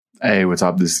Hey, what's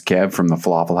up? This is Kev from the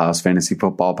Falafel House Fantasy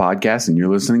Football Podcast, and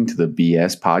you're listening to the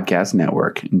BS Podcast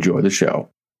Network. Enjoy the show.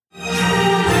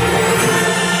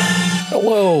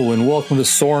 Hello, and welcome to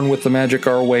Soaring with the Magic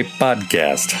Our Way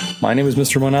podcast. My name is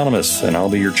Mr. Mononymous, and I'll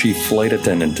be your chief flight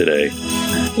attendant today.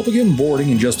 We'll begin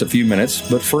boarding in just a few minutes,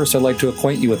 but first I'd like to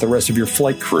acquaint you with the rest of your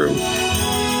flight crew.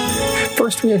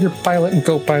 First, we have your pilot and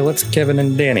co-pilots, Kevin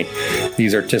and Danny.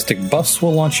 These artistic buffs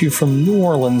will launch you from New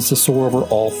Orleans to soar over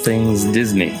all things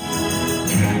Disney.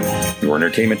 Your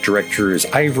entertainment director is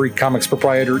Ivory Comics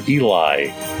proprietor Eli.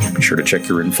 Be sure to check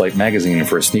your in-flight magazine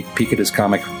for a sneak peek at his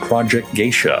comic Project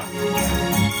Geisha.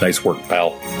 Nice work,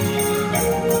 pal.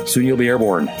 Soon you'll be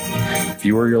airborne. If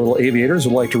you or your little aviators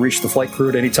would like to reach the flight crew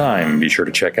at any time, be sure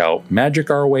to check out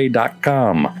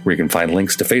magicourway.com, where you can find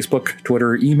links to Facebook,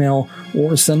 Twitter, email,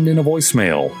 or send in a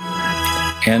voicemail.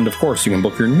 And, of course, you can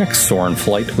book your next Soarin'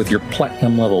 flight with your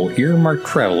platinum-level earmarked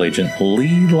travel agent,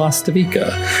 Lee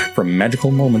Lastavica, from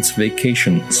Magical Moments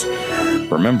Vacations.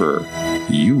 Remember,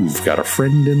 you've got a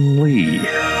friend in Lee.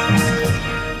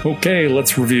 Okay,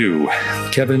 let's review.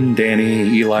 Kevin, Danny,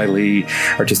 Eli, Lee,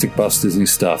 artistic buffs, Disney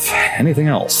stuff. Anything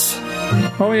else?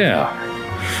 Oh,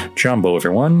 yeah. Jumbo,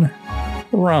 everyone.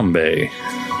 Harambe.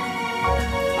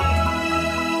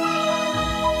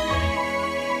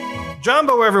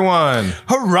 Jumbo, everyone.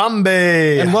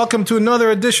 Harambe. And welcome to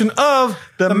another edition of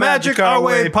the Magic Our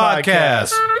Way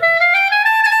podcast.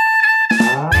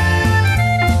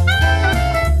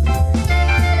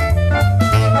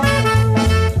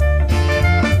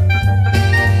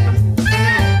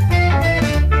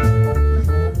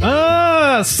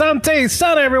 Sante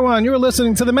Sana, everyone. You're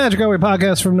listening to the Magic Our Way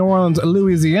podcast from New Orleans,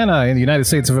 Louisiana, in the United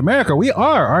States of America. We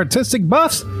are artistic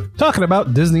buffs talking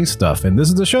about Disney stuff, and this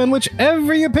is the show in which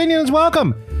every opinion is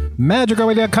welcome.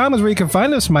 MagicOurWay.com is where you can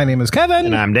find us. My name is Kevin.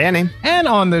 And I'm Danny. And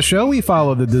on this show, we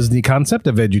follow the Disney concept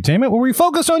of edutainment, where we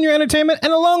focus on your entertainment,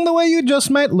 and along the way, you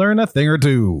just might learn a thing or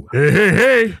two.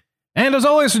 Hey. And as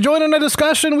always, to join in the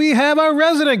discussion, we have our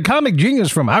resident comic genius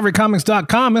from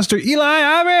ivorycomics.com, Mr. Eli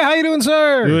Ivory. How you doing,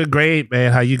 sir? Doing great,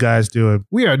 man. How you guys doing?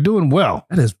 We are doing well.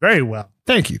 That is very well.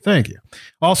 Thank you.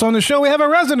 Also on the show, we have a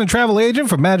resident travel agent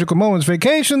from Magical Moments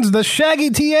Vacations, the Shaggy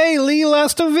TA, Lee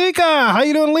Lastavica. How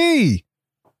you doing, Lee?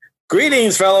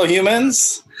 Greetings, fellow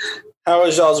humans. How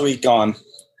was y'all's week gone?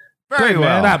 Very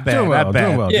well. Not bad. Not bad.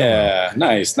 Doing well. Yeah,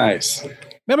 nice.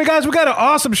 Now, guys, we got an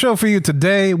awesome show for you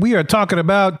today. We are talking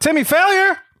about Timmy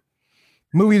Failure,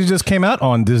 movie that just came out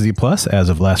on Disney Plus as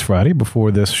of last Friday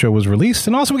before this show was released.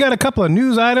 And also we got a couple of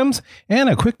news items and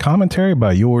a quick commentary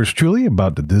by yours truly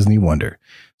about the Disney Wonder.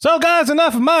 So, guys,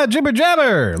 enough of my jibber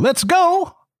jabber. Let's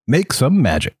go make some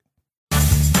magic.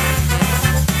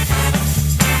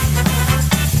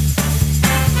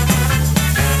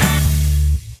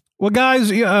 Well, guys,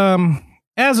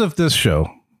 as of this show,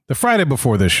 the Friday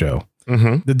before this show,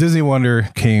 the Disney Wonder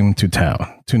came to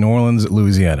town, to New Orleans,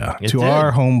 Louisiana,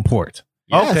 our home port.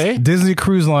 Yes. Okay. Disney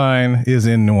Cruise Line is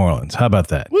in New Orleans. How about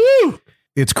that? Woo!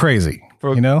 It's crazy.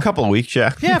 For a couple of weeks, yeah.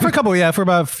 For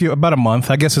about a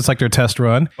month. I guess it's like their test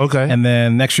run. Okay. And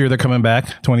then next year they're coming back,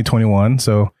 2021.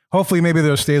 So hopefully maybe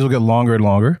their stays will get longer and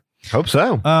longer. Hope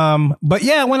so. But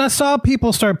yeah, when I saw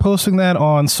people start posting that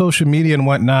on social media and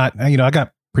whatnot, I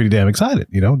got pretty damn excited.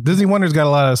 Disney Wonder's got a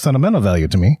lot of sentimental value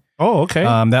to me. Oh, okay.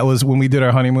 That was when we did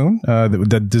our honeymoon.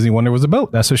 The Disney Wonder was a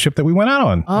boat. That's the ship that we went out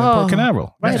on in Port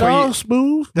Canaveral. Right. That's all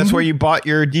smooth. That's where you bought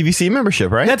your DVC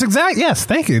membership, right? That's yes,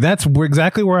 thank you. That's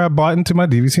exactly where I bought into my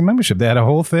DVC membership. They had a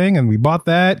whole thing, and we bought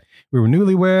that. We were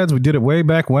newlyweds. We did it way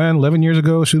back when, 11 years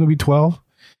ago. Soon to be 12.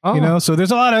 So there's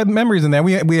a lot of memories in there.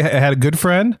 We had a good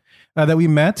friend that we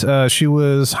met. She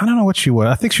was, I don't know what she was.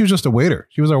 I think she was just a waiter.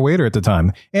 She was our waiter at the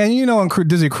time. And on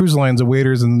Disney Cruise Lines, the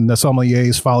waiters and the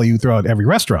sommeliers follow you throughout every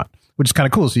restaurant, which is kind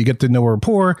of cool. So you get to know a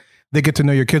rapport. They get to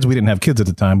know your kids. We didn't have kids at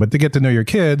the time, but they get to know your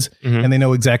kids, and they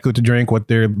know exactly what to drink, what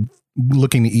they're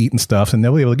looking to eat and stuff, and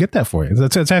they'll be able to get that for you.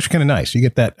 It's actually kind of nice. You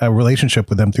get that relationship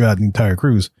with them throughout the entire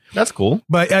cruise. That's cool.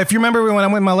 But if you remember when I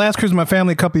went my last cruise with my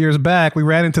family a couple of years back, we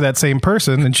ran into that same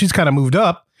person, and she's kind of moved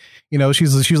up.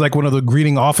 She's like one of the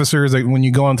greeting officers. Like when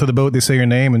you go onto the boat, they say your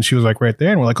name, and she was like right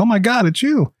there, and we're like, "Oh my God, it's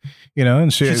you!"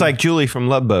 And she's like Julie from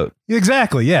Love Boat.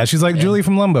 Exactly, yeah. She's like Julie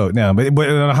from Love Boat now, but in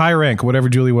a high rank, whatever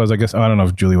Julie was. I guess I don't know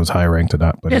if Julie was high ranked or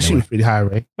not. But yeah, anyway. She was pretty high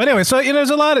ranked. But anyway, so there's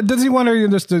a lot of Disney Wonder.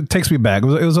 It takes me back. It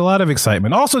was a lot of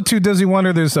excitement. Also, to Disney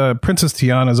Wonder, there's Princess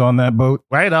Tiana's on that boat.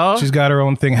 Right on. She's got her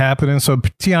own thing happening. So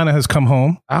Tiana has come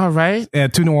home. All right.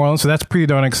 To New Orleans. So that's pretty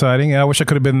darn exciting. I wish I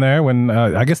could have been there when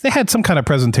I guess they had some kind of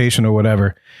presentation or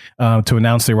whatever to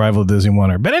announce the arrival of Disney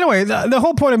Wonder. But anyway, the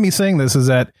whole point of me saying this is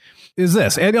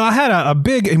this. And I had a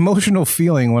big emotional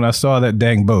feeling when I saw that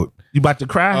dang boat. You about to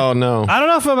cry? Oh no. I don't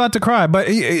know if I'm about to cry, but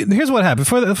here's what happened.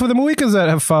 For the Mohikas that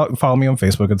have followed me on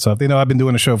Facebook and stuff, they know I've been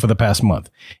doing a show for the past month.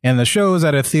 And the show is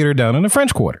at a theater down in the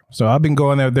French Quarter. So I've been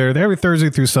going there every Thursday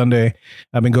through Sunday.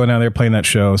 I've been going down there playing that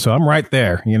show. So I'm right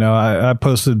there. You know, I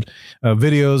posted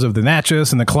videos of the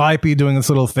Natchez and the Calliope doing this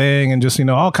little thing and just, you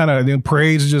know, all kind of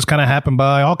parades just kind of happen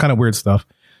by, all kind of weird stuff.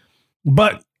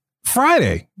 But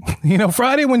Friday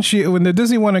when the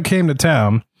Disney one came to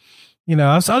town, you know,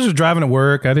 I was just driving to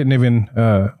work. I didn't even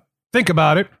think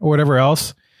about it or whatever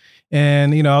else.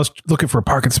 And, you know, I was looking for a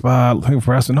parking spot, looking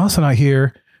for us. And all of a sudden I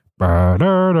hear, I'm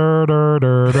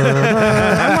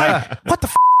like, what the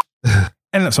f-?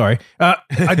 And sorry,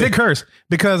 I did curse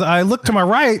because I looked to my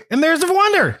right and there's the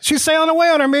Wonder. She's sailing away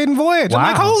on her maiden voyage. Wow.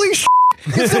 I'm like, holy shit.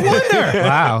 It's the Wonder.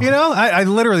 Wow. You know, I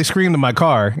literally screamed in my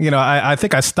car. You know, I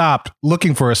think I stopped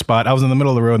looking for a spot. I was in the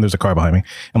middle of the road and there's a car behind me.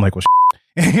 I'm like, well,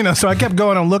 you know, so I kept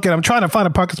going and looking. I'm trying to find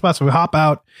a parking spot so we hop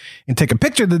out and take a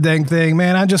picture of the dang thing.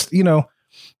 Man, I just, you know,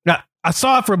 I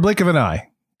saw it for a blink of an eye.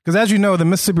 Because as you know, the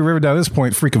Mississippi River down this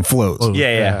point freaking flows.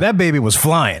 Yeah. That baby was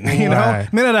flying. You know,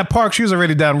 Right. minute I parked, she was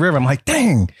already downriver. I'm like,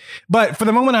 dang. But for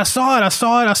the moment I saw it. I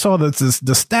saw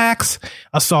the stacks.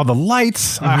 I saw the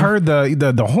lights. I heard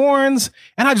the horns,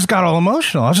 and I just got all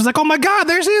emotional. I was just like, oh my God,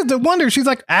 there she is, the Wonder. She's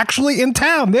like actually in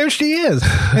town. There she is,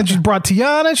 and she brought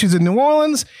Tiana. She's in New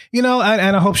Orleans. You know,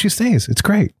 and I hope she stays. It's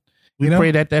great. We You know?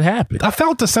 pray that happens. I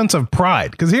felt a sense of pride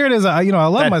because here it is. I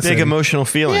love That my big city. emotional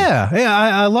feeling. Yeah,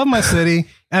 I love my city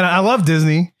and I love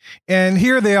Disney. And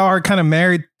here they are kind of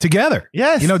married together.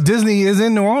 Yes. You know, Disney is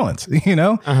in New Orleans, you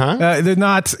know, they're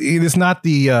not, it's not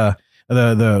the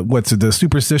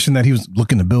superstition that he was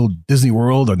looking to build Disney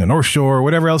World on the North Shore or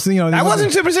whatever else, you know. That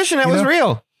wasn't superstition. That You was know?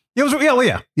 real. It was real.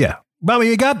 Yeah. But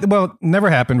I mean, never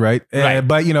happened, right? Right.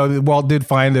 But, you know, Walt did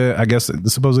find,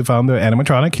 supposedly found the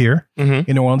animatronic here in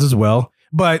New Orleans as well.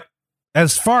 But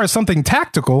as far as something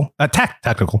tactile,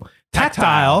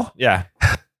 Yeah.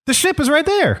 the ship is right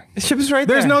there. The ship is right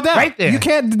There's there. no doubt. Right there. You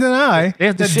can't deny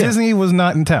There's the that ship. Disney was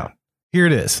not in town. Here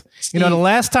it is. You know, the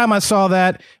last time I saw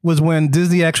that was when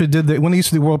Disney actually when they used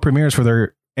to do world premieres for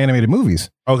their animated movies.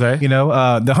 Okay. You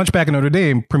know, The Hunchback of Notre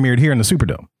Dame premiered here in the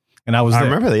Superdome. And I was there. I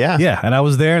remember that. Yeah. Yeah, and I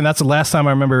was there, and that's the last time I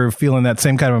remember feeling that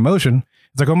same kind of emotion.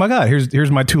 It's like, oh my God,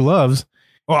 here's my two loves.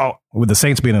 Well, with the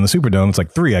Saints being in the Superdome, it's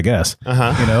like three, I guess. You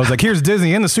know, it's like here's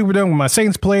Disney in the Superdome when my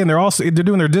Saints play, and they're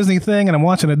doing their Disney thing, and I'm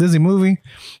watching a Disney movie,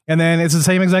 and then it's the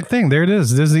same exact thing. There it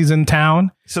is. Disney's in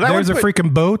town. So that there's a would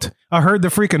freaking boat. I heard the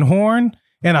freaking horn,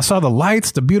 and I saw the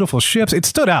lights, the beautiful ships. It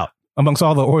stood out amongst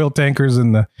all the oil tankers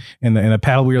and the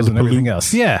paddle wheels and everything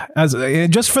else. Yeah,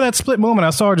 just for that split moment,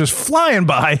 I saw her just flying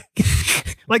by,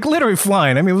 like literally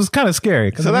flying. I mean, it was kind of scary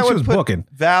because So that she would was put booking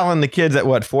Val and the kids at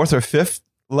what, 4th or 5th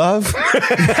love?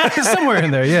 somewhere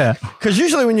in there. Yeah, Because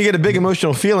usually when you get a big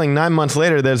emotional feeling, 9 months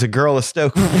later, there's a girl of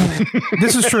Stoke.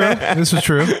 this is true. This is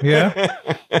true. Yeah,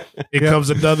 Here comes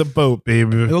another boat,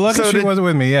 baby. well, lucky So she wasn't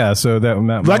with me. Yeah, so that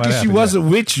might Lucky she happen, wasn't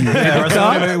with you. Yeah,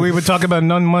 yeah, we would talk about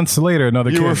 9 months later. Another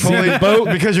You kid. were fully boat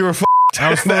because you were I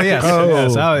was fully. Yes. Oh.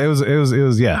 Yes. It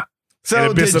was. Yeah. There So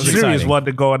had been some did serious exciting. one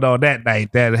going on that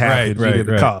night. That happened. Right, in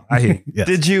the right. car. I hear.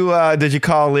 Yes. you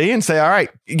call Lee and say, all right,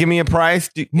 give me a price?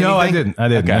 No, I Anything? didn't.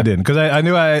 Okay. I didn't because I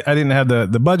knew I didn't have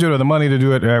the budget or the money to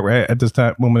do it at this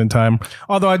moment in time.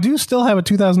 Although I do still have a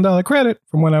 $2,000 credit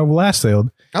from when I last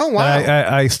sailed. Oh, wow.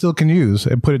 that I still can use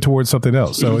and put it towards something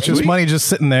else. So it's just money just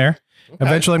sitting there.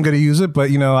 Eventually, I'm going to use it,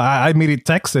 but you know, I immediately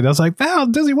texted. I was like, "Val,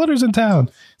 Disney Wonder's in town."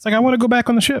 It's like I want to go back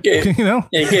on the ship. Yeah. You know?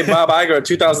 Yeah, you gave Bob Iger a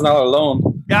 $2,000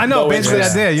 loan. Yeah, I know. No Basically,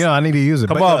 interest. I did. You know, I need to use it.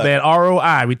 Come But, on, man.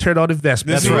 ROI, return on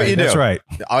investment. This That's is what right. you do. That's right.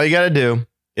 All you got to do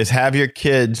is have your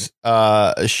kids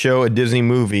show a Disney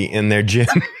movie in their gym.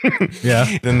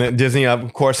 Yeah. Then the Disney,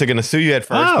 of course, they're going to sue you at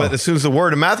first. Oh. But as soon as the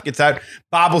word of mouth gets out,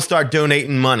 Bob will start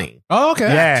donating money Oh,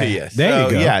 okay. Yeah. to you. There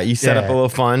you go. Yeah, you set Yeah. up a little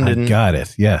fund I and got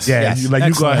it. Yes. Yeah, Yes. like you're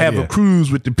Excellent gonna have idea. a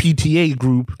cruise with the PTA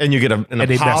group. you get an And they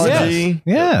best apology.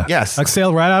 Yeah. Yes. I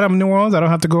sail right out of New Orleans. I don't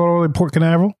have to go all the way to Port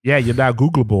Canaveral. Yeah, you're not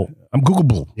Googleable. I'm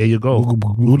Googleable. There you go.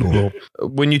 Googleable.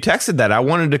 When you texted that, I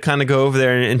wanted to kind of go over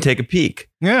there and take a peek.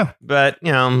 Yeah. But,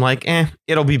 you know, I'm like,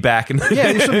 it'll be back. Yeah,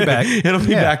 it should be back. It'll be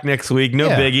Yeah. back next week. No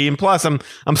Yeah. biggie. And plus, I'm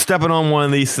stepping on one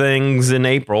of these things in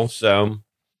April, so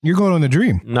You're going on the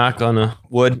dream. knock on a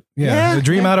wood. Yeah, the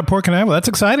dream out of Port Canaveral. That's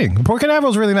exciting. Port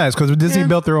Canaveral is really nice because Disney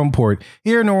built their own port.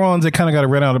 Here in New Orleans, they kind of got to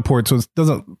rent out a port, so it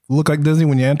doesn't look like Disney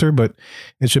when you enter, but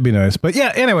it should be nice. But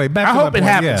yeah, anyway, back I to hope my it point.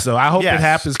 happens, though. I hope it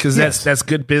happens because that's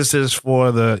good business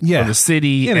for the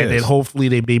city, It and then is. hopefully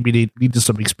they need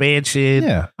some expansion.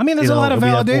 Yeah, I mean, there's You a know, lot of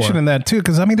it'll be up validation more. in that too,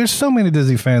 because I mean, there's so many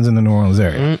Disney fans in the New Orleans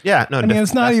area. Yeah, no, I mean,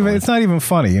 it's not even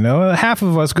funny, you know. Half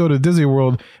of us go to Disney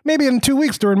World maybe in 2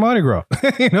 weeks during Mardi Gras.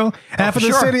 You know, half of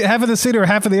the city, or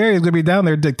half of the area is going to be down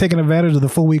there taking advantage of the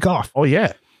full week off. Oh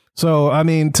yeah. So I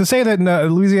mean, to say that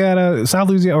Louisiana, South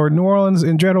Louisiana, or New Orleans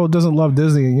in general doesn't love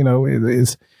Disney, you know,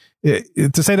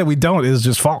 to say that we don't is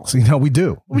just false. You know, we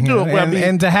do. We do. You know? Well, I mean-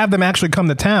 and to have them actually come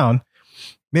to town,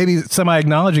 maybe semi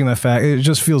acknowledging the fact, it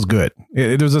just feels good.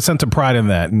 There's a sense of pride in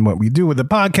that and what we do with the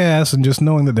podcast and just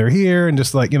knowing that they're here and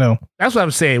just like, you know. That's what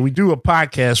I'm saying. We do a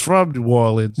podcast from New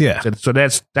Orleans. Yeah. So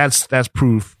that's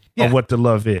proof of what the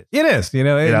love is. It is, you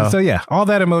know. And so yeah, all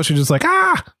that emotion just like,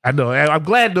 I know. And I'm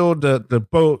glad though the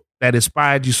boat that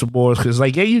inspired you some more because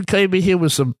like, yeah, you came in here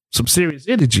with some serious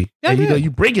energy. Yeah, and you yeah. know, you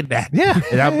bringing that. Yeah.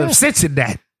 And I'm sensing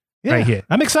that. Yeah. Right here.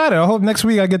 I'm excited. I hope next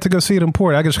week I get to go see it in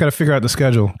port. I just got to figure out the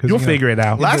schedule. You'll figure it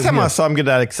out. Last time I saw him get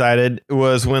that excited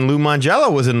was when Lou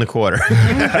Mangello was in the quarter.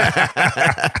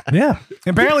 Yeah.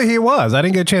 Apparently he was. I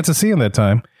didn't get a chance to see him that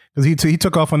time because he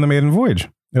took off on the maiden voyage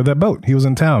of that boat. He was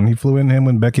in town. He flew in, him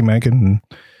and Becky Mankin and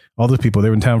all those people. They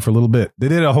were in town for a little bit. They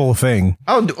did a whole thing.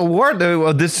 Oh,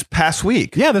 this past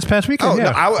week. Yeah, this past weekend. Oh,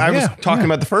 yeah. no, I was talking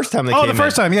about the first time they came the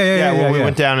first time. Yeah. when we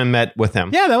went down and met with him.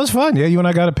 Yeah, that was fun. Yeah, you and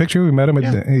I got a picture. We met him.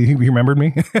 He remembered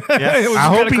me. Yeah. It was I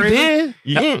hope kinda he crazy. did.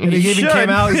 And he even came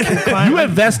out. He climbed. You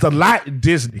invest a lot in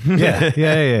Disney.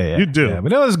 Yeah. You do. Yeah,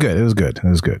 but it was good. It was good.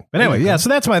 But anyway, yeah, so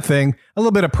that's my thing. A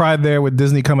little bit of pride there with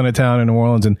Disney coming to town in New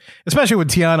Orleans, and especially with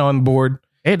Tiana on board.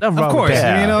 Ain't nothing wrong Of course, with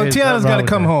that. you know, Ain't Tiana's nothing got wrong to with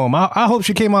come that. home. I hope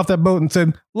she came off that boat and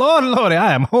said, Lordy,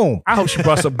 I am home. I hope she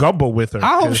brought some gumbo with her.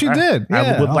 I hope she did.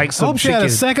 Yeah. I would like some I hope she chicken. had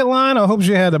a second line. I hope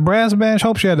she had the brass band. I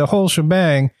hope she had the whole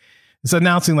shebang. It's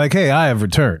announcing like, hey, I have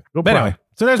returned. No But anyway, problem.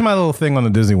 so there's my little thing on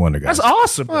the Disney Wonder, guys. That's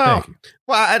awesome. Well,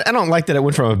 I don't like that it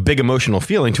went from a big emotional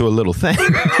feeling to a little thing.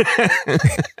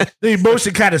 The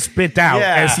emotion kind of spit out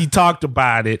Yeah. as he talked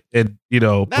about it, and you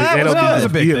know, That was- It was a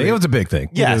big feeling. thing. It was a big thing.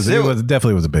 Yes, it was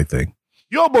definitely was a big thing.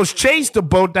 You almost chased the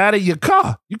boat out of your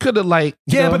car. You could have like,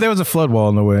 Yeah, but there was a flood wall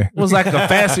in the way. it was like a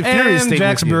Fast and Furious And thing.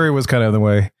 Jackson with you. Brewery was kind of in the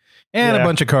way. And Yeah. a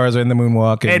bunch of cars are in the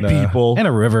moonwalk. And people. And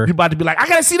a river. You about to be like, I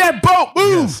gotta see that boat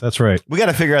move. Yes, that's right. We got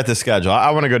to figure out the schedule.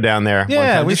 I want to go down there. Yeah, one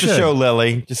time we just to should. show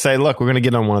Lily. Just say, look, we're going to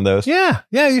get on one of those. Yeah,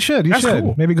 you should. You That's should.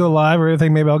 cool. Maybe go live or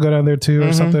anything. Maybe I'll go down there too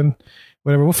or something.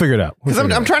 Whatever. We'll figure it out. Because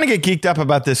I'm trying to get geeked up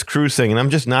about this cruise thing, and I'm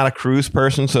just not a cruise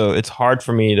person, so it's hard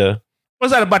for me to.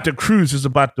 What's that about the cruise? It's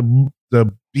about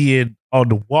the being on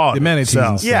the water. The amenities itself.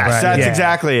 and stuff. Yes, Right. that's Yeah.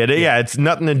 exactly it. Yeah, it's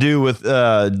nothing to do with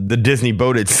the Disney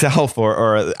boat itself,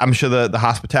 or I'm sure the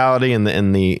hospitality and the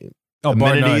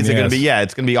amenities are going to be. Yeah,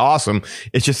 it's going to be awesome.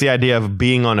 It's just the idea of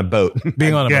being on a boat.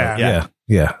 being on a Yeah. boat.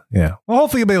 Yeah. Well,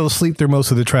 hopefully you'll be able to sleep through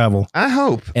most of the travel, I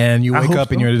hope. and you I wake hope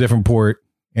up and so. you're in a different port,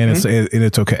 and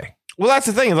it's okay. Well, that's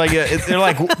the thing. Like they're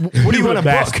like, what do you You want to book?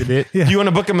 bastard it. Yeah. Do you want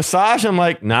to book a massage? I'm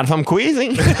like, not if I'm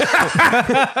queasing.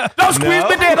 Don't squeeze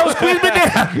me there. Don't squeeze me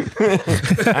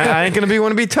there. I ain't gonna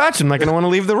want to be touched. I'm not gonna want to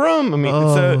leave the room. I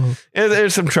mean,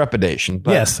 there's some trepidation.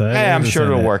 But Yes, I I'm sure understand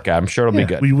it'll that. work out. I'm sure it'll be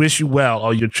good. We wish you well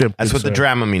on your trip. That's what the sir.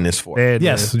 Dramamine is for. And,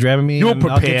 Yes, Dramamine. You'll and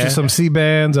I'll get prepare. you some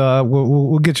C-bands.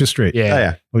 We'll get you straight. Yeah. Oh,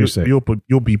 yeah. What do you say?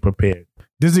 You'll be prepared.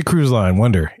 Disney Cruise Line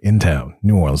Wonder in town,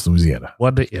 New Orleans, Louisiana.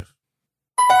 Wonder if.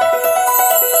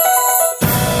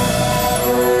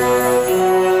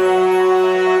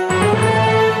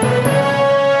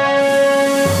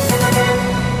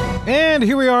 And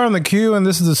here we are on the queue, and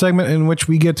this is a segment in which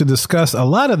we get to discuss a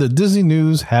lot of the Disney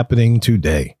news happening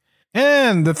today.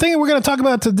 And the thing we're going to talk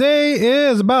about today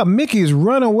is about Mickey's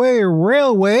Runaway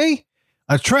Railway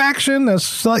attraction that's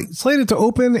slated to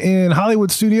open in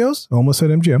Hollywood Studios. Almost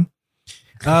said MGM.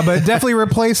 But definitely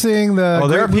replacing the. Well,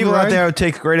 there are Great Blue people out Ride. there who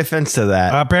take great offense to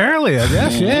that. Apparently, I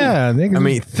guess, yeah. I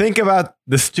mean, think about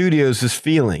the studios'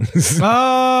 feelings.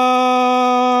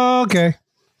 Oh, okay.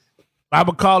 I'm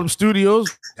gonna call them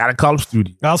studios. Gotta call them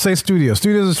studios. I'll say studios.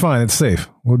 Studios is fine. It's safe.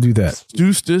 We'll do that.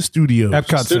 Studios.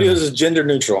 Epcot Studios Center. is gender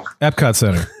neutral. Epcot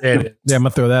Center. And Yeah, I'm going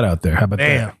to throw that out there. How about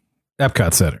Damn. that?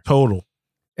 Epcot Center. total.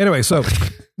 Anyway, so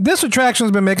this attraction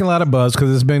has been making a lot of buzz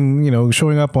because it's been,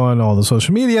 showing up on all the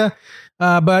social media.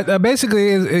 But basically,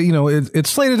 it's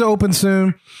slated to open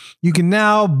soon. You can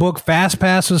now book fast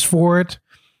passes for it.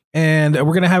 And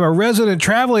we're going to have a resident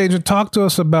travel agent talk to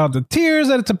us about the tiers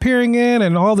that it's appearing in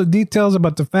and all the details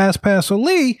about the fast pass. So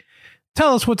Lee,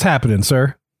 tell us what's happening,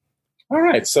 sir. All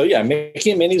right. So, yeah,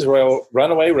 Mickey and Minnie's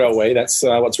Runaway Railway. That's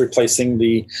what's replacing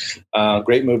the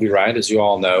Great Movie Ride, as you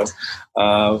all know.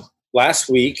 Last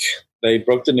week, they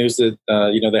broke the news that,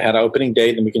 they had an opening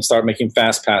date and we can start making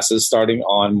fast passes starting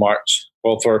on March.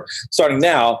 Well, starting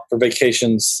now for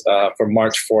vacations from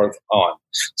March 4th on.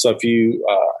 So if you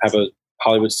have a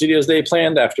Hollywood Studios Day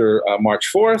planned after March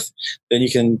 4th, then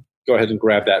you can go ahead and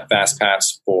grab that fast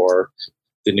pass for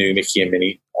the new Mickey and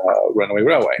Minnie Runaway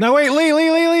Railway. Now, wait,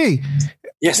 Lee.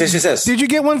 Yes. Did you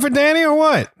get one for Danny or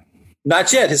what?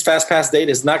 Not yet. His fast pass date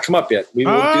has not come up yet. We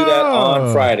will do that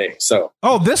on Friday. So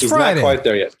this Friday. Not quite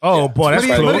there yet. Oh boy, that's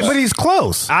close. But he's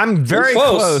close. I'm very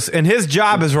close, and his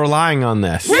job is relying on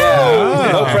this. Yeah,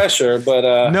 no pressure,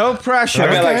 but no pressure. I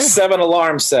got like 7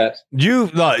 alarms set. You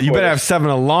better have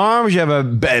 7 alarms. You have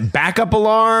a backup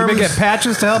alarm. You better get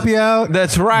patches to help you out.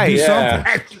 That's right.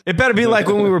 Yeah. It better be like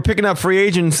when we were picking up free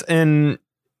agents in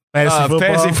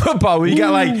fantasy football, where you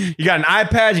got an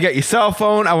iPad, you got your cell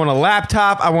phone, I want a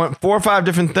laptop, I want 4 or 5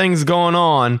 different things going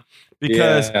on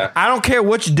because I don't care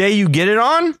which day you get it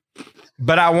on,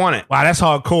 but I want it. Wow, that's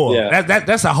hardcore. Yeah.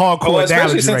 That's a hardcore. Well,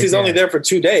 especially since he's only there for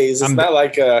 2 days. It's not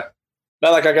like I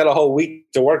got a whole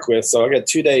week to work with, so I got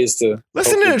 2 days to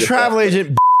listen to the travel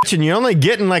agent. And you're only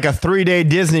getting like a 3-day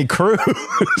Disney cruise.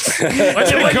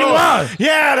 What you want?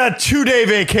 Yeah, the 2-day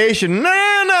vacation.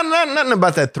 No, nothing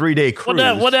about that 3-day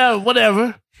cruise.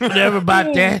 Whatever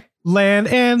about that. Land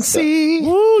and sea.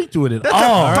 Woo, you doing it. That's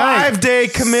a 5-day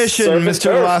commission,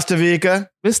 Mr. Lastavica.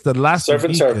 Mr. Lastavica. Surf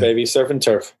and turf, baby. Surf and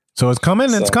turf. So it's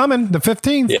coming. It's coming. The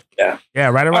 15th. Yeah,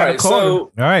 right around the corner.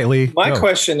 So, all right, Lee. My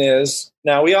question is,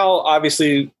 now we all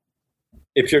obviously,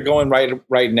 if you're going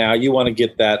right now, you want to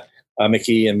get that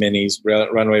Mickey and Minnie's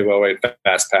Runaway Railway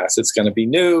Fast Pass. It's going to be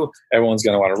new. Everyone's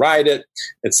going to want to ride it,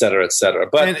 et cetera, et cetera.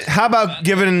 But how about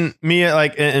giving me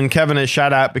and Kevin a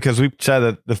shout out, because we said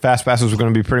that the Fast Passes were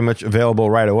going to be pretty much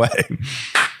available right away.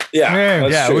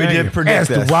 Yeah, we did predict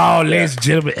this. Ladies and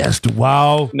gentlemen, that's the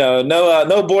wow.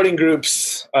 No boarding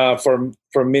groups for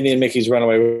Minnie and Mickey's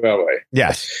Runaway Railway.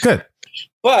 Yes, good.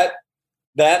 But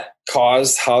that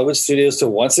caused Hollywood Studios to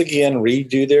once again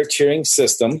redo their tiering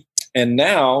system. And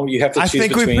now you have to choose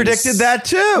between... we predicted that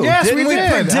too. Yes, Didn't we did.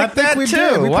 predict I think that we too?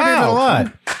 did. We predicted a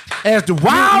lot. As the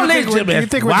wow, ladies and gentlemen. You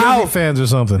think we're Disney fans or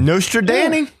something?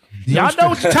 Nostradamus. Y'all know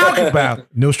what you're talking about.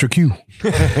 Nostra Q.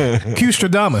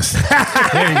 Q-Stradamus.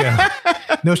 There you go.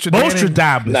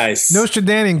 Nostradamus. Nice.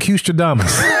 Nostradamus and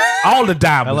Q-Stradamus. All the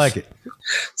diamonds. I like it.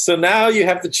 So now you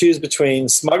have to choose between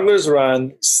Smuggler's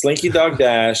Run, Slinky Dog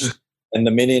Dash, and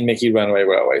the Minnie and Mickey Runaway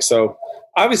Railway. So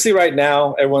obviously right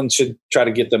now, everyone should try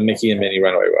to get the Mickey and Minnie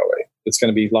Runaway Railway. It's going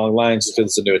to be long lines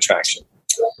because it's a new attraction.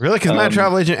 Really? Because my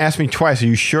travel agent asked me twice, are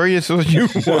you sure you want? You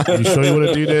sure you want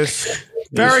to do this?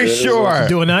 Very sure.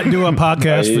 Do not do a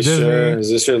podcast for Disney. Sure? Is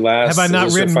this your last? Have I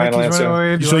not written Mickey's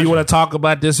Runaway? You sure you want to talk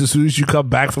about this as soon as you come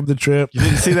back from the trip? You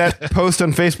didn't see that post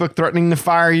on Facebook threatening to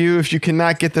fire you if you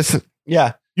cannot get this?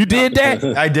 Yeah. You did that?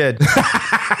 I did.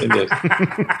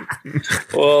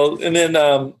 Well, and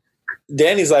then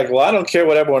Danny's like, well, I don't care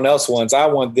what everyone else wants. I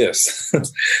want this.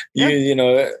 You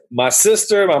know, my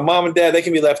sister, my mom and dad, they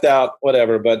can be left out,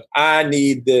 whatever, but I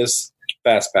need this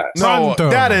Fast Pass. No,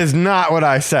 that is not what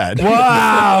I said.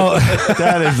 Wow.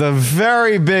 That is a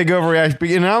very big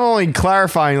overreaction. And I'm only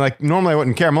clarifying, like normally I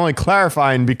wouldn't care. I'm only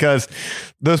clarifying because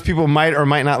those people might or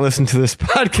might not listen to this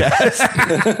podcast.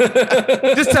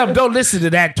 This time, don't listen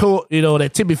to that,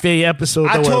 that Timmy Faye episode.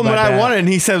 I told him what I wanted, and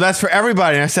he said, that's for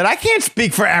everybody. And I said, I can't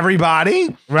speak for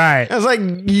everybody. Right. I was like,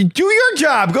 you do your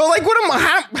job. Go like,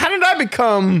 how did I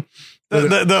become... The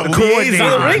You're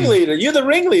the ringleader. You're the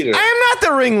ringleader. I am not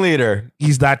the ringleader.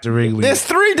 He's not the ringleader. There's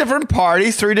 3 different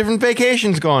parties, 3 different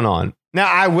vacations going on. Now,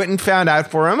 I went and found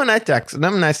out for him, and I texted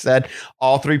him, and I said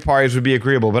all 3 parties would be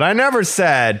agreeable. But I never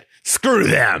said, screw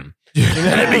them.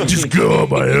 Let me just go on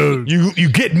my own. You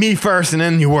get me first, and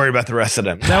then you worry about the rest of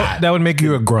them. That would make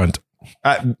you a grunt.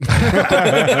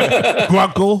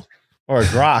 Grunkle. Or a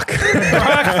grok.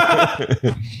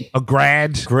 A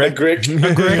grad. Greg.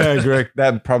 Yeah, Greg.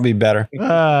 That'd probably be better.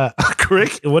 A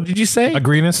crick? What did you say? A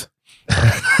greenus?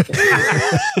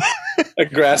 A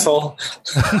grasshole.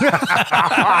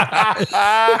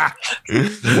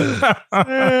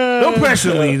 No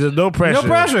pressure, Lee. No pressure. No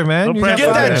pressure, man. No pressure.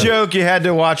 Get that joke. You had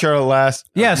to watch our last.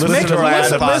 Yes, listen to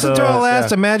our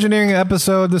last Imagineering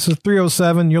episode. This is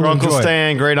 307. You'll Uncle enjoy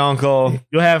Stan, great uncle.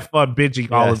 You'll have fun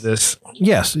binging all of this.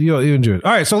 Yes, you'll enjoy it.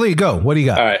 All right, so Lee, go. What do you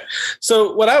got? All right.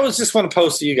 So what I was just want to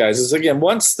post to you guys is, again,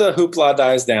 once the hoopla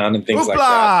dies down and things like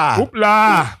that,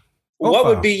 Hoopla. what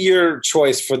would be your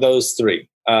choice for those 3?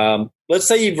 Let's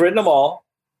say you've written them all,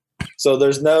 so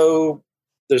there's no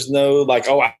There's no like,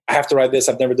 oh, I have to ride this.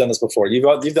 I've never done this before. You've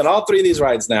done all 3 of these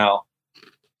rides now.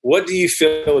 What do you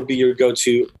feel would be your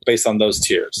go-to based on those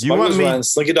tiers? Smugglers Run,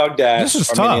 Slinky Dog Dash,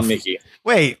 or Minnie and Mickey?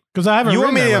 Wait, because I haven't. You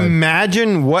want me to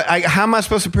imagine how am I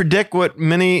supposed to predict what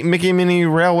Mickey and Minnie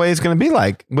Railway is going to be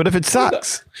like? What if it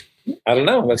sucks? I don't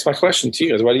know. That's my question to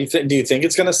you. What do you think? Do you think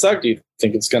it's going to suck? Do you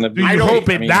think it's going to be? I hope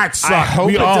it not suck. I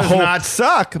hope it does not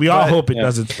suck. We all hope it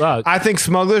doesn't suck. I think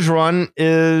Smuggler's Run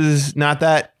is not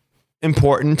that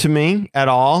important to me at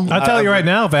all. I'll tell you right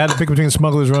now, if I had to pick between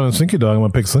Smuggler's Run and Slinky Dog, I'm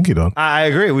going to pick Slinky Dog. I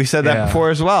agree. We said that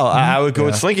before as well. I would go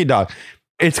with Slinky Dog.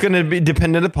 It's going to be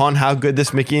dependent upon how good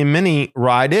this Mickey and Minnie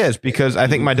ride is, because I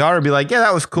think my daughter would be like, yeah,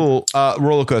 that was cool.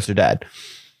 Roller coaster, Dad.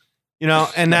 You know,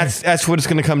 and that's what it's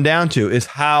going to come down to, is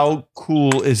how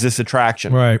cool is this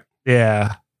attraction? Right.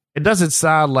 Yeah. It doesn't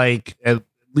sound like, at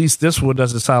least this one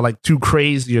doesn't sound like too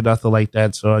crazy or nothing like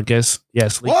that. So I guess,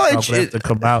 Slinky Dog would have to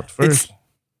come out first.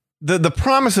 The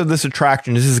promise of this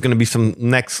attraction is this is going to be some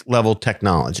next level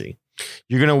technology.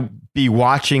 You're going to be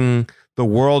watching the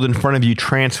world in front of you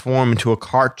transform into a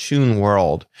cartoon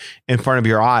world in front of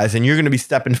your eyes, and you're going to be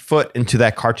stepping foot into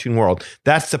that cartoon world.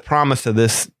 That's the promise of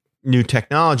this new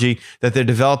technology that they're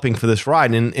developing for this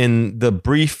ride. And in the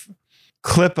brief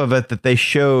clip of it that they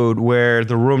showed where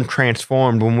the room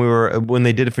transformed when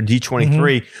they did it for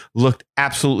D23 looked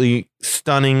absolutely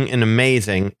stunning and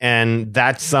amazing. And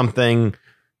that's something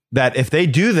that if they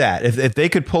do that, if they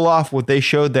could pull off what they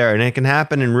showed there, and it can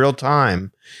happen in real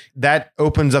time, that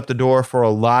opens up the door for a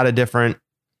lot of different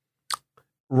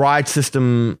ride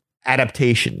system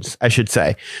adaptations, I should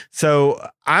say. So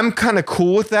I'm kind of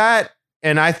cool with that.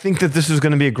 And I think that this is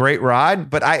going to be a great ride,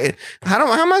 but how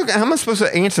am I supposed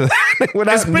to answer that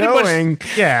without knowing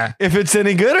if it's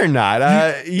any good or not?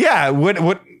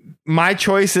 What my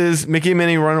choice is Mickey and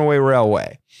Minnie Runaway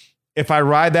Railway. If I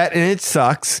ride that and it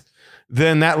sucks,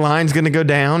 then that line's going to go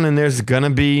down and there's going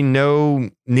to be no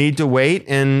need to wait.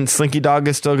 And Slinky Dog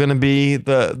is still going to be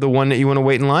the one that you want to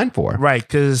wait in line for. Right.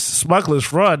 Because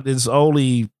Smuggler's Run is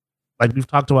only, like we've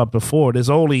talked about before, there's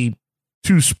only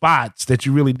 2 spots that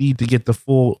you really need to get the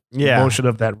full emotion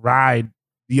of that ride.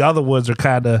 The other ones are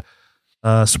kind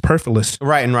of superfluous.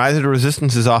 Right. And Rise of the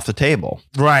Resistance is off the table.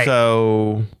 Right.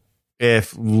 So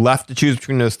if left to choose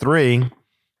between those 3,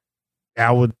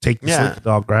 I would take the Slinky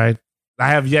Dog ride. I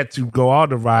have yet to go on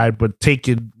the ride, but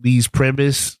taking Lee's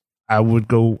premise, I would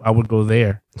go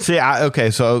there. See,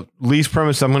 so Lee's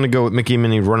premise, I'm going to go with Mickey and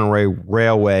Minnie Runaway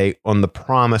Railway on the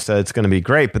promise that it's going to be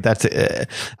great. But that's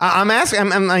I'm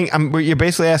asking. You're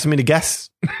basically asking me to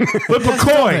guess. Flip a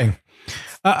coin.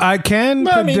 I can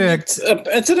predict.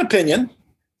 It's an opinion.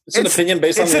 It's an opinion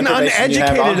based on the information uneducated you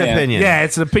have on opinion. Yeah,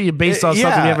 it's an opinion based on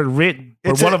something we haven't written.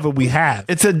 Or one of them we have.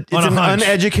 It's an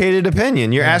uneducated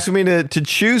opinion. You're asking me to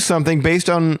choose something based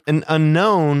on an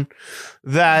unknown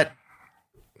that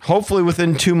hopefully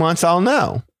within 2 months I'll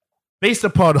know. Based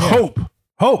upon hope.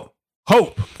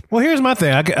 Well, here's my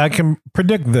thing. I can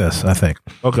predict this, I think.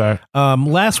 Okay.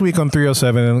 Last week on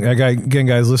 307, and again,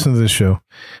 guys, listen to this show,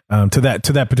 to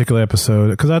that particular episode,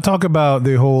 because I talk about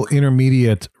the whole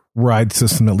intermediate ride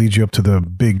system that leads you up to the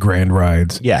big grand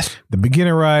rides. Yes. The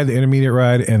beginner ride, the intermediate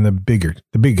ride, and the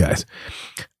big guys.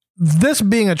 This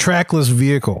being a trackless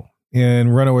vehicle in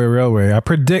Runaway Railway, I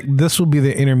predict this will be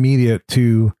the intermediate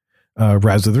to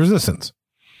Rise of the Resistance.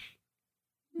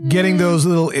 Getting those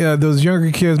those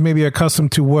younger kids maybe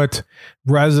accustomed to what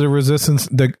Rise of the Resistance,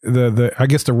 I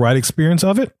guess the ride experience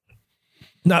of it,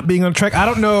 not being on track. I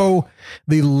don't know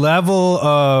the level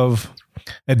of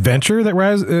adventure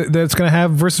that that's going to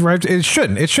have versus Rise. It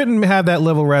shouldn't have that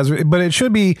level of Rise, but it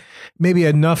should be maybe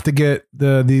enough to get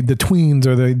the tweens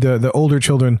or the older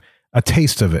children a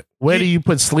taste of it. Where do you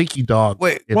put Slinky Dog?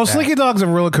 Slinky Dog's a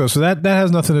roller coaster. That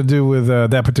has nothing to do with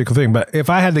that particular thing. But if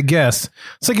I had to guess,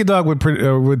 Slinky Dog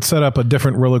would set up a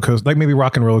different roller coaster, like maybe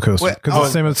Rock and Roller Coaster,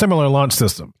 because it's a similar launch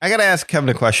system. I got to ask Kevin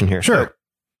a question here. Sure. So,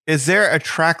 is there a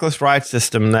trackless ride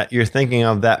system that you're thinking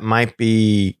of that might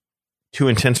be too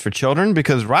intense for children?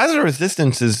 Because Rise of the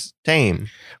Resistance is tame.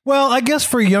 Well, I guess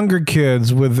for younger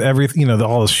kids with everything,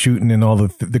 all the shooting and all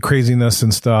the craziness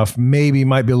and stuff, maybe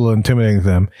might be a little intimidating to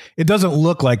them. It doesn't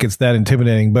look like it's that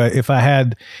intimidating, but if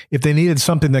they needed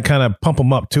something to kind of pump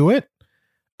them up to it,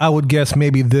 I would guess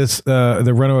maybe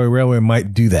the Runaway Railway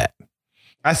might do that.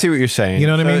 I see what you're saying. You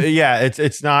know what I mean? Yeah,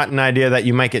 it's not an idea that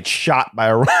you might get shot by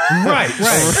a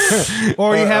right.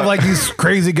 Or you have like these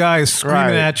crazy guys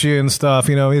screaming at you and stuff.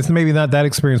 It's maybe not that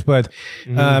experience, but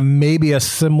maybe a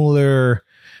similar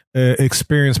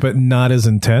experience, but not as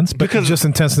intense. But just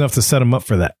intense enough to set them up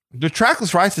for that. The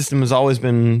trackless ride system has always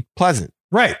been pleasant.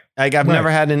 Right. Like I've never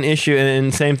had an issue,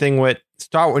 and same thing with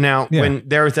Star Wars. Now, when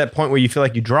there is that point where you feel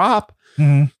like you drop,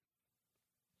 Mm-hmm.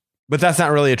 But that's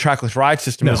not really a trackless ride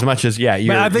system as much as,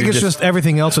 I think it's just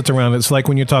everything else that's around. It's like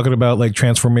when you're talking about like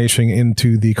transformation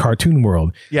into the cartoon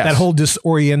world. Yes. That whole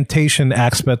disorientation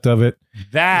aspect of it.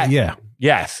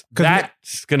 Yes.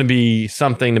 That's going to be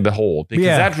something to behold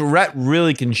because that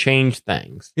really can change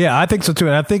things. Yeah, I think so too.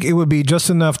 And I think it would be just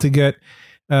enough to get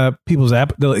people's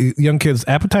the young kids'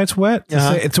 appetites wet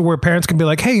to where parents can be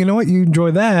like, hey, you know what? You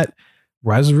enjoy that.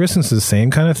 Rise of Resistance is the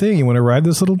same kind of thing. You want to ride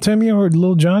this little Timmy or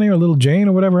little Johnny or little Jane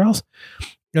or whatever else?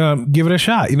 Give it a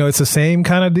shot. It's the same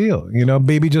kind of deal.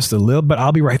 Maybe just a little, but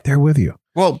I'll be right there with you.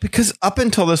 Well, because up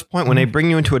until this point, when they bring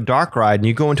you into a dark ride and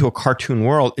you go into a cartoon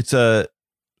world, it's a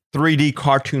 3D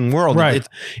cartoon world. Right.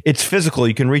 It's physical.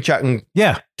 You can reach out and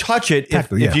touch it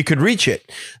if you could reach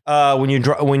it. When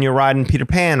you're riding Peter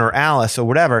Pan or Alice or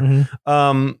whatever.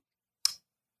 Mm-hmm.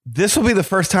 This will be the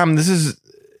first time.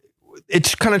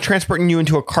 It's kind of transporting you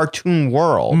into a cartoon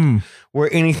world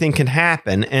where anything can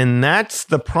happen. And that's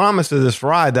the promise of this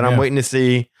ride that I'm waiting to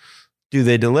see. Do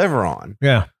they deliver on?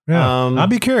 Yeah. I'll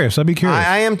be curious.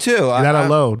 I am too. That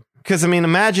alone. Because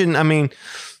imagine,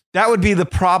 that would be the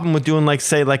problem with doing like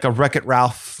a Wreck-It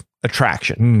Ralph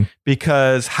attraction.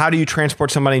 Because how do you transport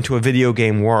somebody into a video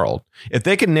game world? If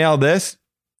they can nail this,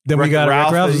 then we got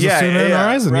Wreck-It Ralph as a sooner in the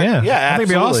horizon. Yeah, I think it'd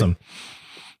be awesome.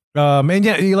 And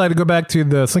Eli, to go back to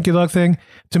the Slinky Dog thing,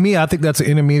 to me, I think that's an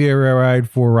intermediate ride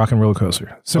for Rock and Roller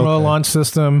Coaster. Similar launch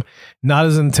system, not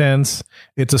as intense.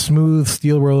 It's a smooth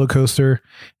steel roller coaster.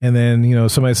 And then,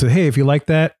 somebody said, hey, if you like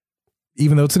that,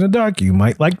 even though it's in the dark, you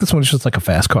might like this one. It's just like a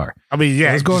fast car.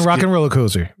 Let's go in Rock and Roller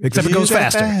Coaster, except it goes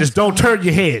faster. Just don't turn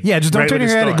your head. Yeah, just don't turn your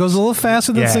head. It goes a little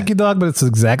faster than Slinky Dog, but it's the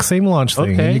exact same launch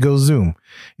thing. And you go zoom.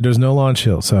 There's no launch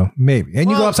hill, so maybe. And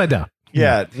you go upside down.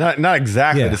 Yeah, not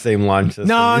exactly the same launch system.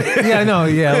 No, a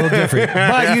little different.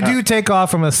 But you do take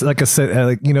off from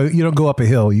you don't go up a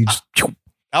hill. You just.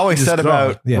 I always said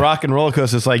about Rock and Roller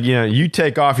Coaster, it's like, you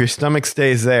take off, your stomach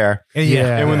stays there.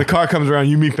 And when the car comes around,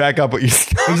 you meet back up with your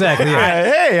stomach. Exactly.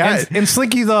 Yeah. And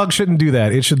Slinky Dog shouldn't do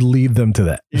that. It should lead them to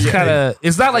that.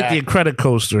 It's not like the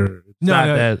Incredicoaster.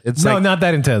 Not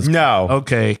that intense. No.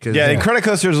 Okay. The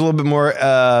Incredicoaster is a little bit more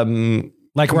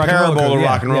like comparable to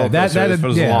Rock and Roller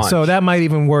Coaster. So that might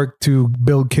even work to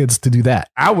build kids to do that.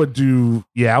 I was going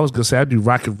to say I'd do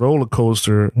Rock and Roller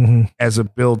Coaster as a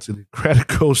build to the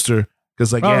Incredicoaster.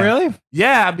 Really?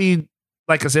 Yeah,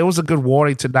 like I said, it was a good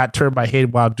warning to not turn my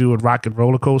head while doing Rock and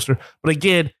Roller Coaster. But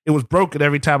again, it was broken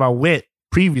every time I went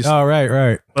previously. Oh,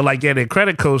 right. But like the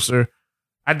Incredicoaster,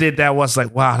 I did that once.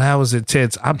 Like, wow, that was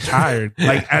intense. I'm tired.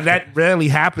 And that rarely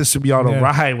happens to me on a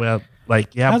ride. Well,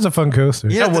 that was a fun coaster.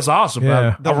 Yeah, it was awesome.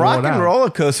 Yeah. The Rock and Roller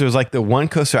Coaster was like the one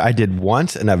coaster I did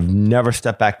once, and I've never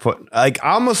stepped back foot. I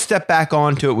almost stepped back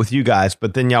onto it with you guys,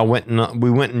 but then y'all went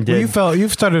and did. Well, you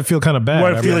started to feel kind of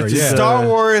bad. Star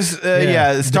Wars,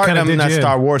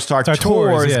 Star Wars, Star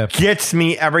Tours gets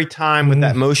me every time with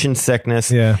that motion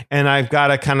sickness. Yeah, and I've got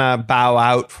to kind of bow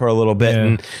out for a little bit. Yeah.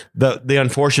 And the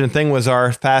unfortunate thing was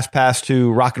our fast pass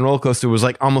to Rock and Roller Coaster was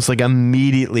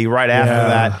immediately right after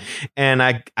that, and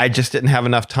I just didn't have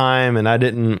enough time, and I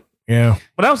didn't. Yeah,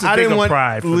 but that was a thing of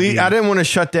pride. I didn't want to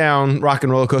shut down Rock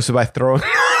and Roller Coaster by throwing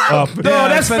up. No,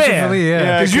 that's fair.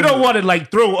 Because you don't want to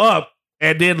throw up,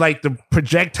 and then the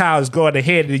projectile is going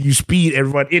ahead, and you speed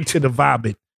everyone into the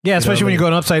vomit. Yeah, especially when you're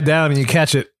going upside down and you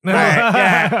catch it.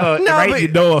 Right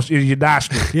in your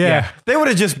nostril. Yeah. They would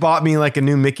have just bought me a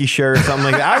new Mickey shirt or something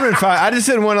like that. I would have been fine. I just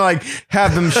didn't want to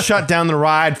have them shut down the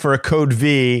ride for a Code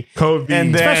V. And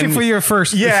then, especially for your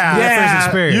first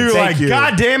experience. You're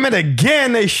God damn it,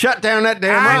 again, they shut down that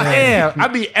damn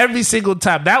ride. Every single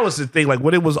time. That was the thing.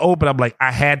 When it was open, I'm like,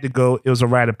 I had to go. It was a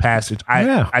rite of passage.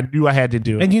 I knew I had to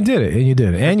do it. And you did it. And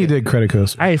you did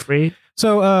Incredicoaster. I ain't afraid.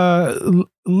 So,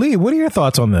 Lee, what are your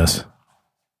thoughts on this?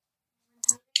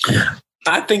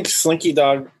 I think Slinky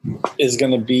Dog is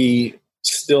going to be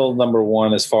still number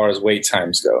one as far as wait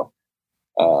times go.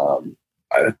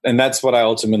 And that's what I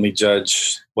ultimately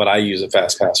judge what I use a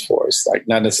fast pass for. It's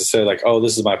not necessarily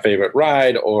this is my favorite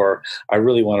ride, or I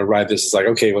really want to ride this. It's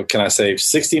okay, well, can I save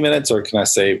 60 minutes or can I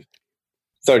save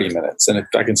 30 minutes? And if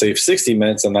I can save 60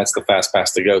 minutes, then that's the fast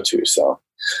pass to go to. So,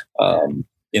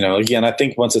 again, I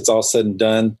think once it's all said and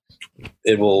done,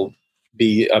 it will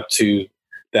be up to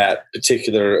that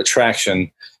particular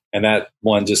attraction. And that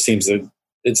one just seems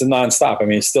it's a nonstop.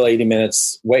 it's still 80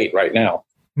 minutes wait right now.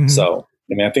 Mm-hmm. So,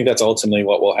 I think that's ultimately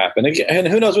what will happen. And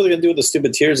who knows what they're going to do with the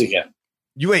stupid tiers again.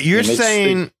 You're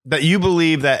saying that you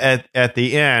believe that at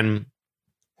the end,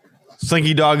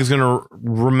 Slinky Dog is going to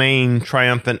remain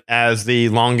triumphant as the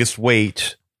longest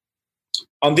wait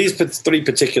on these three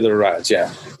particular rides.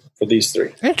 Yeah, for these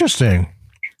three. Interesting.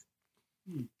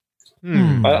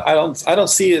 I don't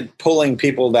see it pulling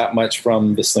people that much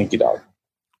from the Slinky Dog.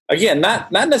 Again,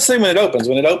 not necessarily when it opens.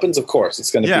 When it opens, of course,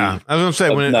 it's going to be. Yeah, I was going to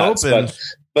say when nuts, it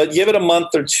opens, but give it a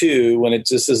month or two when it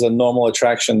just is a normal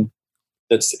attraction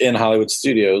that's in Hollywood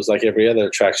studios, like every other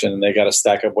attraction, and they got to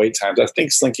stack up wait times. I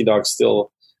think Slinky Dog's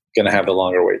still going to have the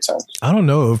longer wait time. I don't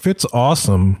know if it's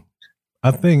awesome.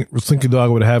 I think Slinky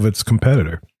Dog would have its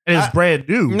competitor. And it's brand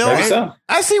new. No,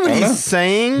 I see what he's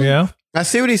saying. Yeah. I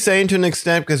see what he's saying to an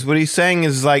extent, because what he's saying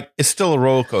is like, it's still a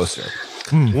roller coaster.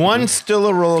 One's still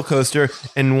a roller coaster,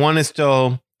 and one is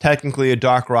still technically a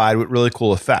dark ride with really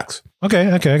cool effects. Okay,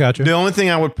 I got you. The only thing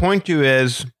I would point to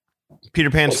is Peter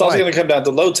Pan's It's also going to come down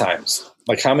to load times.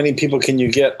 Like, how many people can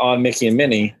you get on Mickey and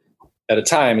Minnie at a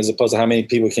time, as opposed to how many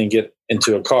people can get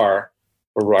into a car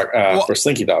for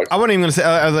Slinky Dog. I wasn't even going to say,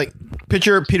 I was like,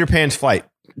 picture Peter Pan's flight.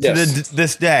 Yes. To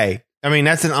this day. I mean,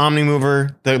 that's an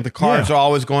omni-mover. The cars are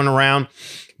always going around.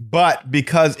 But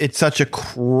because it's such a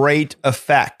great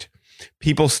effect,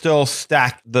 people still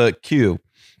stack the queue.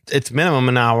 It's minimum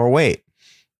an hour wait.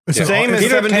 It's the same as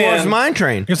Seven Dwarfs Mine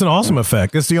Train. It's an awesome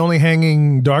effect. It's the only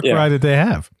hanging dark ride that they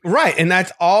have. Right. And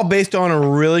that's all based on a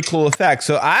really cool effect.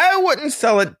 So I wouldn't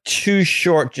sell it too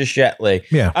short just yet, Lee.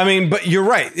 Yeah. I mean, but you're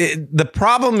right. The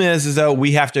problem is though,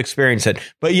 we have to experience it.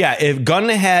 But yeah, if gun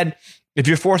ahead, if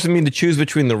you're forcing me to choose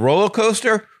between the roller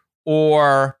coaster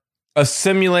or a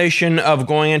simulation of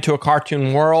going into a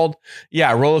cartoon world,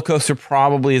 yeah, roller coaster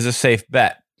probably is a safe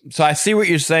bet. So I see what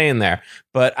you're saying there,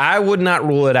 but I would not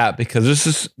rule it out, because this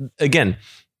is, again,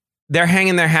 they're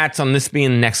hanging their hats on this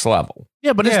being next level.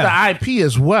 Yeah, but it's the IP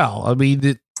as well. I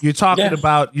mean, you're talking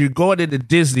about you're going into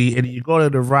Disney and you're going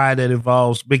to the ride that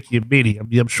involves Mickey and Minnie. I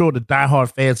mean, I'm sure the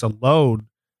diehard fans alone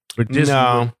for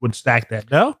Disney would stack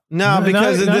that. No,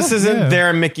 because this isn't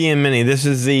their Mickey and Minnie. This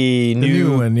is the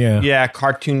new one.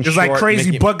 Cartoon. It's like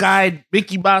crazy bug-eyed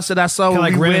Mickey Mouse that I saw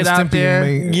when we went out there.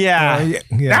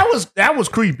 That was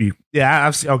creepy. Yeah,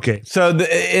 I've seen. Okay, so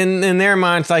in their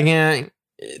minds, like,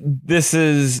 this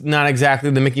is not exactly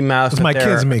the Mickey Mouse. It's my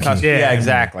kid's Mickey. Yeah,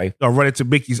 exactly. Gonna run into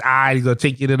Mickey's eye. He's gonna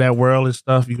take you into that world and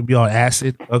stuff. You can be on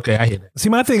acid. Okay, I hear that. See,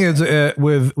 my thing is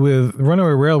with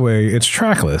Runaway Railway, it's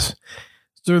trackless.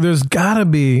 So there's gotta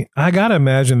be, I gotta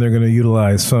imagine they're going to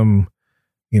utilize some,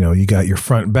 you got your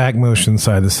front back motion,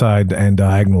 side to side, and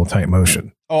diagonal type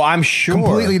motion. Oh, I'm sure.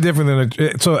 Completely different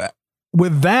than so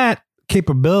with that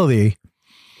capability,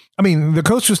 I mean, the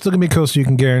coaster's still going to be a coaster. You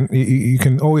can guarantee, you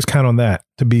can always count on that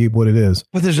to be what it is.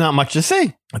 But there's not much to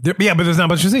see. But there's not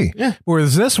much to see. Yeah.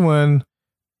 Whereas this one,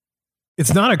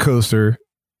 it's not a coaster,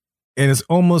 and it's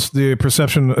almost the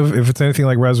perception of, if it's anything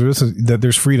like Rise of Resistance, that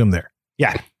there's freedom there.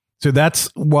 Yeah. So that's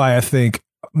why I think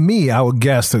I would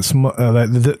guess that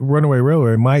the Runaway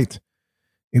Railway might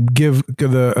give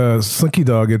the Slinky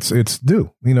Dog its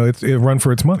due. It run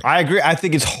for its money. I agree. I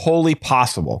think it's wholly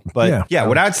possible. But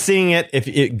without seeing it, if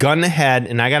it gun ahead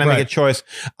and I got to make a choice,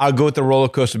 I'll go with the roller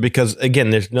coaster, because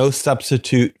again, there's no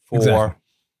substitute for,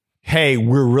 hey,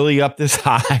 we're really up this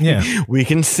high. Yeah. We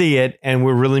can see it and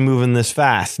we're really moving this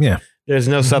fast. Yeah. There's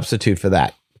no substitute for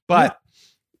that. But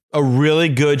a really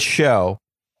good show.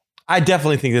 I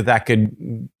definitely think that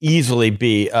could easily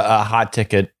be a hot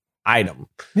ticket item.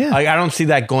 Yeah. Like, I don't see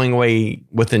that going away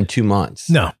within 2 months.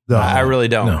 No, I really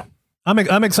don't. No.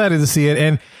 I'm excited to see it.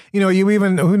 And,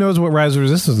 who knows what Rise of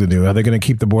Resistance is going to do? Are they going to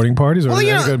keep the boarding parties, or are they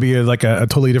going to be like a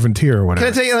totally different tier or whatever?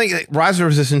 Can I tell you, like, Rise of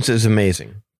Resistance is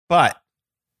amazing, but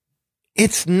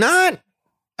it's not,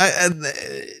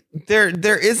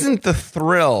 there isn't the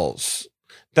thrills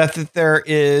that there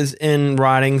is in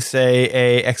riding, say,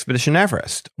 a Expedition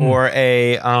Everest or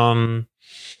a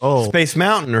Space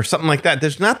Mountain or something like that.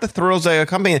 There's not the thrills that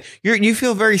accompany it. You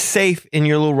feel very safe in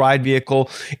your little ride vehicle.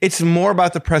 It's more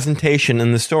about the presentation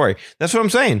and the story. That's what I'm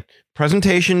saying.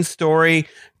 Presentation, story,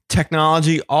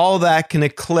 technology, all that can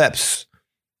eclipse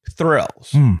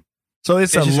thrills. So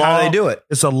it's just how they do it.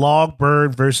 It's a long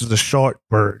bird versus a short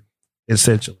bird,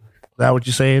 essentially. Is that what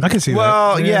you're saying? I can see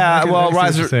that. Well,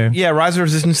 Rise of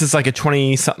Resistance is like a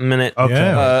 20-something minute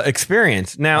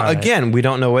experience. Now, again, we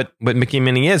don't know what Mickey and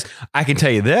Minnie is. I can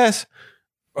tell you this.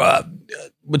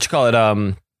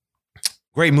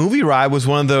 Great Movie Ride was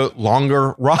one of the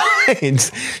longer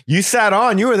rides. You sat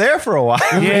on. You were there for a while.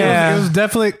 Yeah. It was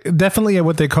definitely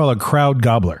what they call a crowd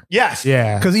gobbler. Yes.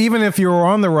 Yeah. Because even if you were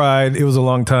on the ride, it was a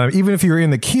long time. Even if you were in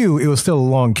the queue, it was still a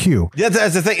long queue. Yeah,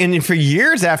 that's the thing. And for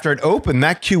years after it opened,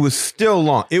 that queue was still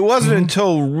long. It wasn't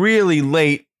until really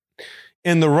late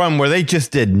in the run where they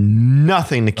just did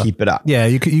nothing to keep it up. Yeah,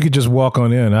 you could just walk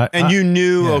on in. You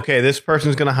knew, okay, this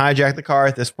person's going to hijack the car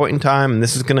at this point in time, and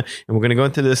we're going to go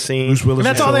into this scene. And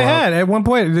that's all they had. At one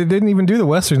point, they didn't even do the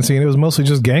Western scene. It was mostly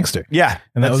just gangster. Yeah,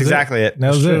 and that's exactly it. That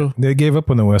was it. They gave up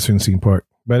on the Western scene part.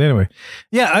 But anyway,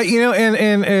 yeah,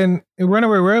 and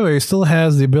Runaway Railway still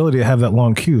has the ability to have that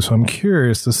long queue. So I'm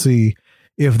curious to see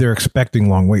if they're expecting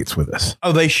long waits with this.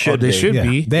 Oh, they should. They should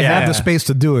be. They have the space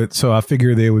to do it, so I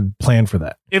figure they would plan for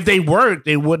that. If they weren't,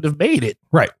 they wouldn't have made it.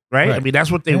 Right. I mean,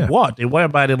 that's what they want. They want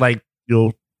everybody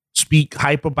to speak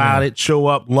hype about it, show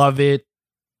up, love it,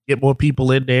 get more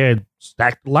people in there, and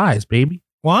stack the lies, baby.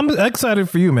 Well, I'm excited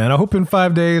for you, man. I hope in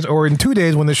 5 days or in 2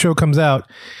 days when the show comes out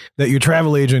that your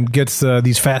travel agent gets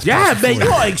these fast passes. Yeah, man,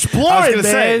 you're exploring, man.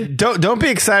 Say, don't be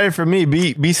excited for me.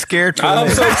 Be scared for I me.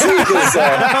 hope so too.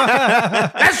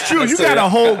 That's true. You got a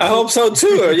whole. I hope so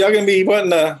too. Are y'all gonna be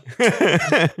wanting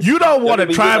to? You don't want a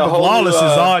tribe of lawlesses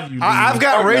on you. I've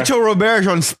got Rachel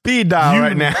Roberge on speed dial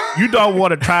right now. You don't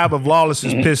want a tribe of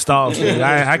lawlesses pissed off.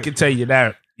 I can tell you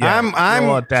that. Yeah, I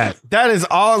want that. That is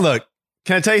all. Look,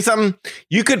 can I tell you something?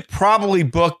 You could probably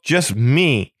book just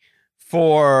me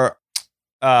for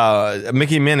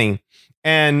Mickey and Minnie,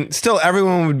 and still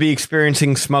everyone would be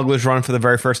experiencing Smuggler's Run for the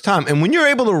very first time. And when you're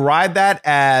able to ride that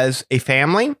as a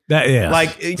family,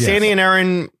 Sandy and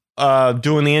Aaron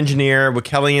doing the engineer with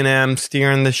Kelly and M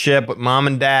steering the ship with mom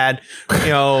and dad,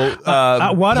 your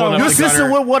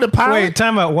sister would want to pilot. Wait,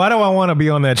 time out. Why do I want to be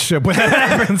on that ship when that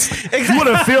happens? You want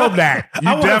to film that? You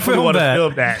definitely want to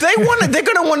film that. They're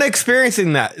going to want to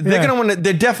experiencing that. They're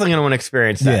definitely going to want to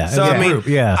experience that. Yeah, so I mean,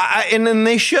 and then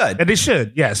they should. And they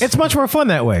should. Yes, it's much more fun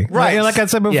that way, right? Like I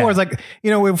said before, it's like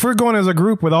if we're going as a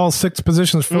group with all 6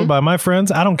 positions filled by my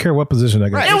friends, I don't care what position I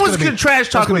go. Right. It was good trash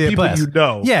talking with people you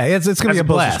know. Yeah, it's going to be a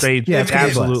blast. Yeah,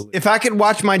 absolutely. If I could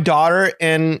watch my daughter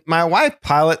and my wife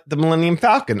pilot the Millennium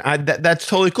Falcon, that's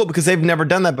totally cool because they've never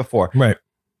done that before. Right.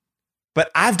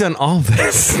 But I've done all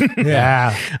this.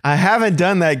 Yeah. I haven't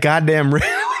done that goddamn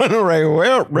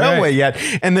railway yet.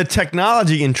 And the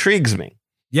technology intrigues me.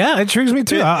 Yeah, it intrigues me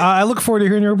too. I look forward to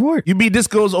hearing your report. You mean this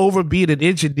goes over being an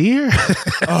engineer?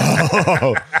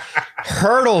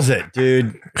 Hurdles it,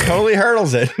 dude. Totally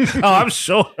hurdles it. Oh, I'm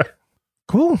sure.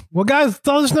 Cool. Well, guys,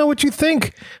 let us know what you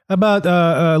think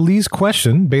about Lee's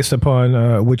question based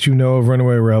upon what you know of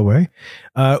Runaway Railway.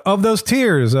 Of those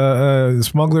tiers,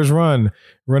 Smuggler's Run,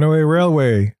 Runaway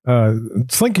Railway,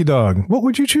 Slinky Dog, what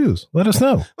would you choose? Let us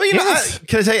know. Well,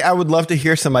 can I tell you, I would love to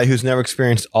hear somebody who's never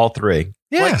experienced all 3.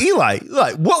 Yeah. Like Eli,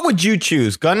 what would you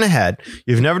choose? Gun in the head.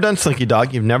 You've never done Slinky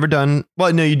Dog. You've never done...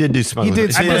 Well, no, you did do Smuggler's Run. You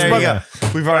did. There you go.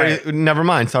 We've already... Never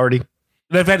mind. It's already...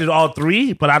 They've had it all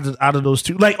 3, but out of those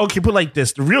 2, put it like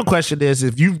this. The real question is,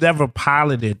 if you've never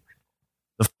piloted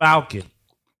the Falcon,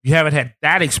 you haven't had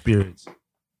that experience,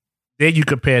 then you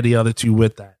compare the other 2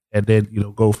 with that, and then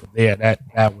go from there. That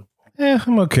would. Yeah,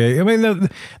 I'm okay. I mean, the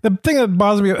thing that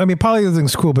bothers me,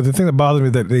 piloting's cool, but the thing that bothers me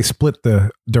is that they split the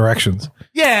directions.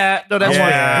 Yeah, no, that's why.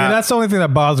 That's the only thing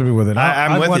that bothers me with it.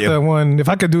 I'm with you. The one, if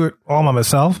I could do it all by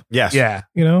myself. Yes. Yeah.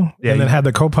 And then have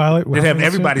the co-pilot. And have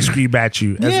everybody scream at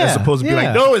you as opposed to be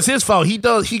like, no, it's his fault. He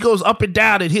goes up and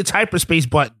down and hits hyperspace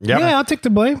button. Yep. Yeah, I'll take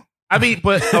the blame. I mean,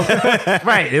 but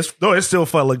right. It's still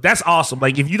fun. Look, that's awesome.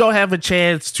 Like, if you don't have a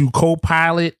chance to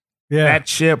co-pilot that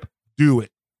ship, do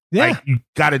it. Yeah. Like, you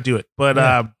got to do it. But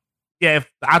if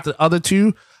out the other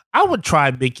 2, I would try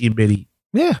Mickey and Minnie.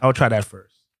 Yeah. I would try that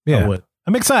first. Yeah. I would.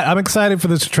 I'm excited for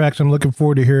this attraction. I'm looking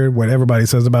forward to hearing what everybody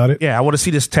says about it. Yeah, I want to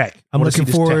see this tech. I'm looking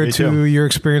forward to your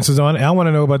experiences on it. I want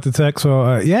to know about the tech.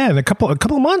 So in a couple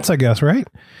of months, I guess, right?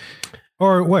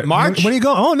 Or what? March? When are you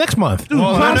going? Oh, next month. Dude,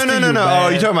 no. Oh,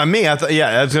 you're talking about me. I was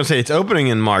going to say it's opening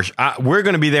in March. We're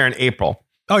going to be there in April.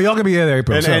 Oh, y'all gonna be there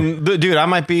April. And dude, I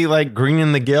might be like green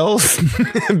in the gills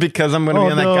because I'm going to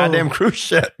be on that goddamn cruise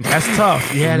ship. That's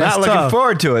tough. Yeah, that's not looking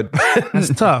forward to it.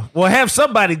 That's tough. Well, have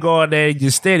somebody go on there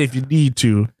instead if you need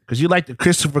to, because you like the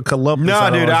Christopher Columbus. No,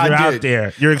 dude, you're out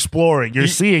there. You're exploring. You're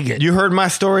seeing it. You heard my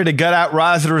story to gut out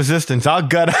Rise of the Resistance. I'll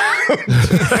gut out.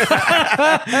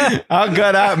 I'll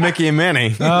gut out Mickey and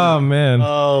Minnie. Oh man.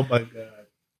 Oh my god.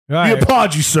 Right. We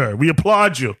applaud you, sir. We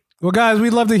applaud you. Well, guys, we'd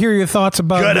love to hear your thoughts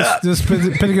about this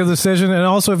particular decision. And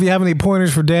also, if you have any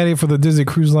pointers for Danny for the Disney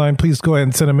Cruise Line, please go ahead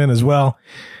and send them in as well.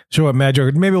 Show up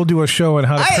Magic. Maybe we'll do a show on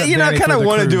how to prep Danny I kind of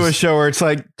want to do a cruise. show where it's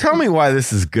like, tell me why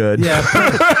this is good. Yeah.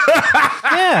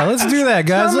 Yeah, let's do that,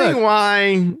 guys. Tell me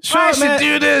why I should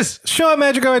do this. Show at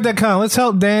magicoid.com. Let's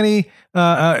help Danny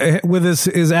with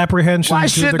his apprehension. Why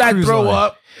should I throw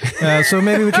up? So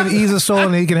maybe we can ease his soul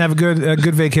and he can have a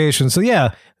good vacation. So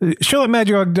yeah, show at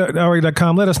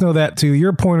magic.com. Let us know that too.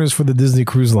 Your pointers for the Disney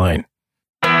Cruise Line.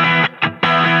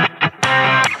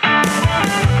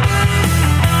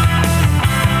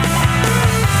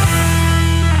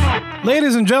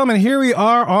 Ladies and gentlemen, here we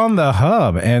are on the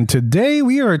hub, and today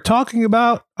we are talking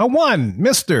about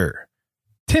Mr.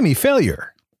 Timmy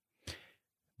Failure.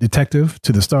 Detective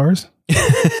to the stars?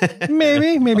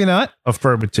 maybe not.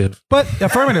 Affirmative. But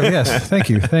affirmative, yes. Thank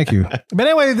you. But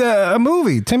anyway, a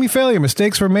movie, Timmy Failure,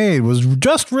 Mistakes Were Made, was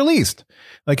just released.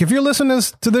 Like, if you're listening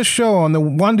to this show on the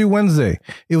Wandu Wednesday,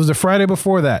 it was the Friday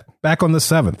before that, back on the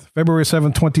 7th, February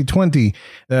 7th, 2020.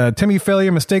 Timmy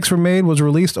Failure, Mistakes Were Made was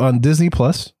released on Disney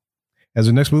Plus as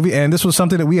the next movie. And this was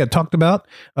something that we had talked about,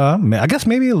 I guess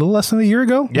maybe a little less than a year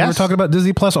ago. Yes. We were talking about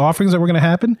Disney Plus offerings that were going to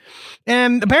happen.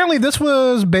 And apparently this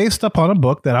was based upon a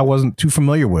book that I wasn't too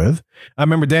familiar with. I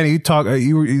remember, Danny,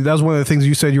 that was one of the things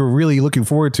you said you were really looking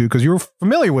forward to because you were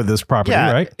familiar with this property,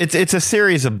 right? It's a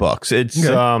series of books. It's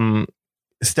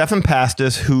Stephan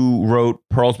Pastis, who wrote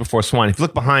Pearls Before Swine. If you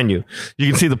look behind you, you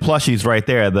can see the plushies right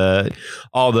there.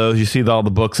 All those, you see all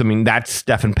the books. I mean, that's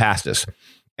Stephan Pastis.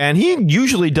 And he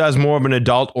usually does more of an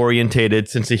adult-orientated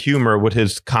sense of humor with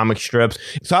his comic strips.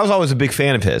 So I was always a big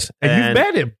fan of his. And you've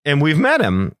met him. And we've met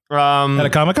him. At a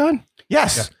Comic-Con?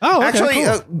 Yes. Yeah. Oh, okay, actually,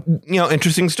 cool.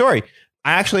 Interesting story.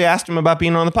 I actually asked him about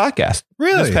being on the podcast.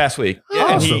 Really? This past week. Oh,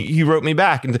 and awesome. he wrote me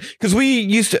back. Because we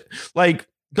used to,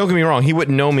 don't get me wrong, he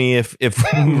wouldn't know me if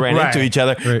we ran into each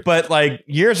other. Right. But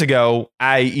years ago,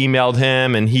 I emailed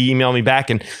him and he emailed me back.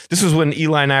 And this was when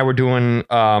Eli and I were doing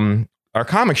our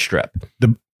comic strip.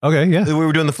 Okay, yeah. We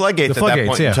were doing the Floodgates at that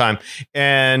point in time.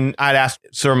 And I'd asked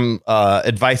some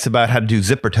advice about how to do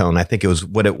Zippertone. I think it was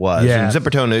what it was. Yeah. And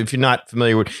Zippertone, if you're not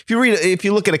familiar with, if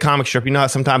you look at a comic strip, you know how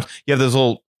sometimes you have those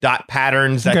little dot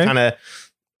patterns that kind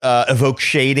of evoke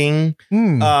shading.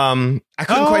 I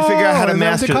couldn't quite figure out how to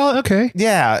master it. Okay.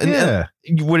 Yeah.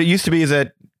 And what it used to be is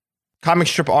that comic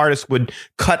strip artists would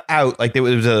cut out, it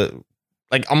was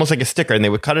almost like a sticker, and they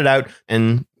would cut it out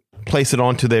and place it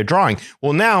onto their drawing.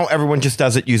 Well, now everyone just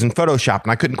does it using Photoshop,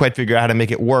 and I couldn't quite figure out how to make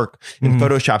it work in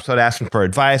Photoshop. So I'd asked him for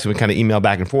advice, and we kind of emailed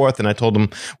back and forth, and I told him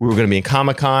we were going to be in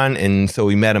Comic-Con, and so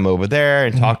we met him over there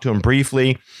and talked to him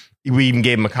briefly. We even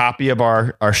gave him a copy of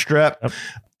our strip. Yep.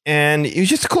 And he was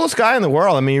just the coolest guy in the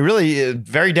world. I mean, really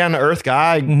very down-to-earth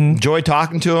guy. Enjoyed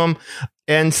talking to him.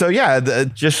 And so,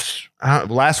 just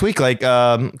last week,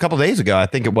 a couple of days ago, I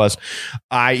think it was,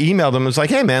 I emailed him and was like,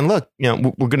 hey, man, look, we're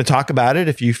going to talk about it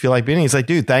if you feel like being. He's like,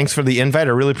 dude, thanks for the invite. I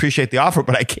really appreciate the offer,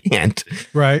 but I can't.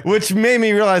 Right. Which made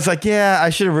me realize, I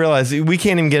should have realized we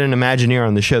can't even get an Imagineer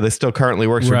on the show that still currently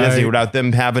works for Disney without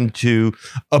them having to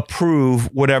approve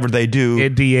whatever they do.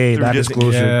 NDA, not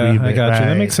disclosure agreement. I got you.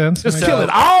 That makes sense. Just kill it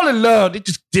all in love. They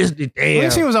just Disney. Damn. At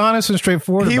least he was honest and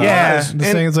straightforward. He was. The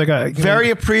things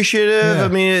very appreciative. Yeah. I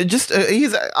mean,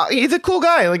 he's a cool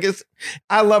guy.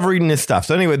 I love reading his stuff.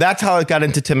 So anyway, that's how I got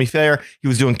into Timmy Failure. He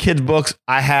was doing kids books.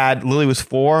 Lily was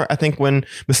 4, I think, when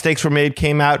Mistakes Were Made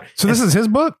came out. So this is his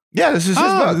book? Yeah, this is his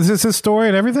book. Is this his story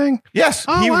and everything? Yes.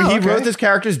 He wrote his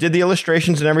characters, did the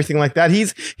illustrations and everything like that. He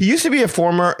used to be a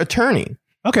former attorney.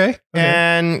 Okay.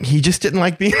 And he just didn't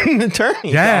like being an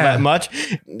attorney that much.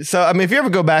 So, I mean, if you ever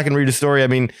go back and read a story,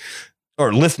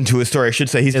 or listen to a story, I should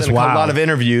say, he's done a lot of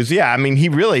interviews. Yeah, I mean,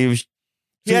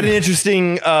 he had an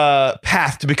interesting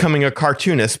path to becoming a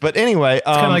cartoonist. But anyway. It's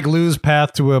kind of like Lou's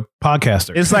path to a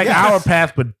podcaster. It's like our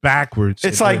path, but backwards.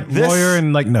 It's like this. Lawyer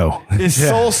and no. It's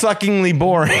soul-suckingly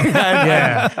boring.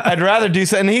 I'd rather do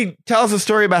so. And he tells a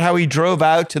story about how he drove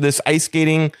out to this ice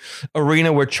skating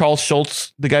arena where Charles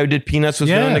Schultz, the guy who did Peanuts, was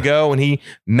going to go. And he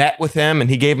met with him and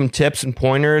he gave him tips and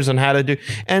pointers on how to do.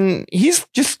 And he's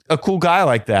just a cool guy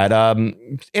like that.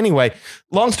 Anyway,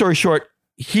 long story short,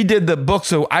 he did the book,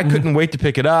 so I couldn't wait to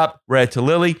pick it up, read it to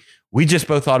Lily. We just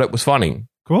both thought it was funny.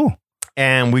 Cool.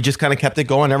 And we just kind of kept it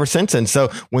going ever since. And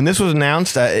so when this was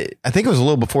announced, I think it was a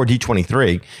little before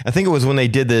D23. I think it was when they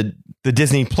did the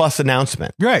Disney Plus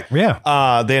announcement. Right,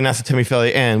 yeah. They announced the Timmy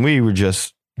Failure, and we were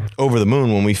just over the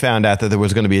moon when we found out that there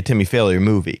was going to be a Timmy Failure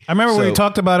movie. I remember when we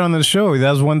talked about it on the show.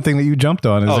 That was one thing that you jumped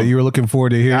on, is that you were looking forward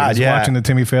to watching the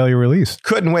Timmy Failure release.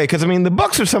 Couldn't wait, because the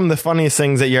books are some of the funniest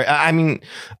things that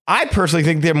I personally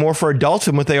think they're more for adults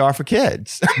than what they are for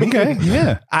kids. Okay,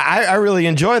 yeah. I really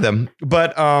enjoy them,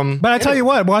 but I tell you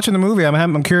what, watching the movie,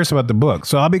 I'm curious about the book,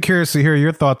 so I'll be curious to hear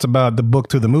your thoughts about the book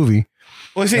to the movie.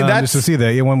 Well, see, just to see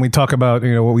that when we talk about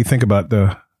what we think about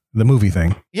the movie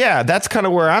thing. Yeah, that's kind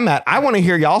of where I'm at. I want to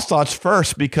hear y'all's thoughts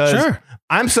first, because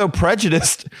I'm so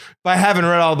prejudiced by having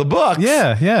read all the books.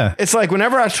 Yeah. It's like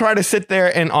whenever I try to sit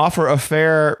there and offer a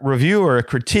fair review or a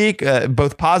critique,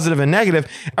 both positive and negative,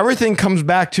 everything comes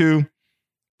back to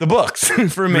the books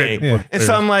for me. Yeah. And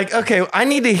so I'm like, okay, I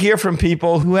need to hear from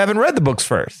people who haven't read the books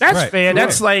first. That's fair.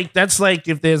 That's like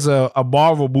if there's a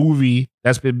Marvel movie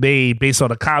that's been made based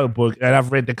on a comic book and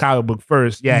I've read the comic book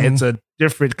first. Yeah, it's a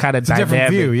different kind of dynamic.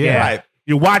 Different view, yeah. Right.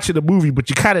 You're watching the movie, but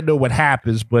you kind of know what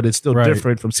happens, but it's still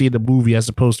different from seeing the movie as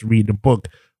opposed to reading the book.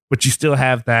 But you still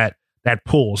have that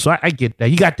pull. So I get that.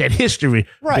 You got that history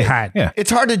behind. Yeah. It's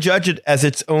hard to judge it as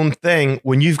its own thing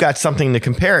when you've got something to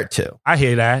compare it to. I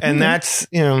hear that. And that's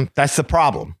the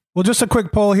problem. Well, just a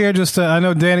quick poll here. I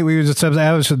know Danny, we just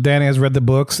established Danny has read the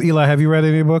books. Eli, have you read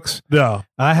any books? No.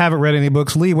 I haven't read any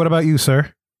books. Lee, what about you,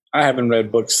 sir? I haven't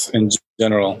read books in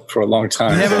general for a long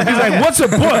time. He's like, what's a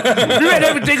book? You read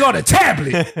everything on a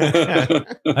tablet.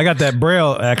 I got that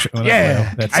Braille action.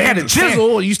 Yeah. I had a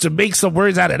chisel. I used to make some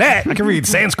words out of that. I can read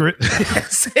Sanskrit.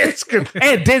 Sanskrit.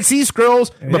 And Dead Sea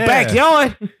Scrolls. My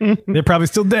backyard. They're probably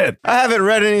still dead. I haven't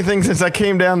read anything since I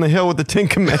came down the hill with the 10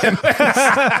 Commandments.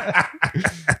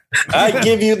 I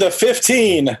give you the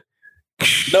 15.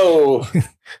 No,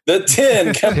 the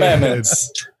 10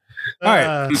 Commandments. All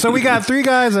right, so we got 3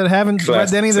 guys that haven't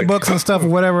read any of the books and stuff or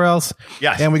whatever else.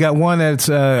 Yes. And we got one that's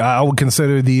I would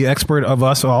consider the expert of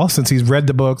us all, since he's read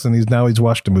the books and he's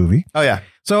watched the movie. Oh, yeah.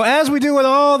 So as we do with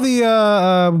all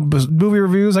the movie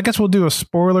reviews, I guess we'll do a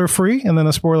spoiler-free and then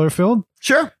a spoiler-filled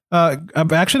Sure.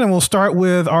 action, and we'll start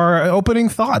with our opening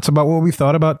thoughts about what we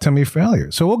thought about Timmy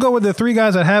Failure. So we'll go with the 3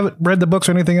 guys that haven't read the books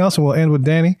or anything else, and we'll end with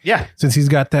Danny. Yeah. Since he's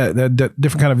got that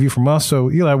different kind of view from us.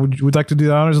 So Eli, would you like to do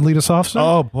the honors and lead us off, sir?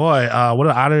 Oh boy, what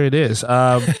an honor it is.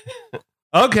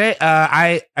 Okay,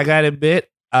 I gotta admit,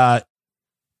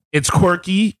 it's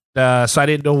quirky, so I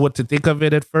didn't know what to think of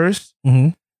it at first. Mm-hmm.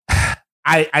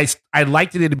 I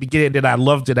liked it in the beginning, and I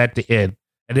loved it at the end,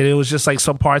 and then it was just like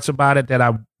some parts about it that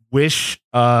I wish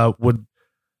would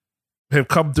have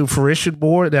come to fruition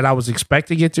more than I was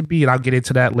expecting it to be, and I'll get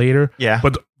into that later. Yeah.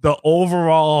 But the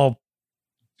overall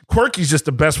quirky is just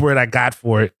the best word I got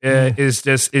for it.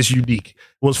 It's unique.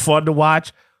 It was fun to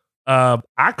watch.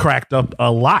 I cracked up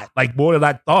a lot, like more than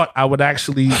I thought I would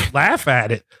actually laugh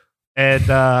at it,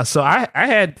 and so I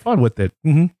had fun with it.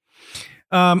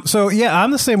 Mm-hmm. So yeah,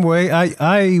 I'm the same way.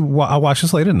 I watched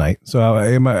this late at night,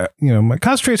 so my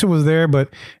concentration was there,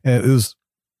 but it was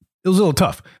a little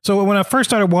tough. So when I first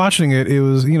started watching it, it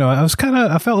was I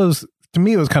felt it was, to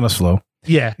me, it was kind of slow.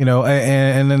 Yeah,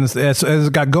 and then as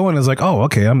it got going, it's like, oh,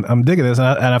 okay, I'm digging this, and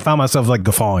I found myself like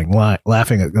guffawing,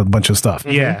 laughing at a bunch of stuff.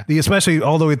 Yeah, especially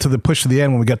all the way to the push to the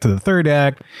end when we got to the third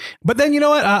act. But then you know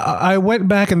what? I went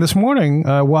back and this morning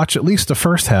watched at least the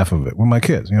first half of it with my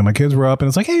kids. My kids were up, and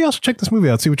it's like, hey, y'all should check this movie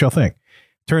out, see what y'all think.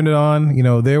 Turned it on.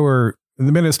 They were.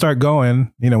 The minute it started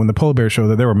going, when the polar bear showed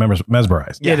that, they were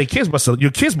mesmerized. Yeah, your kids must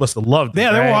have loved it.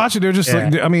 Yeah, they were watching. They're just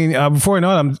like, before I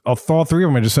know it, all 3 of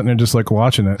them are just sitting there just like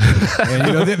watching it.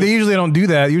 And they usually don't do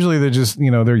that. Usually they're just,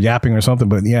 they're yapping or something.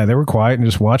 But yeah, they were quiet and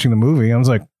just watching the movie. I was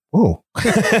like, oh,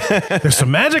 there's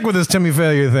some magic with this Timmy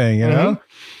Failure thing, you know?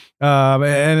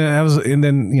 And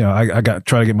then I got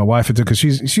try to get my wife into it because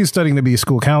she's studying to be a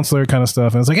school counselor kind of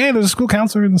stuff, and it's like, hey, there's a school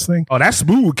counselor in this thing. Oh, that's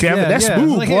smooth, Kevin. That's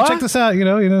smooth. Like, hey, check this out.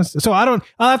 So I'll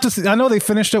have to see. I know they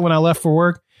finished it when I left for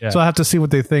work, so I'll have to see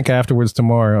what they think afterwards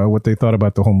tomorrow, what they thought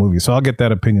about the whole movie. So I'll get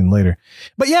that opinion later.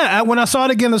 But yeah, when I saw it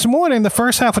again this morning, the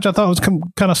first half, which I thought was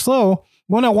kind of slow.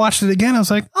 When I watched it again, I was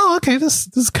like, "Oh, okay, this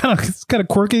is kind of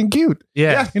quirky and cute."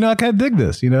 Yeah, I kind of dig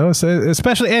this. So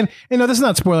especially, and this is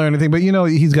not spoiler or anything, but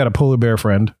he's got a polar bear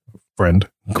friend, quote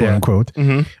unquote.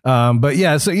 Mm-hmm. But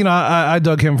yeah, so I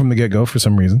dug him from the get go for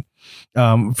some reason.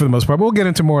 For the most part, but we'll get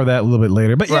into more of that a little bit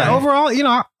later. But yeah, overall,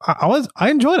 I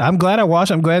enjoyed it. I'm glad I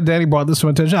watched. I'm glad Danny brought this to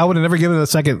my attention. I would have never given it a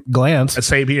second glance.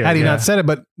 Same here. Had he not said it,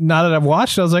 but now that I've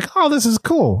watched it, I was like, oh, this is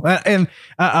cool. And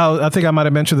I think I might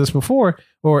have mentioned this before,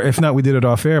 or if not, we did it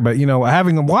off air. But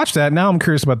having watched that, now I'm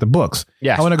curious about the books.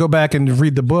 Yes. I want to go back and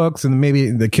read the books, and maybe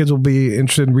the kids will be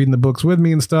interested in reading the books with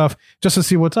me and stuff, just to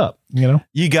see what's up.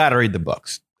 You got to read the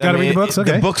books. Got to read the books.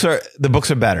 Okay. The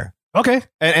books are better. Okay.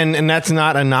 And that's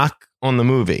not a knock on the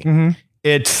movie. Mm-hmm.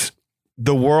 It's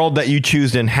the world that you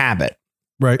choose to inhabit.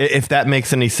 Right. If that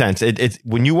makes any sense. It's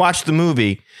when you watch the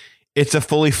movie, it's a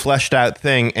fully fleshed out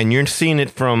thing, and you're seeing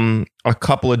it from a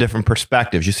couple of different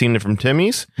perspectives. You're seeing it from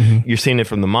Timmy's, you're seeing it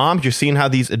from the moms, you're seeing how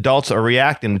these adults are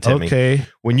reacting to Timmy. Okay.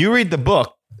 When you read the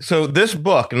book, so this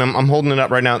book, and I'm holding it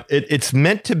up right now, it's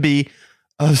meant to be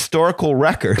a historical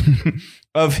record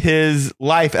of his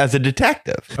life as a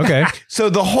detective. Okay. So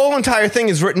the whole entire thing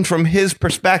is written from his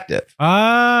perspective.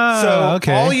 So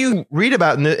okay. All you read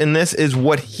about in this is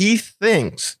what he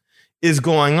thinks is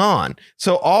going on.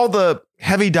 So all the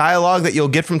heavy dialogue that you'll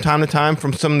get from time to time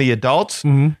from some of the adults,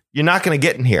 you're not going to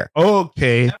get in here.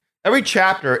 Okay. Every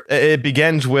chapter, it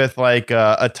begins with like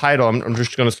a title. I'm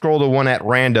just going to scroll to one at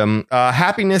random.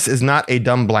 Happiness is not a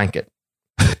dumb blanket.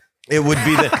 It would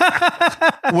be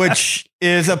which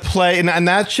is a play, and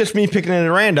that's just me picking it at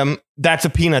random. that's a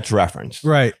Peanuts reference.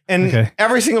 Right. And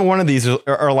every single one of these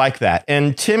are like that.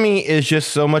 And Timmy is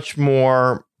just so much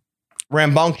more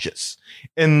rambunctious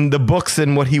in the books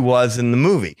than what he was in the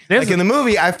movie. In the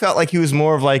movie, I felt like he was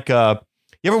more of like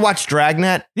you ever watch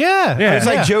Dragnet? Yeah. It's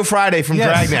like Joe Friday from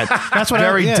Dragnet. That's what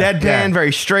very deadpan,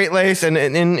 very straight-laced, and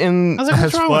I was like,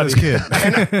 what's wrong with this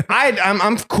kid? and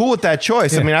I'm cool with that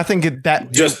choice. I mean, I think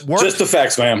that just works. Just the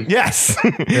facts, ma'am. Yes.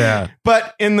 Yeah.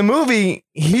 But in the movie,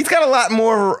 he's got a lot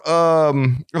more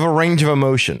of a range of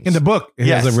emotions. In the book, he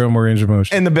has a real more range of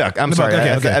emotion. In the book, I'm sorry.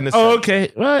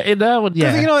 Okay. Well, in that one,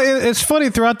 yeah. You know, it's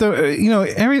funny throughout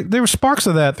the, there were sparks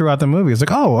of that throughout the movie. It's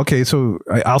like, oh, okay, so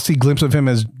I'll see a glimpse of him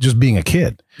as just being a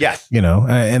kid. Yes. You know,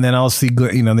 and then I'll see,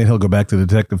 then he'll go back to the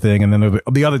detective thing. And then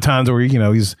the other times where,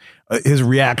 he's his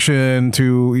reaction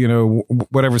to,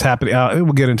 whatever's happening.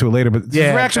 We'll get into it later, but his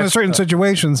reaction to certain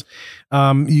situations,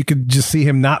 you could just see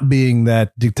him not being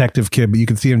that detective kid, but you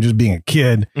could see him just being a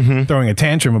kid throwing a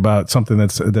tantrum about something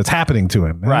that's happening to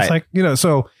him. And it's like,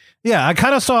 so yeah, I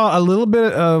kind of saw a little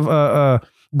bit of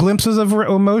glimpses of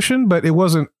emotion, but it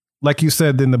wasn't, like you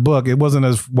said in the book, it wasn't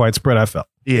as widespread, I felt.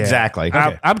 Yeah, exactly.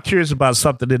 I'm curious about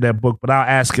something in that book, but I'll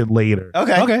ask it later.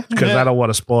 Okay. Because I don't want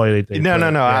to spoil anything. No.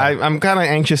 I'm kind of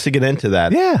anxious to get into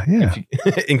that. Yeah.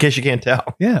 In case you can't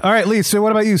tell. Yeah. All right, Lee. So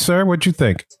what about you, sir? What'd you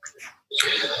think?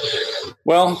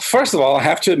 Well, first of all, I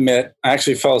have to admit, I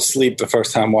actually fell asleep the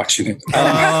first time watching it.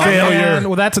 Failure. Man.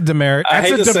 Well, that's a demerit.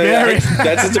 That's a demerit.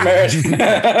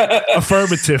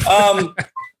 Affirmative.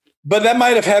 But that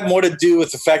might have had more to do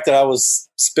with the fact that I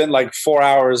spent like 4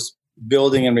 hours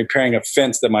building and repairing a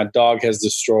fence that my dog has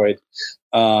destroyed.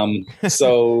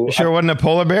 So you sure it wasn't a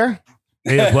polar bear?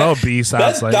 Yeah, well, B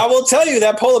sounds like. I will tell you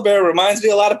that polar bear reminds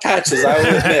me a lot of Patches. I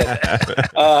will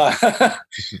admit.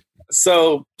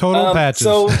 So total Patches.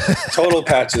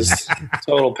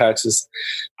 Total Patches.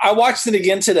 I watched it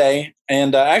again today,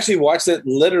 and I actually watched it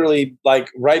literally like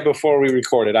right before we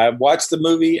recorded. I watched the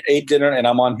movie, ate dinner, and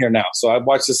I'm on here now. So I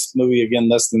watched this movie again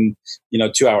less than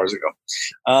 2 hours ago.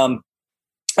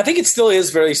 I think it still is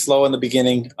very slow in the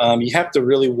beginning. You have to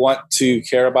really want to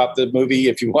care about the movie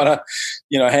if you want to,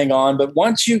 hang on. But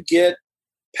once you get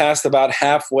past about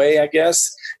halfway, I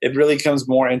guess it really becomes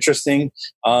more interesting.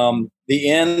 The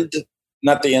end,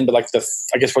 not the end, but like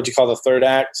I guess what you call the third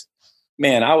act.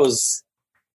 Man, I was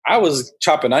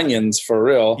chopping onions for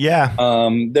real. Yeah.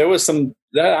 There was some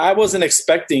that I wasn't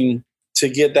expecting to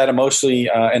get that emotionally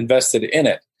invested in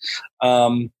it.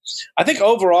 I think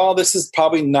overall, this is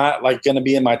probably not like going to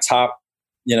be in my top,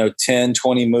 10,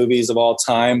 20 movies of all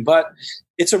time, but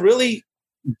it's a really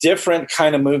different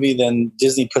kind of movie than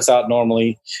Disney puts out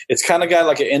normally. It's kind of got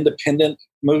like an independent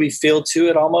movie feel to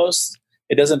it almost.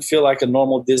 It doesn't feel like a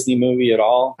normal Disney movie at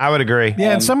all. I would agree.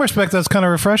 Yeah, in some respects, that's kind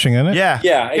of refreshing, isn't it? Yeah,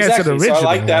 exactly. Original, so I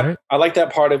like that. Right? I like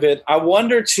that part of it. I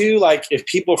wonder too, like if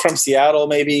people from Seattle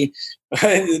maybe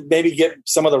get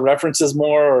some of the references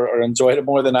more or enjoyed it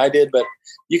more than I did. But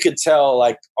you could tell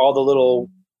like all the little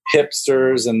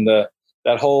hipsters and that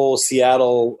whole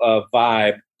Seattle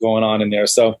vibe going on in there.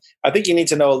 So I think you need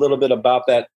to know a little bit about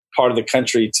that part of the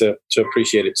country to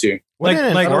appreciate it too. Like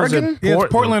Oregon? Yeah,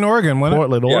 it's Portland, Oregon.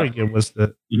 Portland, Oregon was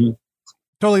the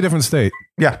totally different state.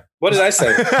 Yeah. What did I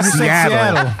say?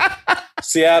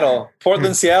 Seattle.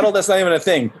 Portland, Seattle. That's not even a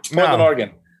thing. Portland,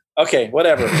 Oregon. Okay,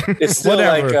 whatever. It's still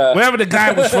wherever the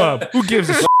guy was from. Who gives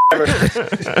a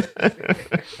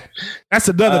That's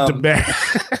another debate.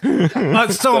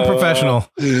 Not so unprofessional.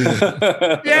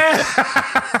 Yeah.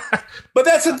 But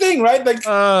that's the thing, right? Like,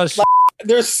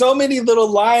 there's so many little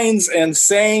lines and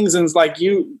sayings, and it's like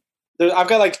I've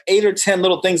got like 8 or 10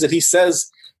 little things that he says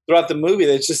throughout the movie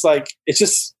that's just like, it's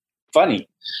just funny.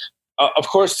 Of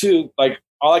course, too, like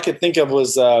all I could think of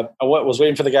was I was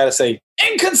waiting for the guy to say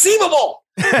inconceivable.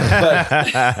 Yeah,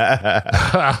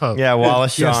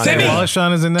 Wallace Shawn. Timmy, Wallace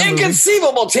Shawn is in that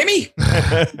inconceivable, Timmy.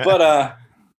 But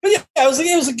yeah,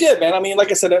 it was good, man. I mean, like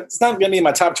I said, it's not going to be in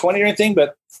my top 20 or anything,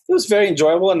 but it was very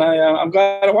enjoyable, and I'm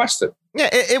glad I watched it. Yeah,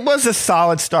 it was a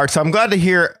solid start. So I'm glad to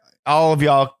hear all of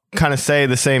y'all kind of say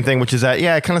the same thing, which is that,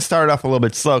 yeah, it kind of started off a little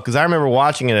bit slow, because I remember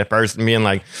watching it at first and being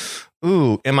like,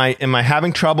 ooh, am I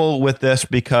having trouble with this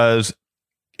because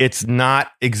it's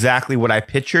not exactly what I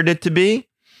pictured it to be?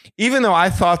 Even though I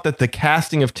thought that the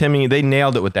casting of Timmy, they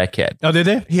nailed it with that kid. Oh, did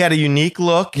they? He had a unique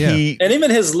look. Yeah. And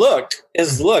even his little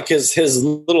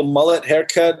mullet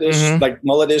haircut, like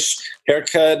mullet-ish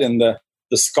haircut, and the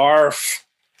scarf.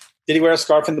 Did he wear a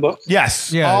scarf in the book?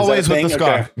 Yes. Yeah, always with the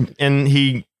scarf. Okay. And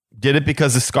he did it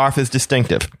because the scarf is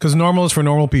distinctive. Because normal is for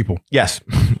normal people. Yes.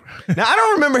 Now, I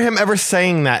don't remember him ever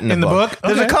saying that in the book.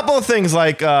 Okay. There's a couple of things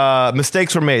like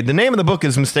mistakes were made. The name of the book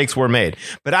is Mistakes Were Made.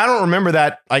 But I don't remember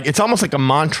that. Like, it's almost like a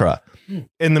mantra.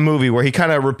 in the movie where he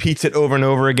kind of repeats it over and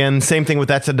over again. Same thing with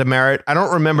That's a Demerit. I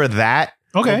don't remember that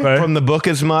from the book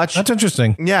as much. That's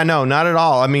interesting. Yeah, no, not at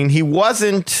all. I mean, he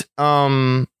wasn't...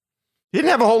 he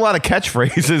didn't have a whole lot of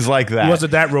catchphrases like that.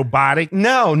 Wasn't that robotic?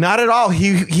 No, not at all.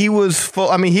 He was full.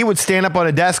 I mean, he would stand up on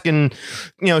a desk and,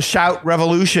 shout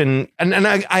revolution. And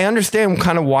I understand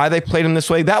kind of why they played him this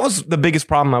way. That was the biggest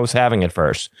problem I was having at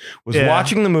first, was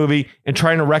watching the movie and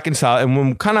trying to reconcile. And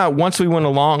when once we went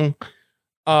along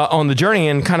on the journey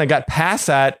and kind of got past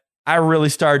that, I really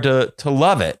started to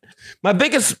love it. My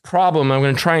biggest problem, I'm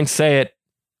going to try and say it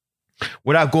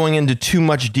without going into too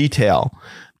much detail.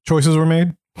 Choices were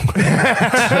made. Is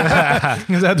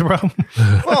that the problem?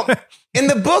 Well, in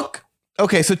the book,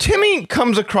 okay, so Timmy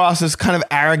comes across as kind of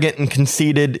arrogant and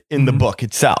conceited in the book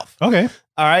itself. Okay.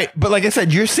 All right. But like I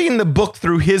said, you're seeing the book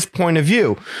through his point of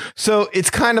view. So it's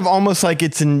kind of almost like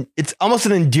it's almost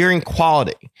an endearing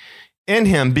quality in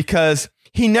him because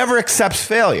he never accepts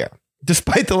failure.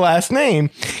 Despite the last name,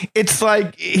 it's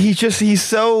like he's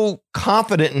so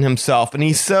confident in himself and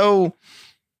he's so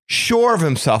sure of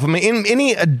himself. I mean,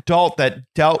 any adult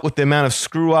that dealt with the amount of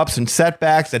screw ups and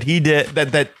setbacks that he did,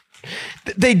 that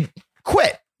they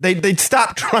quit. They'd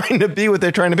stop trying to be what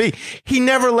they're trying to be. He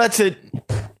never lets it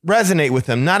resonate with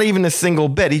him, not even a single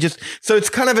bit. So it's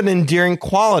kind of an endearing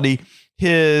quality,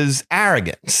 his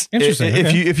arrogance, interesting,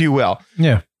 if you will.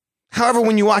 Yeah. However,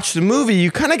 when you watch the movie,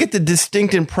 you kind of get the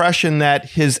distinct impression that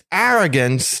his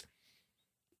arrogance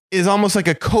is almost like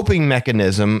a coping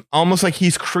mechanism, almost like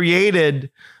he's created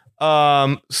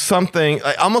something,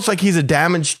 almost like he's a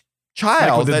damaged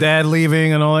child. Like with the dad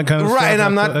leaving and all that kind of stuff. Right, and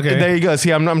I'm not, there you go.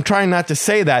 See, I'm trying not to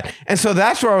say that. And so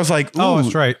that's where I was like, ooh. Oh,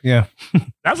 that's right, yeah.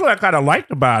 That's what I kind of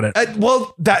liked about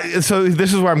it. So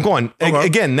this is where I'm going. Okay.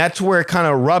 Again, that's where it kind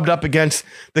of rubbed up against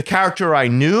the character I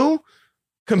knew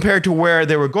compared to where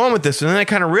they were going with this. And then I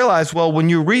kind of realized, well, when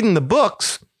you're reading the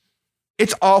books,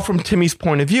 it's all from Timmy's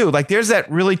point of view. Like there's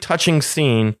that really touching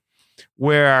scene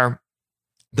where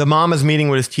the mom is meeting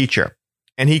with his teacher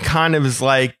and he kind of is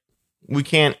like, we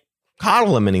can't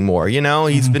coddle him anymore.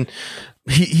 He's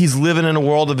he's living in a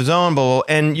world of his own,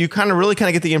 and you kind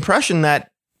of get the impression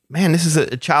that, man, this is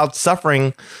a child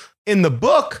suffering. In the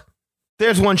book,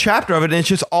 there's one chapter of it, and it's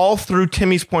just all through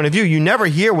Timmy's point of view. You never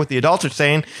hear what the adults are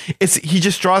saying. He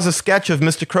just draws a sketch of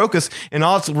Mr. Crocus, and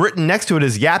all it's written next to it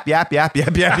is yap, yap, yap,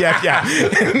 yap, yap, yap, yap.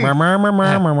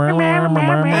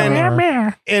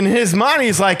 And in his mind,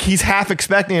 he's half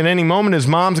expecting at any moment his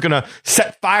mom's going to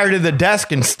set fire to the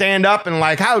desk and stand up and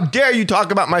like, how dare you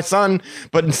talk about my son?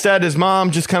 But instead, his mom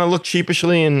just kind of looked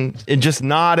sheepishly and just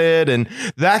nodded and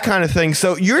that kind of thing.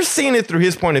 So you're seeing it through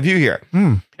his point of view here.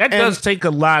 That does take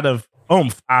a lot of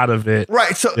oomph out of it.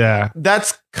 Right. So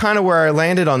that's kind of where I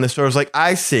landed on this. Where I was like,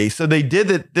 I see. So they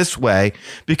did it this way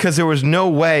because there was no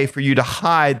way for you to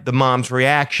hide the mom's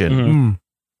reaction. Mm-hmm.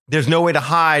 There's no way to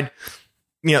hide,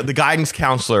 the guidance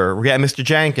counselor, Mr.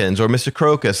 Jenkins or Mr.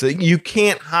 Crocus. You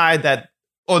can't hide that,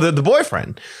 or the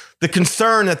boyfriend, the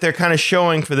concern that they're kind of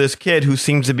showing for this kid who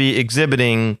seems to be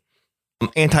exhibiting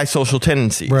antisocial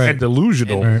tendencies. Right. And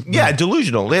delusional. Yeah,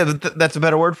 delusional. Yeah, that's a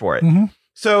better word for it. Mm-hmm.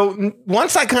 So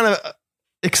once I kind of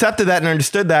accepted that and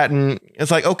understood that, and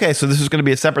it's like, okay, so this is going to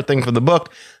be a separate thing from the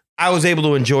book, I was able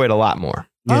to enjoy it a lot more.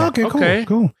 Yeah. Oh, okay,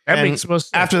 cool. That makes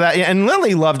most sense. After that, and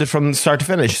Lily loved it from start to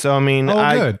finish. So, I mean,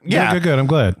 good. Yeah, good. I'm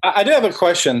glad. I do have a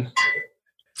question.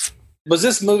 Was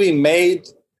this movie made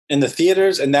in the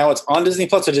theaters and now it's on Disney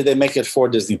Plus, or did they make it for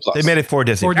Disney Plus? They made it for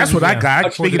Disney. That's what I got. I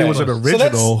figured it was an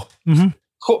original. So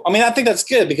cool. I mean, I think that's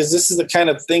good because this is the kind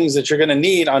of things that you're going to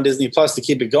need on Disney Plus to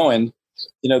keep it going.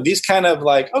 These kind of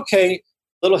like, okay,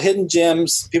 little hidden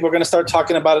gems. People are going to start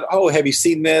talking about it. Oh, have you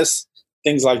seen this?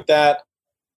 Things like that.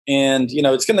 And, they're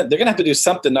going to have to do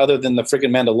something other than the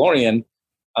freaking Mandalorian,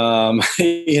 Or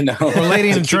Lady and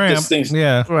the Tramp.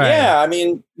 Yeah. Right. Yeah. I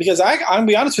mean, because I'm going to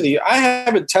be honest with you, I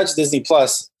haven't touched Disney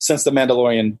Plus since the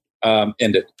Mandalorian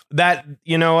ended. That,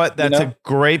 you know what? That's a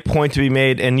great point to be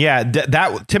made. And yeah,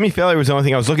 that Timmy Failure was the only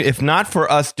thing I was looking. If not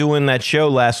for us doing that show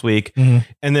last week, and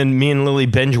then me and Lily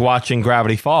binge watching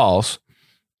Gravity Falls,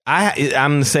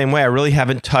 I'm the same way. I really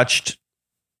haven't touched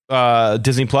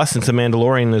Disney Plus since The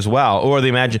Mandalorian as well, or the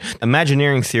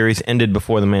Imagineering series ended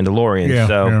before The Mandalorian.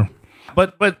 Yeah.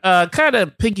 But kind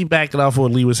of piggybacking off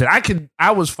what Lee was saying,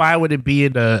 I was fine with it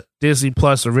being a Disney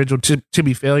Plus original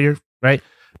Timmy Failure, right?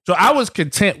 So I was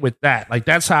content with that. Like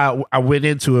that's how I went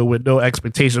into it with no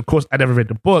expectation. Of course, I never read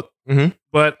the book,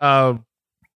 but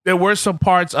there were some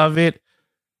parts of it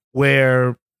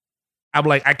where I'm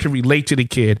like, I can relate to the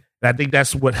kid, and I think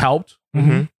that's what helped.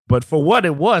 But for what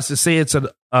it was, to say it's an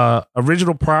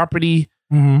original property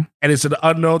and it's an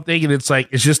unknown thing, and it's like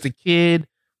it's just a kid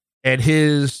and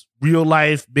his real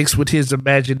life mixed with his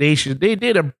imagination, they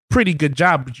did a pretty good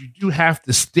job, but you do have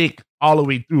to stick all the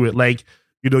way through it. Like,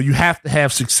 you have to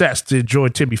have success to enjoy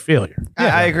Timmy Failure.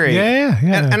 Yeah, I agree. Yeah.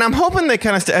 And I'm hoping they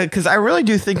kind of because I really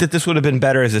do think that this would have been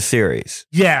better as a series.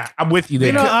 Yeah, I'm with you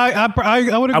there.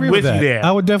 I would agree with that. You there.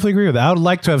 I would definitely agree with that. I would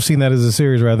like to have seen that as a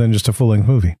series rather than just a full-length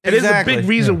movie. It is a big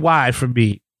reason why for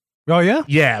me. Oh, yeah?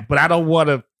 Yeah, but I don't want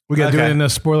to. We got to do it in the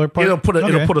spoiler part? It'll put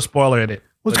a spoiler in it.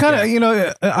 Well, it's kind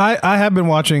of, I have been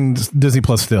watching Disney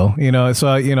Plus still, so,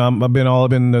 I've been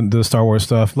all in the Star Wars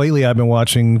stuff. Lately, I've been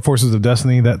watching Forces of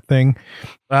Destiny, that thing.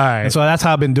 All right. And so that's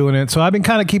how I've been doing it. So I've been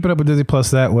kind of keeping up with Disney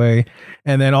Plus that way.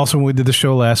 And then also when we did the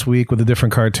show last week with the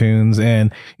different cartoons,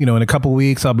 and, in a couple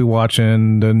weeks, I'll be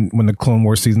watching when the Clone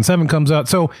Wars Season 7 comes out.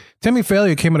 So Timmy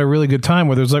Failure came at a really good time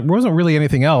where there wasn't really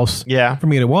anything else for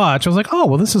me to watch. I was like, oh,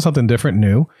 well, this is something different,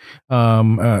 new.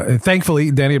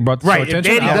 Thankfully, Danny brought the attention. If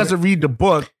Danny doesn't read the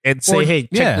book and say, hey,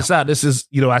 check this out. This is,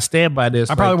 I stand by this.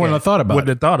 I probably wouldn't have thought about it. Wouldn't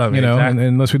have thought of it.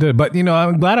 Unless we did. But,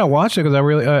 I'm glad I watched it because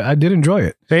I did enjoy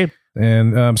it. Same.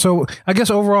 And so I guess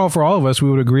overall for all of us,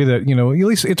 we would agree that, at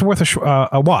least it's worth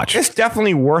a watch. It's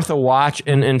definitely worth a watch.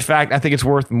 And in fact, I think it's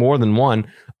worth more than one.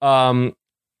 I'm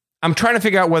trying to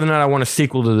figure out whether or not I want a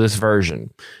sequel to this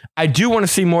version. I do want to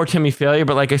see more Timmy Failure,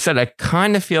 but like I said, I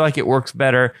kind of feel like it works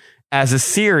better as a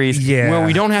series where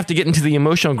we don't have to get into the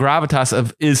emotional gravitas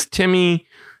of, is Timmy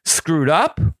screwed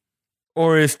up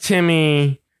or is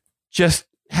Timmy just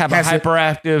have a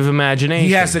hyperactive imagination?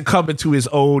 He has to come into his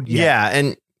own. Yeah.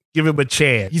 And give him a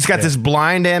chance. He's got this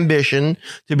blind ambition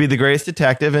to be the greatest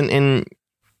detective. And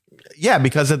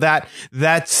because of that,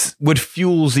 that's what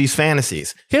fuels these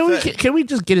fantasies. Can we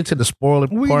just get into the spoiler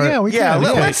part?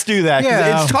 Let's do that.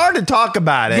 It's hard to talk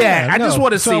about it. Yeah, I just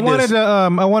want to see this.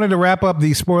 I wanted to wrap up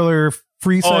the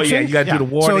spoiler-free section. Oh, yeah, you got to do the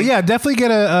warning. So, definitely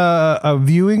get a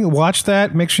viewing. Watch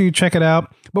that. Make sure you check it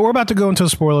out. But we're about to go into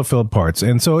spoiler-filled parts.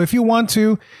 And so if you want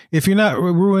to, if you're not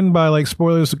ruined by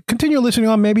spoilers, continue listening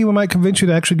on. Maybe we might convince you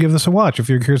to actually give this a watch if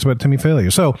you're curious about Timmy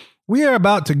Failure. So we are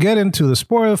about to get into the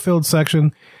spoiler-filled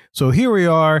section. So here we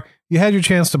are. You had your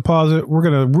chance to pause it. We're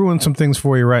going to ruin some things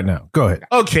for you right now. Go ahead.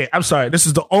 Okay, I'm sorry. This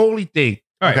is the only thing.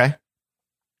 All right. Okay.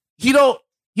 He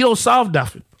don't solve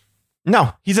nothing.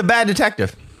 No, he's a bad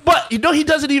detective. But he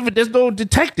doesn't even. There's no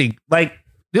detecting.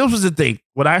 This was the thing.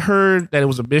 When I heard that it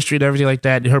was a mystery and everything like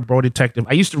that, and heard Bro Detective,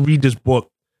 I used to read this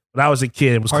book when I was a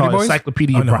kid. It was called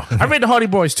Encyclopedia Brown. I read the Hardy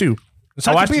Boys too.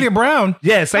 Encyclopedia Brown?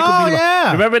 Yeah, Encyclopedia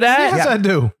Brown. Remember that? Yes, I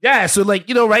do. Yeah, so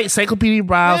right? Encyclopedia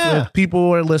Brown, so people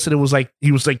were listening. It was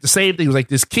he was the same thing. He was like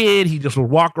this kid. He just would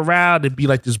walk around and be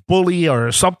like this bully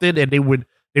or something, and they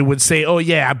would say, oh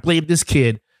yeah, I blame this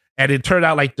kid. And it turned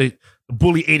out the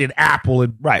bully ate an apple,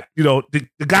 and the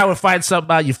guy would find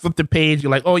something out. You flip the page,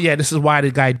 you're like, oh yeah, this is why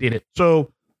the guy did it.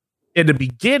 So in the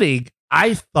beginning,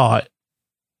 I thought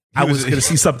I was going to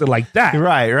see something like that,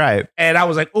 right, and I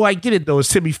was like, oh, I get it though. It's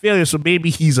Timmy Failure, so maybe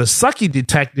he's a sucky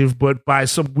detective, but by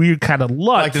some weird kind of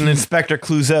luck, like an Inspector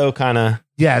Clouseau kind of.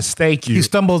 Yes, thank you. He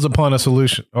stumbles upon a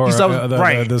solution, or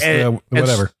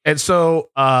whatever. And so,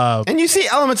 and you see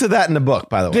elements of that in the book,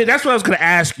 by the way. That's what I was going to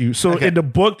ask you. So, in the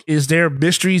book, is there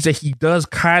mysteries that he does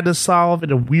kind of solve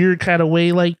in a weird kind of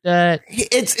way like that?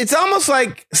 It's almost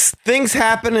like things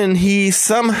happen, and he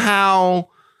somehow.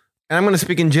 And I'm going to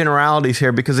speak in generalities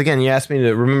here because, again, you asked me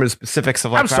to remember the specifics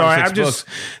of I'm sorry, I'm books.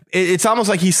 It's almost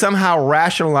like he somehow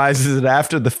rationalizes it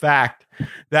after the fact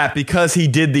that because he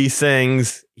did these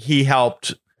things, he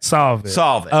helped solve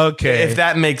it. Okay. If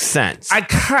that makes sense.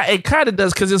 It kind of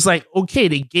does, because it's like, okay,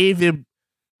 they gave him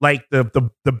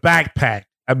the backpack.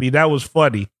 I mean, that was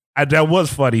funny. That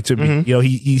was funny to me.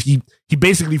 Mm-hmm. He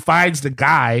basically finds the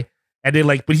guy, and then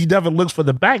but he never looks for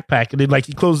the backpack. And then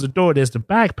he closes the door, there's the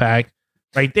backpack.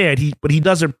 Right there, but he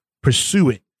doesn't pursue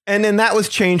it. And then that was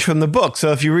changed from the book.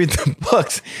 So if you read the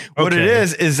books, what it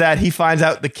is that he finds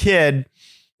out the kid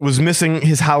was missing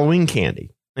his Halloween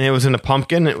candy. And it was in a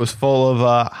pumpkin. It was full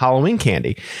of Halloween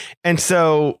candy. And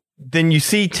so then you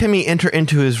see Timmy enter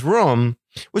into his room,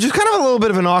 which is kind of a little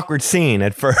bit of an awkward scene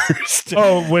at first.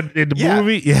 Oh, in the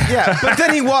movie? Yeah. But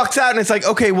then he walks out and it's like,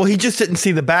 okay, well, he just didn't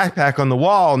see the backpack on the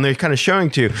wall. And they're kind of showing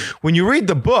to you. When you read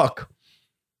the book,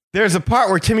 there's a part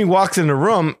where Timmy walks in the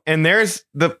room and there's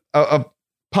a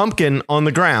pumpkin on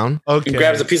the ground. Okay. He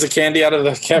grabs a piece of candy out of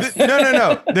the cabinet.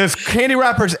 No. There's candy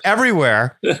wrappers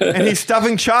everywhere, and he's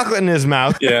stuffing chocolate in his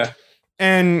mouth. Yeah.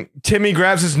 And Timmy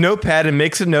grabs his notepad and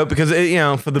makes a note because,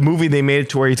 for the movie, they made it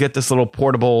to where he's got this little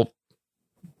portable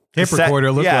tape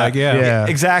recorder. Yeah,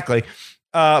 exactly.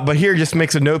 But here just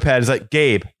makes a notepad. It's like,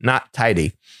 Gabe, not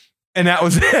tidy. And that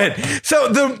was it. So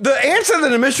the answer to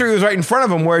the mystery was right in front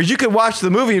of him, whereas you could watch the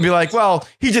movie and be like, well,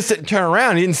 he just didn't turn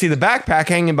around. He didn't see the backpack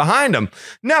hanging behind him.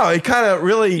 No, it kind of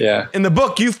really, in the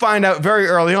book, you find out very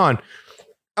early on,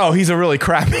 oh, he's a really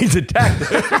crappy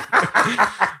detective,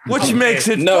 which makes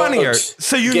it funnier.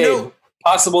 So you know.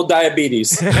 Possible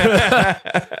diabetes.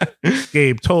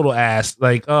 Gabe, total ass.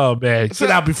 Like, oh, man,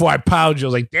 get out before I pound you. I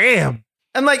was like, damn.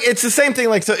 And like, it's the same thing.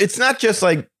 Like, so it's not just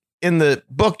like in the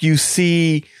book, you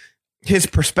see his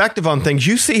perspective on things.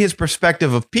 You see his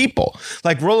perspective of people.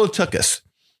 Like Rollo Tukas,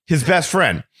 his best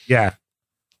friend. Yeah.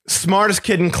 Smartest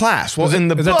kid in class. Well, in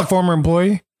the book. Is that the former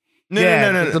employee? No.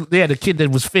 The kid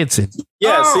that was fencing.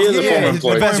 Yes, he is a former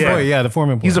employee. The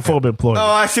former employee. He's a former employee.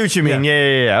 Oh, I see what you mean.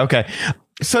 Yeah. Okay.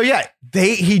 So yeah,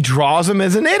 he draws him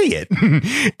as an idiot.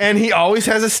 And he always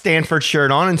has a Stanford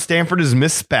shirt on, and Stanford is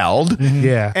misspelled.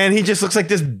 Yeah. And he just looks like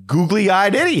this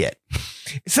googly-eyed idiot.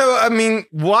 So, I mean,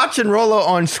 watching Rollo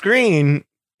on screen,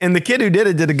 and the kid who did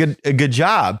it did a good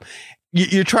job.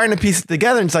 You're trying to piece it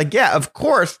together, and it's like, yeah, of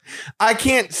course, I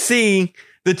can't see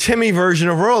the Timmy version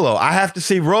of Rollo. I have to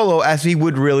see Rollo as he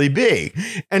would really be.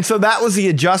 And so that was the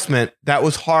adjustment that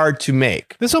was hard to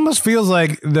make. This almost feels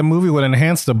like the movie would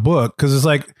enhance the book, because it's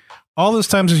like all those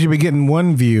times that you'd be getting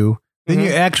one view, then you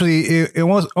actually, it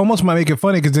almost might make it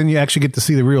funny, because then you actually get to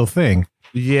see the real thing.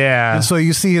 Yeah. And so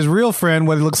you see his real friend,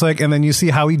 what he looks like, and then you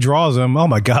see how he draws him. Oh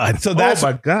my God. So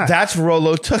that's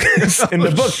Rollo Tukas in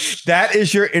the book. That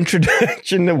is your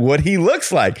introduction to what he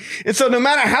looks like. And so no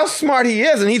matter how smart he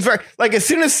is, and he's very, like, as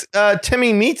soon as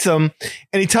Timmy meets him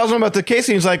and he tells him about the case,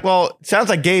 and he's like, well, it sounds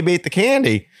like Gabe ate the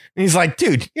candy. And he's like,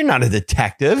 dude, you're not a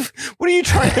detective. What are you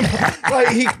trying to, like,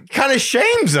 he kind of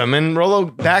shames him, and Rollo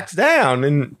backs down.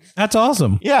 And that's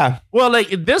awesome. Yeah. Well,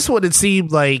 like in this one, it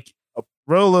seemed like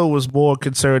Rollo was more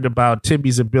concerned about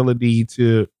Timmy's ability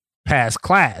to pass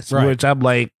class, which I'm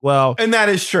like, well, and that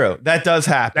is true. That does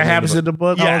happen. That happens in the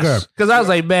book. Yes. Because I was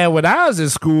like, man, when I was in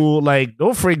school, like,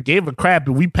 no friend gave a crap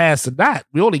if we passed or not.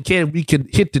 We could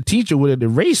hit the teacher with an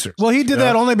eraser. Well, he did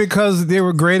that only because they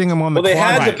were grading him on the. Well, they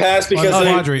had to pass because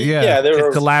they were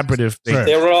collaborative thing.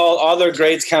 They were all their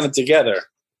grades counted together.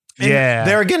 And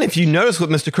there again, if you notice what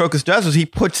Mr. Crocus does is he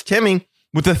puts Timmy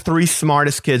with the 3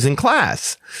 smartest kids in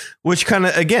class, which kind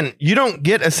of, again, you don't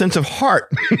get a sense of heart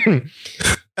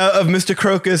of Mr.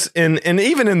 Crocus. And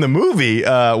even in the movie,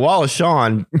 Wallace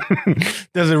Shawn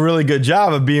does a really good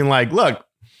job of being like, look,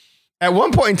 at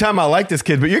one point in time, I like this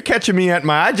kid, but you're catching me at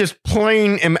I just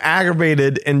plain am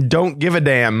aggravated and don't give a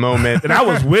damn moment. And I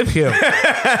was with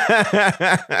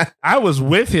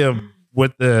him.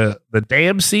 With the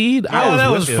damn seed. That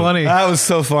was funny. That was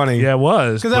so funny. Yeah, it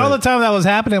was. Because all the time that was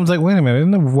happening, I was like, wait a minute,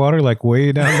 isn't the water like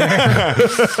way down there?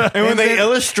 And when they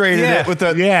illustrated it with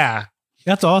the... Yeah.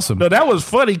 That's awesome. No, that was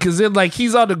funny, because then like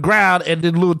he's on the ground and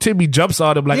then little Timmy jumps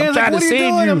on him like, I'm trying to save you.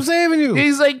 I'm saving you. And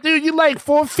he's like, dude, you like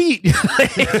 4 feet.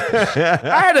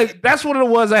 That's what it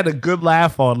was. I had a good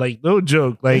laugh on, like, no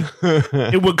joke. Like,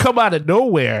 it would come out of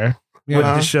nowhere with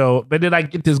the show, but then I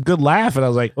get this good laugh, and I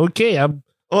was like, okay, I'm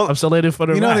still in for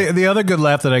the ride. The other good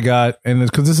laugh that I got, and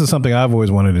because this is something I've always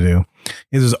wanted to do,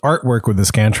 is his artwork with the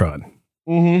Scantron.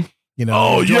 Mm-hmm. You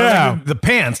know, the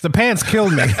pants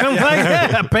killed me. I'm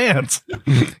like, pants.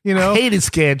 You know, I hated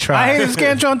Scantron. I hated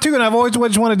Scantron too, and I've always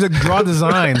just wanted to draw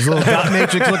designs, little dot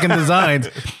matrix looking designs.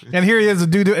 And here he is, a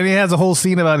dude, and he has a whole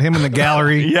scene about him in the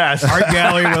gallery, art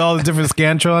gallery with all the different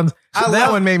Scantrons. So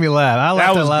that one made me laugh. I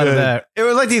laughed a lot of that. It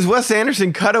was like these Wes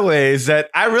Anderson cutaways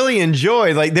that I really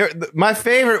enjoyed. Like, my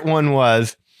favorite one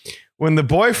was when the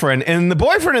boyfriend in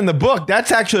the book,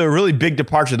 that's actually a really big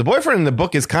departure. The boyfriend in the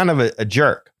book is kind of a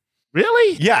jerk.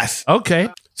 Really? Yes. Okay.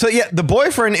 So yeah, the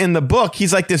boyfriend in the book,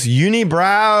 he's like this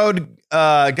unibrowed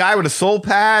guy with a soul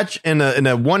patch and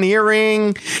a one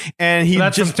earring, and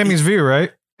that's just from Timmy's view,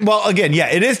 right? Well, again, yeah,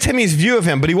 it is Timmy's view of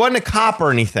him, but he wasn't a cop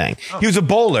or anything. He was a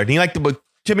bowler, and he liked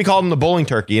Timmy called him the bowling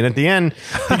turkey, and at the end,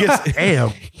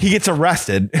 he gets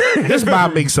arrested. This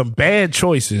mom makes some bad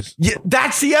choices. Yeah,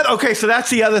 that's the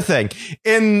other thing.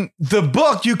 In the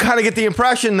book, you kind of get the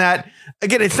impression that,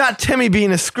 again, it's not Timmy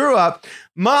being a screw up.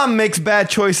 Mom makes bad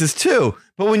choices too.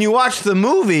 But when you watch the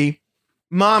movie,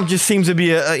 Mom just seems to be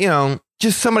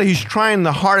just somebody who's trying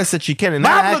the hardest that she can. And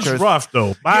Bob looks rough,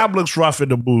 though. Bob looks rough in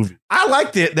the movie. I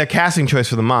liked the casting choice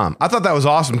for the mom. I thought that was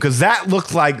awesome, because that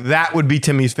looked like that would be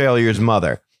Timmy's failure's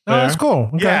mother. Oh, that's cool.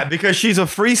 Okay. Yeah, because she's a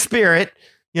free spirit.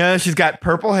 You know, she's got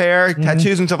purple hair,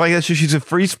 tattoos and stuff like that. So she's a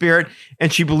free spirit,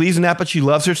 and she believes in that, but she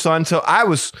loves her son. So I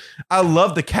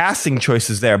love the casting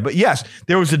choices there. But yes,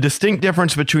 there was a distinct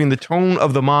difference between the tone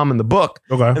of the mom in the book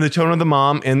and the tone of the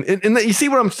mom. And you see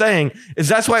what I'm saying is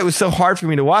that's why it was so hard for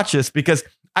me to watch this, because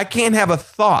I can't have a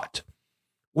thought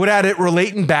without it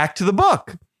relating back to the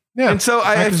book. Yeah, and so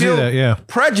I feel that,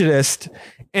 prejudiced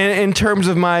in terms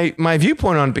of my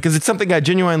viewpoint on it, because it's something I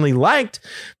genuinely liked,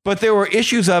 but there were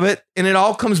issues of it, and it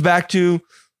all comes back to,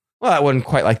 well, I wasn't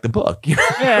quite like the book.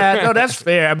 Yeah, no, that's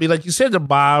fair. I mean, like you said, the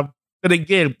mom, but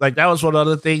again, like that was one of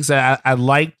the things that I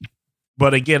liked.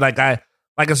 But again, like I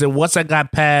said, once I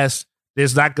got past,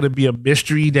 there's not going to be a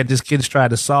mystery that this kid's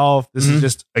trying to solve. This is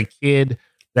just a kid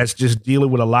that's just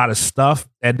dealing with a lot of stuff,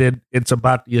 and then it's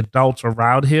about the adults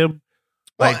around him.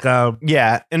 Like,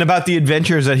 and about the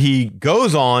adventures that he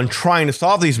goes on trying to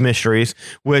solve these mysteries,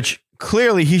 which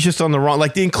clearly he's just on the wrong.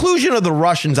 Like the inclusion of the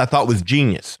Russians, I thought was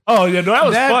genius. Oh yeah, no, that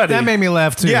was funny. That made me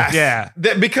laugh too. Yes. Yeah,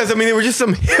 because I mean, they were just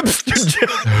some hipster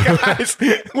guys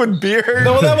with beards.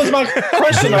 No, that was my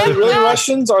question. Are they really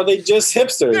Russians? Or are they just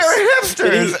hipsters? They're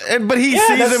hipsters, but he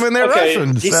sees them and they're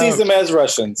Russians. He sees them as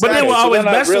Russians, but they were always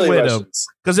messing really with Russians.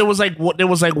 him because there was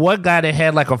like one guy that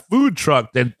had like a food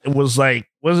truck that was like.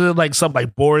 Wasn't it like something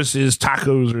like Boris's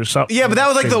Tacos or something? Yeah, but that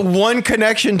was like the one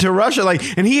connection to Russia. Like,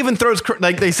 and he even throws,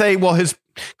 like they say, well, his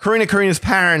Karina's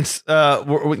parents,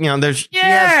 there's she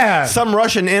has some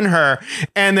Russian in her,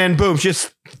 and then boom,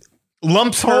 just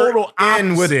lumps her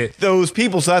in with those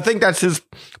people. So I think that's his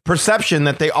perception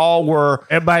that they all were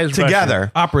everybody's together,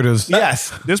 Russian. Operatives.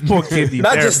 Yes, this poor kid.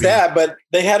 Not just that, but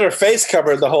they had her face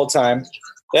covered the whole time.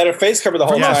 They had her face covered the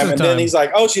whole time, and then he's like,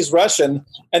 "Oh, she's Russian,"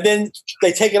 and then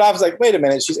they take it off. It's like, "Wait a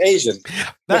minute, she's Asian."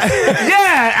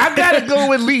 Yeah, I gotta go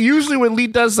with Lee. Usually, when Lee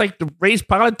does like the race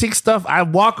politics stuff, I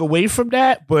walk away from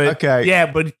that. But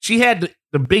but she had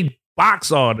the big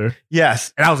box on her.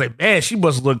 Yes, and I was like, man, she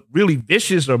must look really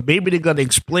vicious, or maybe they're gonna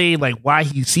explain like why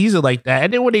he sees her like that.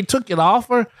 And then when they took it off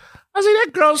her, I was like,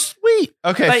 that girl's sweet.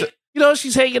 Okay, like,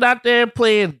 she's hanging out there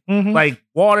playing like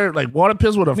water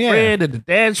pills with a friend, and the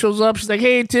dad shows up. She's like,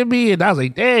 "Hey, Timmy," and I was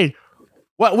like, "Dang,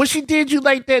 what she did you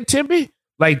like that, Timmy?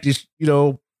 Like this,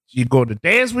 you go to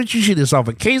dance with you, she did solve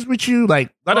a case with you,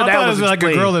 like none of that was like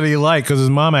a girl that he liked because his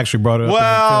mom actually brought it up.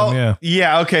 Well,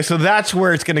 okay, so that's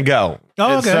where it's gonna go.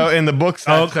 Oh, okay. So in the books,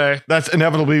 that's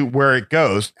inevitably where it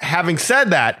goes. Having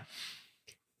said that,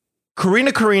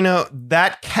 Karina,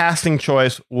 that casting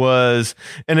choice was,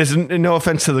 and it's no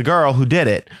offense to the girl who did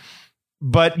it,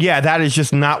 but yeah, that is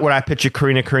just not what I picture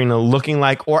Karina looking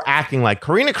like or acting like.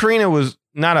 Karina was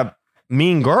not a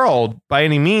mean girl by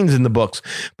any means in the books,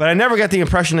 but I never got the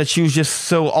impression that she was just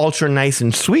so ultra nice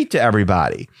and sweet to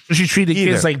everybody. So she treated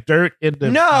kids like dirt in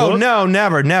the book? No,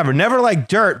 never like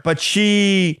dirt, but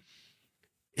she's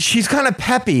kind of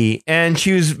peppy, and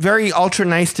she was very ultra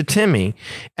nice to Timmy,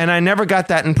 and I never got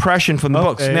that impression from the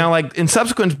books. Now, like in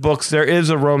subsequent books, there is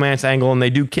a romance angle, and they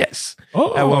do kiss at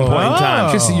one point in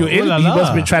time. Kissing your enemy, you must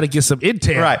have been trying to get some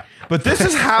intel, right? But this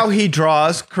is how he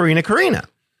draws Karina.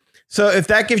 So if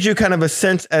that gives you kind of a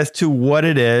sense as to what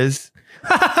it is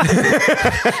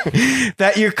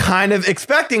that you're kind of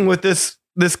expecting with this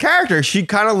character, she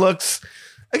kind of looks.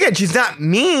 Again, she's not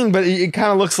mean, but it kind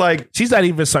of looks like she's not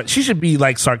even. She should be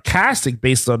like sarcastic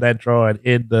based on that drawing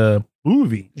in the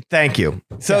movie. Thank you.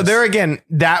 So there again,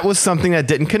 that was something that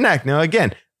didn't connect. Now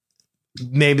again,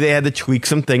 maybe they had to tweak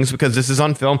some things because this is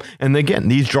on film, and again,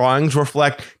 these drawings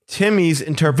reflect Timmy's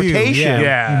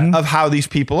interpretation of how these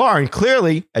people are, and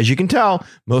clearly, as you can tell,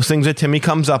 most things that Timmy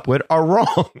comes up with are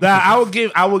wrong. Now, I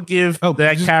would give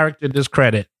that character this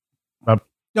credit.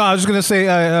 No, I was just going to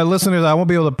say, listeners, I won't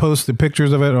be able to post the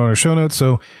pictures of it on our show notes.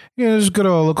 So, just go to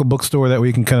a local bookstore that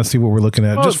we can kind of see what we're looking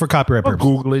at, just for copyright purposes.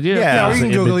 Google it. Yeah, you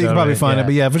can Google it. You can probably find it.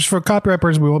 But just for copyright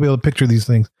purposes, we won't be able to picture these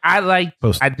things. I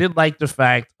did like the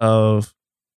fact of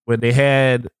when they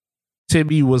had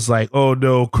Timmy was like, oh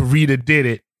no, Karina did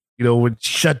it. When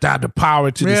she shut down the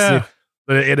power to the city.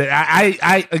 And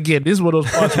I again, this is one of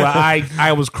those parts where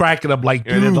I was cracking up like,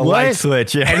 dude, the light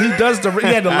switch, and he does the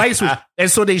light switch, and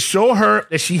so they show her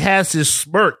that she has this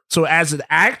smirk. So as an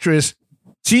actress,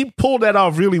 she pulled that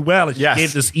off really well, and she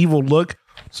gave this evil look.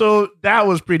 So that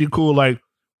was pretty cool. Like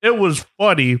it was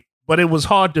funny, but it was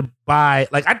hard to buy.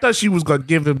 Like I thought she was gonna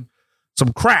give him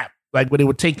some crap, like when they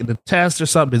were taking the test or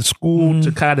something in school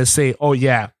to kind of say, oh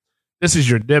yeah, this is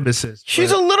your nemesis. She's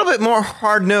a little bit more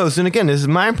hard-nosed. And again, this is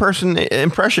my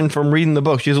impression from reading the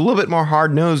book. She's a little bit more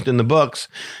hard-nosed in the books.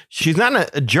 She's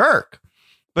not a jerk,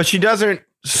 but she doesn't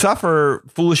suffer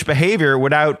foolish behavior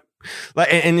without,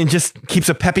 and it just keeps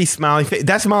a peppy, smiley face.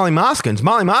 That's Molly Moskins.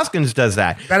 Molly Moskins does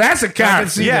that. Now that's a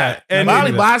character. And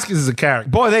Molly Moskins is a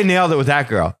character. Boy, they nailed it with that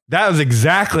girl. That was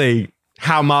exactly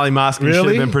how Molly Moskins should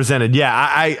have been presented.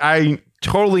 Yeah,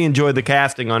 totally enjoyed the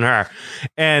casting on her.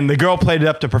 And the girl played it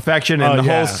up to perfection. And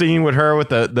whole scene with her with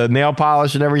the nail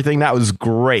polish and everything, that was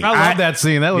great. I love that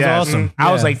scene. That was awesome.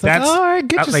 I was like, that's all right,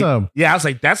 get you some. Yeah, I was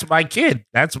like, that's my kid.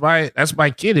 That's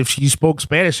my kid. If she spoke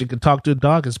Spanish, she could talk to a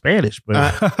dog in Spanish.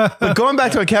 But but going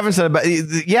back to what Kevin said about,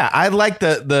 I like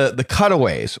the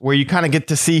cutaways where you kind of get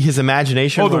to see his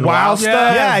imagination. Oh, the wild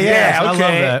stuff. Yeah. Okay, I love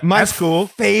that. That's cool.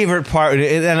 Favorite part,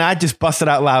 and I just busted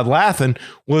out loud laughing,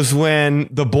 was when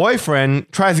the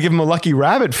boyfriend tries to give him a lucky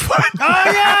rabbit foot. Oh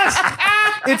yes,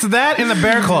 it's that in the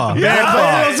bear claw.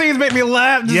 Yeah, those things make me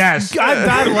laugh. Yes, I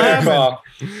died laughing.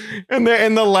 And they're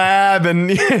in the lab, and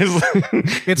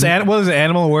It's what is it,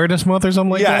 Animal Awareness Month or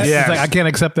something like that? Yes. It's like, I can't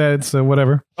accept that. It's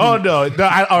whatever. Oh no!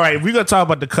 All right, we're gonna talk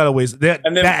about the cutaways.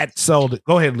 That sold it.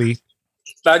 Go ahead, Lee.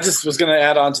 I just was going to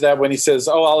add on to that when he says,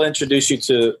 "Oh, I'll introduce you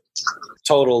to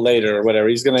Total later," or whatever.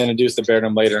 He's going to introduce the bear to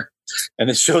him later, and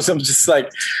it shows him just like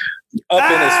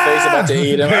up in his face, about to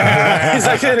eat him. He's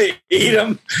like going to eat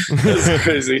him. It's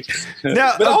crazy.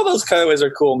 Now, but all those cutaways are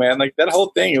cool, man. Like that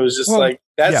whole thing, it was just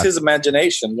that's his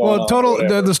imagination. Well,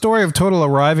 the story of Total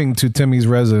arriving to Timmy's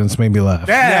residence made me laugh.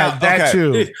 That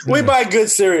too. We buy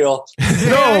good cereal.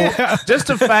 No, just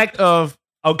the fact of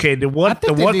the one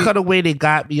cutaway they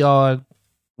got me on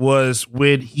was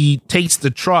when he takes the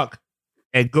truck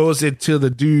and goes into the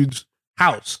dude's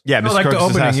house. Yeah, Mr. like the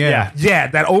Crooks's opening. house. Yeah,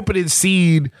 that opening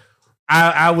scene.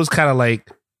 I was kind of like,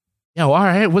 all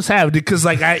right, what's happening? Because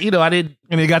I didn't.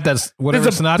 And he got that whatever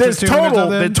Sinatra there's tune or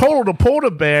something. The Total the polar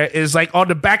bear is like on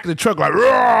the back of the truck, like,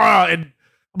 "Roar!" And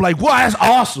I'm like, wow, that's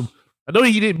awesome. I know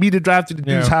he didn't mean to drive to the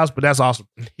dude's house, but that's awesome.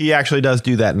 He actually does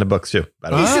do that in the books too.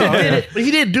 But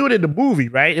he didn't do it in the movie,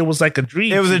 right? It was like a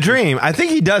dream. It was a dream. I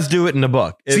think he does do it in the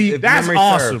book. See, that's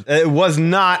awesome. It was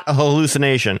not a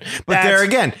hallucination. But there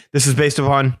again, this is based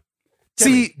upon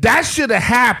Timmy. See, that should have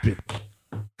happened.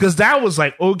 Because that was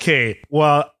like, okay,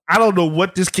 well, I don't know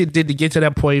what this kid did to get to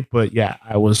that point, but yeah,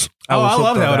 I love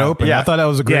how it opened. Yeah. I thought that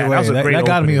was a great way. That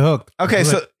got me hooked. Okay,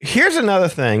 so here's another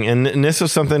thing, and this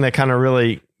was something that kind of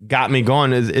really got me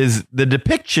going, is the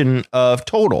depiction of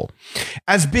Total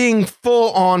as being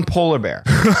full on polar bear.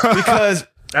 Because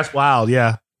that's wild,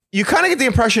 yeah. You kind of get the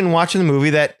impression watching the movie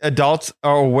that adults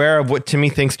are aware of what Timmy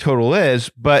thinks Total is,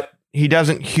 but he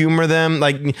doesn't humor them.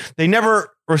 Like, they never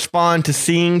respond to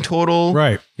seeing Total.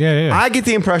 Right. Yeah. I get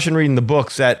the impression reading the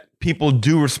books that people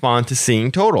do respond to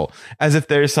seeing Total as if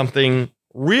there's something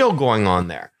real going on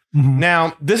there. Mm-hmm.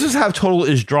 Now, this is how Total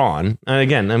is drawn. And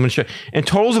again, I'm going to show you. And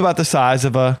Total's about the size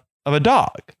of a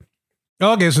dog.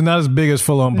 Okay, so not as big as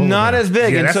full-on polar Not bear. as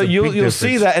big. Yeah, and so you'll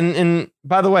see that. And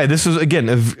by the way, this is, again,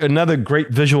 another great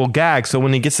visual gag. So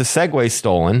when he gets the Segway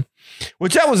stolen,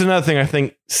 which that was another thing I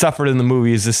think suffered in the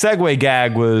movie, is the Segway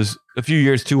gag was a few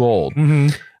years too old.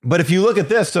 Mm-hmm. But if you look at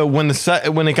this, so when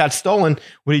it got stolen,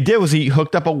 what he did was he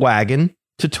hooked up a wagon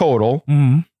to Total,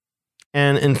 mm-hmm.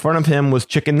 and in front of him was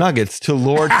chicken nuggets to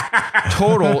lure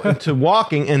Total into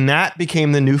walking, and that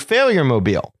became the new Failure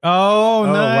Mobile. Oh,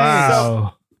 nice. Wow.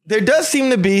 So there does seem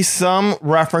to be some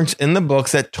reference in the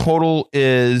books that Total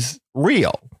is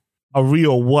real. A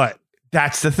real what?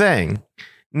 That's the thing.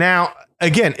 Now,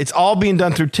 again, it's all being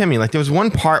done through Timmy. Like, there was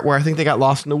one part where I think they got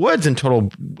lost in the woods and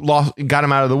Total got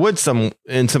him out of the woods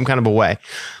in some kind of a way.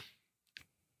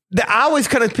 I always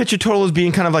kind of picture Total as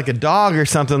being kind of like a dog or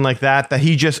something like that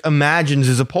he just imagines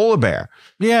as a polar bear.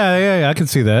 Yeah, I can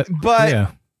see that.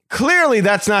 But clearly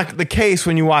that's not the case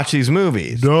when you watch these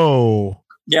movies. No.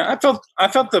 Yeah, I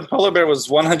felt the polar bear was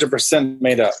 100%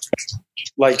 made up,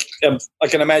 like an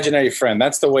imaginary friend.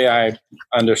 That's the way I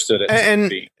understood it.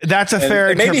 And that's a fair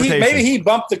interpretation. Maybe he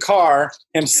bumped the car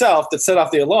himself that set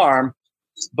off the alarm,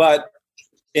 but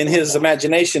in his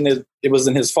imagination, it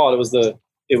wasn't his fault. It was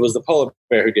the polar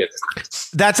bear who did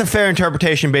it. That's a fair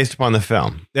interpretation based upon the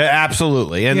film. Yeah,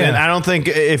 absolutely. And I don't think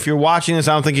if you're watching this,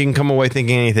 I don't think you can come away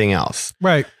thinking anything else.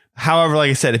 Right. However, like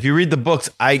I said, if you read the books,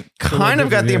 I kind of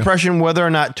got the impression whether or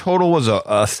not Total was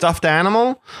a stuffed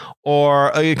animal or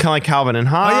kind of like Calvin and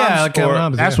Hobbes. Oh, yeah, like Calvin and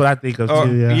Hobbes. That's what I think of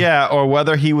too. Yeah, or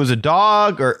whether he was a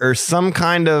dog or some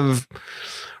kind of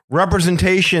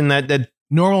representation that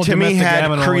normal Timmy had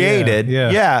animal, created.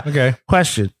 Yeah. Okay.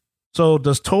 Question. So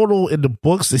does Total in the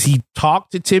books, does he talk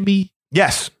to Timmy?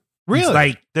 Yes. Really?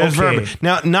 Like, There's verbiage.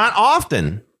 Now, not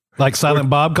often. Like Silent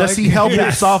Bob? Does he help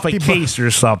himself a case or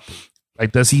something?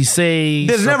 Like, does he say?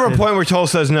 There's never a point where Toll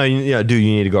says, "No, dude, you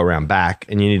need to go around back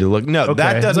and you need to look." No,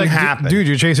 that doesn't happen. Dude,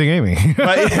 you're chasing Amy.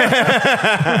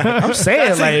 I'm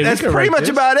saying that's pretty much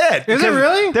about it. Is it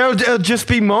really? There'll just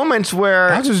be moments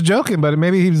where I was just joking, but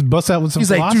maybe he busts out with some.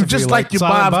 He's like, dude, just like your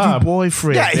Bob's new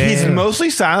boyfriend. Yeah, he's mostly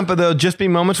silent, but there'll just be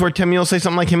moments where Timmy will say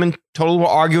something like him and Total were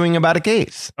arguing about a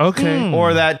case. Okay,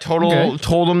 or that Total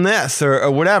told him this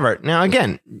or whatever. Now,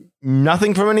 again,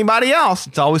 nothing from anybody else.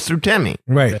 It's always through Timmy,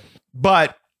 right?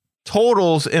 But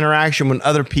Total's interaction with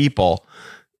other people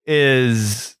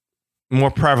is more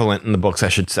prevalent in the books, I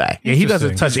should say. Yeah, he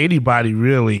doesn't touch anybody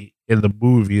really in the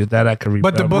movie that I can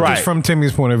remember. But the book is from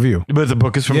Timmy's point of view. But the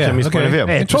book is from Timmy's point of view.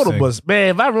 Man, Total was,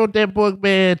 man, if I wrote that book,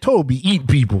 man, Total be eating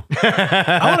people.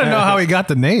 I want to know how he got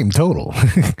the name Total.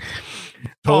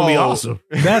 Totally awesome.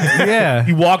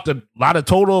 He walked a lot of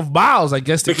total of miles, I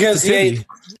guess. Because he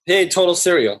ate Total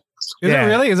cereal. Is it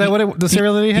really? Is that what the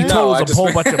cereal that he had? He told us a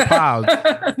whole bunch of pounds.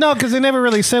 No, because they never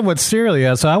really said what cereal he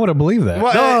had, so I would have believed that.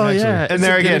 Well, and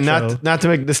there again, not to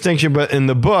make a distinction, but in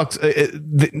the books,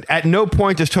 at no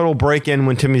point does Total break in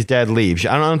when Timmy's dad leaves.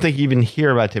 I don't think you even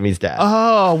hear about Timmy's dad.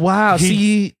 Oh, wow.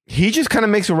 He just kind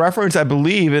of makes a reference, I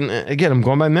believe, and again, I'm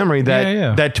going by memory,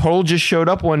 that Total just showed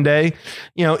up one day,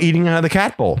 eating out of the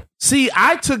cat bowl. See,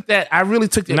 I really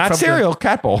took that. Not cereal,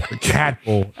 cat bowl. The cat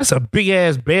bowl. That's a big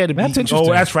ass bear to me. That's interesting.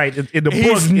 Oh, that's right. In the book,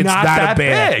 it's not that a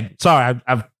bear. Big. Sorry,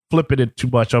 I'm flipping it too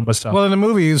much on myself. Well, in the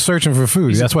movie, he was searching for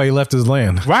food. That's why he left his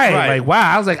land. Right. Like,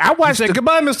 wow. I was like, I watched. He said,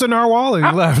 goodbye, Mr. Narwhal, and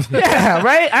he left. Yeah,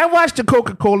 right. I watched the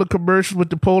Coca-Cola commercials with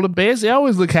the polar bears. They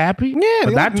always look happy. Yeah,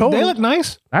 they look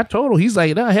nice. Not Total. He's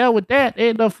like, no, hell with that.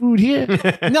 Ain't enough food here.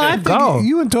 No, I think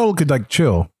you and Total could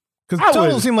chill. Because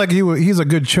Total seemed like he's a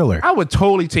good chiller. I would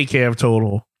totally take care of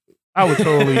Total. I would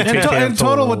totally take care of Total. And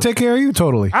Total would take care of you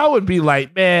totally. I would be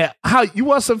like, man, how you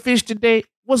want some fish today?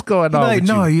 What's going on? Like,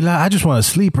 no, Eli, I just want to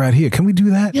sleep right here. Can we do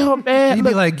that? Yo, man. You'd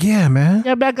be like, yeah, man.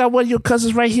 Yeah, man, I got one of your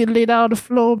cousins right here laid out on the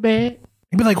floor, man.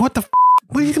 You'd be like, what the f?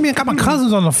 What do you mean? I got my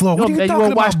cousins on the floor. What are you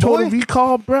talking about, watch Total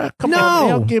Recall, bro? Come on, man.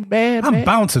 Don't get mad, man. I'm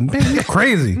bouncing. Man, you're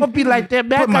crazy. I'll be like that,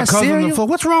 man. Put my cousin on the floor.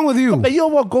 What's wrong with you? Man, you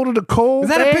don't want to go to the cold, Is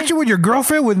that a picture with your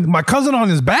girlfriend with my cousin on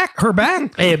her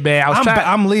back? Hey, man,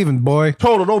 I'm leaving, boy.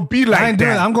 Total, don't be like I ain't doing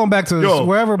that. it. I'm going back to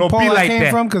wherever Pola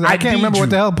came from because I can't remember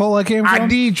what the hell Pola came from. I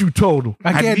need you, Total.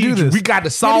 I can't do this. We got to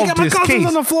solve this case. You got my cousins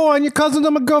on the floor and your cousins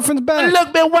on my girlfriend's back. And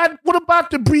look, man, what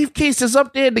about the briefcase that's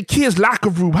up there in the kids' locker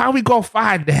room? How we going to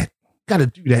find that? Got to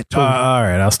do that, Total. All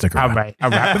right, I'll stick around. All right.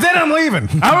 But then I'm leaving.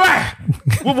 All right.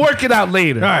 We'll work it out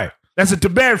later. All right. That's a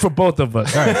demand for both of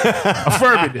us. All right.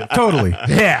 Affirmative. Totally.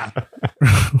 Yeah.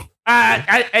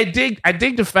 I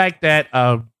dig the fact that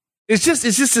it's just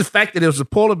the fact that it was a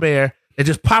polar bear that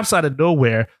just pops out of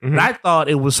nowhere. Mm-hmm. And I thought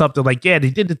it was something like, they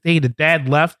did the thing, the dad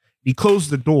left, he closed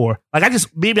the door. Like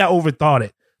maybe I overthought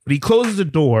it. But he closes the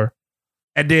door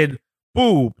and then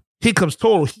boom. Here comes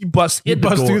Total. He busts through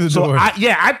the door.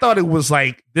 I thought it was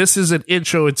like, this is an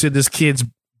intro into this kid's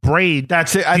brain.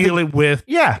 That's it. Dealing with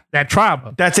that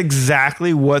trauma. That's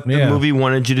exactly what the movie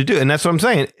wanted you to do. And that's what I'm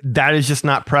saying. That is just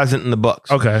not present in the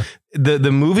books. Okay.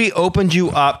 The movie opened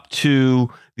you up to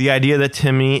the idea that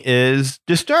Timmy is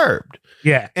disturbed.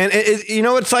 Yeah. And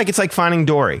it's like Finding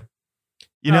Dory.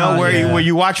 Where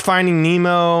you watch Finding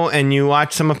Nemo and you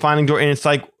watch some of Finding Dory and it's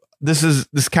like,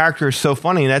 this character is so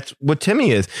funny. That's what Timmy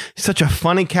is. He's such a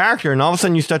funny character. And all of a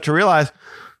sudden you start to realize,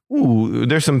 ooh,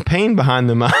 there's some pain behind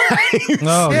the eyes.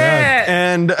 Oh, yeah.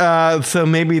 And so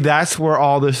maybe that's where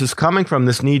all this is coming from,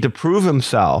 this need to prove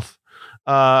himself.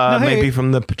 Maybe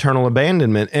from the paternal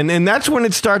abandonment. And that's when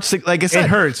it starts to, like I said. It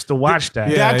hurts to watch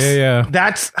that.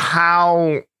 That's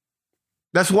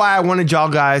why I wanted y'all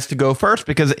guys to go first,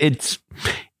 because it's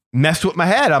messed with my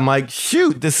head. I'm like,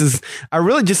 shoot, I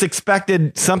really just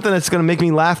expected something that's going to make me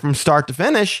laugh from start to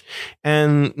finish.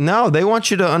 And no, they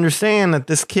want you to understand that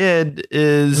this kid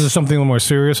is... This is something a little more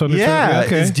serious.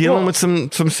 Is dealing with some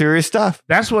serious stuff.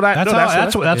 That's what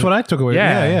I took away.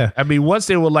 Yeah. I mean, once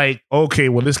they were like, okay,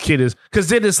 well, this kid is... Because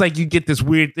then it's like you get this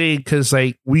weird thing because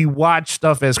like we watch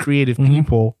stuff as creative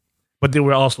people, but then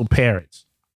we're also parents.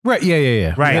 Right,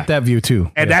 yeah. Right. You get that view too.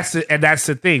 And that's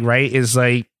the thing, right? Is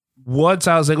like, once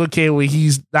I was like, okay, well,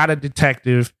 he's not a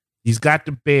detective. He's got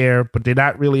the bear, but they're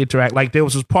not really interact. Like there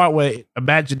was this part where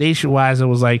imagination-wise, it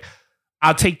was like,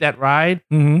 I'll take that ride,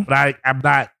 but I'm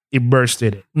not immersed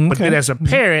in it. Okay. But then as a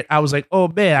parent, I was like, oh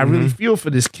man, I really feel for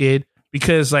this kid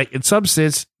because like in some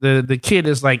sense, the kid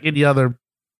is like any other,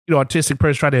 autistic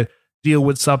person trying to deal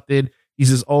with something. He's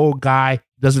his own guy,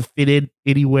 doesn't fit in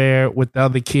anywhere with the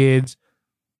other kids.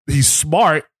 He's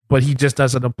smart, but he just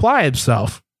doesn't apply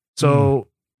himself. So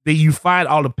then you find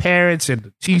all the parents and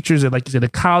the teachers and like you said, the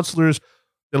counselors,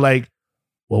 they're like,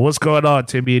 well, what's going on,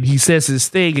 Timmy? And he says his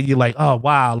thing, and you're like, oh,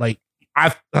 wow. Like,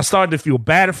 I started to feel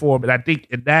bad for him. And I think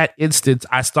in that instance,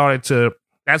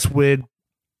 that's when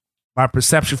my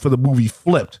perception for the movie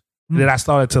flipped. And then I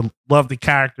started to love the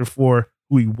character for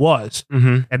who he was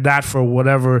and not for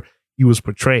whatever he was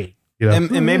portraying. You know?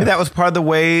 And maybe that was part of the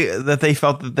way that they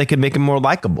felt that they could make him more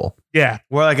likable. Yeah.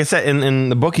 Well, like I said, in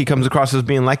the book, he comes across as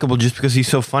being likable just because he's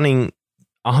so funny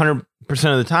 100%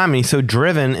 of the time, and he's so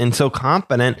driven and so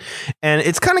confident, and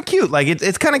it's kind of cute. Like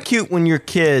it's kind of cute when you're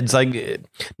kids, like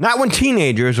not when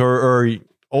teenagers or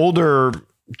older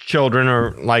children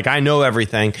or like I know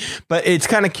everything, but it's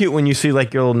kind of cute when you see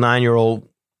like your little 9-year-old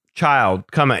child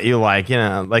come at you like, you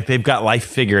know, like they've got life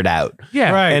figured out.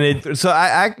 Yeah, right. And so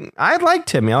I liked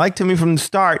Timmy. I liked Timmy from the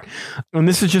start, and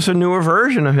this is just a newer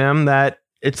version of him that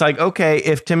it's like, okay,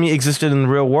 if Timmy existed in the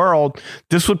real world,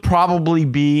 this would probably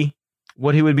be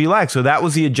what he would be like. So that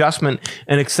was the adjustment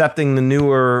and accepting the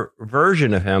newer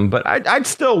version of him. But I'd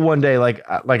still one day, like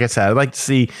I said, I'd like to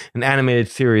see an animated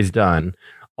series done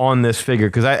on this figure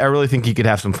because I really think you could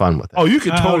have some fun with it. Oh, you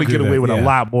could totally get away with a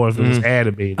lot more if it was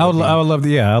animated. I would love to.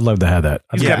 Yeah, I'd love to have that.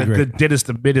 It's got a good Dennis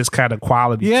the Menace kind of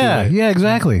quality. Yeah, to it. yeah,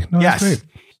 exactly. No, yes. That's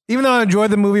great. Even though I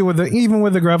enjoyed the movie even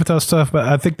with the Gravitas stuff, but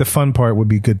I think the fun part would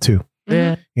be good too.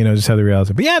 Yeah, you know, just have the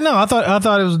reality. But yeah, no, I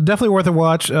thought it was definitely worth a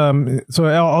watch. So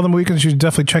all the weekends, you should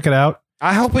definitely check it out.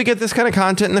 I hope we get this kind of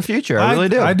content in the future. I really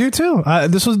do. I do too.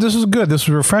 This was good. This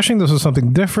was refreshing. This was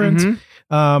something different.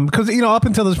 Because you know, up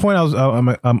until this point,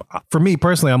 for me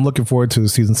personally, I'm looking forward to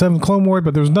season 7 Clone Wars,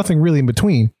 but there was nothing really in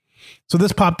between. So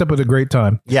this popped up at a great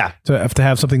time. Yeah, to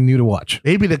have something new to watch.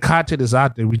 Maybe the content is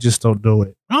out there, we just don't know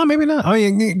it. Oh, maybe not. I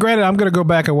mean, granted, I'm going to go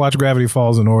back and watch Gravity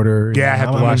Falls in order. Yeah,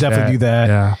 I'm going to definitely do that.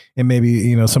 Yeah, and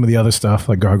maybe some of the other stuff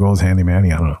like Gargoyles Handyman.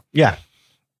 I don't know. Yeah,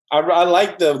 I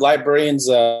like the librarian's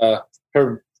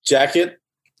her jacket.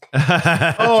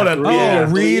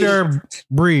 Reed or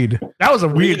Breed. That was a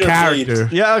weird character.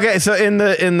 Yeah. Okay. So in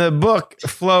the book,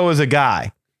 Flo is a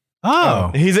guy. Oh,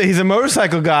 he's a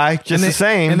motorcycle guy, just the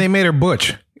same. And they made her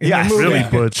Butch. Yeah, really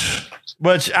Butch.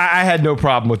 Which I had no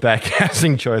problem with that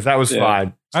casting choice. That was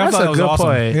fine. That's a good awesome.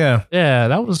 point. Yeah,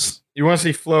 that was. You want to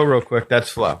see Flo real quick? That's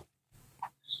Flo.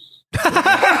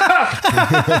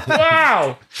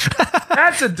 Wow,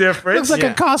 that's a difference. Looks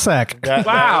like a Cossack.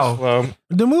 Wow.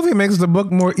 The movie makes the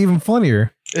book even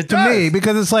funnier to me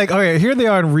because it's like, okay, here they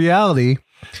are in reality,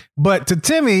 but to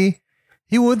Timmy,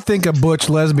 he would think a butch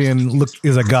lesbian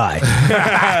is a guy.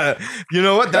 You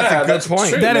know what? That's a good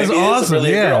point. True. That Maybe is awesome.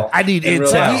 Really yeah, I need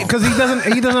intel because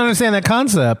he doesn't understand that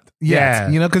concept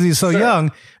yet. Yeah, because he's so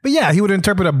young. But yeah, he would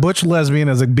interpret a butch lesbian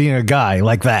as being a guy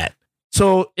like that.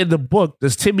 So in the book,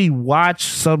 does Timmy watch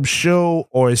some show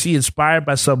or is he inspired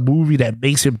by some movie that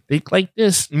makes him think like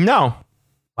this? No.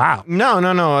 Wow.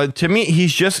 No. To me,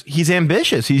 he's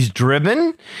ambitious. He's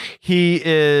driven. He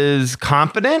is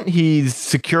confident. He's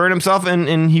secure in himself.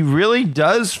 And he really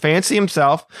does fancy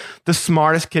himself the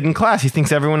smartest kid in class. He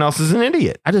thinks everyone else is an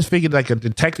idiot. I just figured like a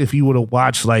detective, he would have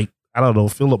watched like, I don't know,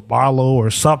 Philip Marlowe or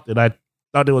something. I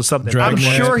thought there was something. I'm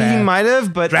sure he might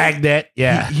have, but Dragnet.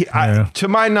 Yeah. To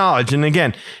my knowledge, and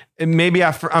again, maybe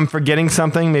I'm forgetting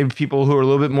something. Maybe people who are a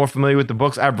little bit more familiar with the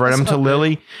books, I've read them to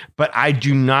Lily, but I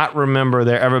do not remember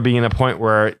there ever being a point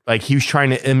where like he was trying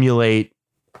to emulate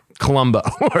Columbo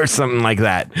or something like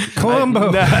that.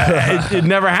 Columbo. It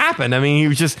never happened. I mean, he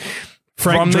was just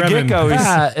from the get-go.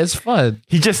 It's fun.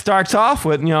 He just starts off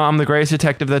with, I'm the greatest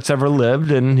detective that's ever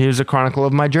lived, and here's a chronicle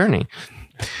of my journey.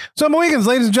 So, Mohicans,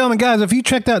 ladies and gentlemen, guys, if you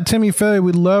checked out Timmy Failure,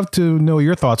 we'd love to know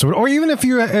your thoughts of it, or even if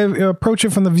you approach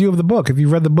it from the view of the book. If you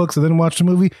read the books and then watched the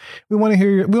movie, we want to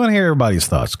hear everybody's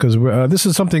thoughts because this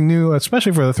is something new,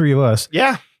 especially for the three of us.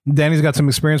 Yeah, Danny's got some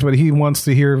experience, but he wants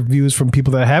to hear views from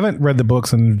people that haven't read the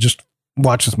books and just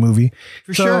watch this movie.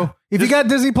 For sure. If you got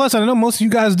Disney Plus, I know most of you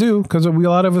guys do because a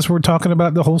lot of us were talking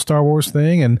about the whole Star Wars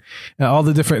thing and all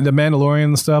the Mandalorian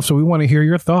and stuff. So we want to hear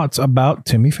your thoughts about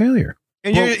Timmy Failure.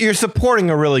 And you're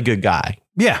supporting a really good guy.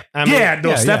 Yeah.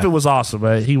 Stephen was awesome,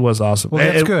 man. He was awesome. Well,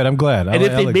 that's good. I'm glad. And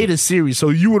if they made a series, so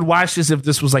you would watch this if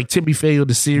this was like Timmy Failure,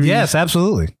 the series? Yes,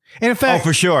 absolutely. And in fact,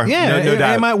 for sure. Yeah, no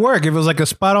doubt. It might work. If it was like a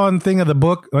spot on thing of the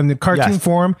book on the cartoon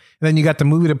form, and then you got the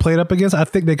movie to play it up against, I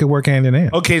think they could work hand in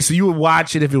hand. Okay, so you would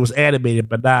watch it if it was animated,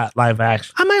 but not live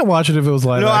action. I might watch it if it was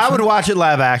live action. I would watch it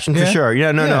live action for sure.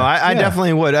 I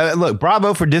definitely would. Look,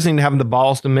 bravo for Disney to having the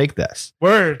balls to make this.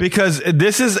 Word. Because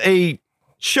this is a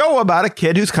show about a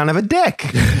kid who's kind of a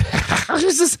dick.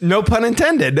 No pun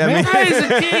intended. I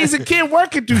mean, he's a kid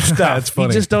working through stuff. That's funny.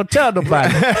 He just don't tell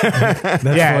nobody.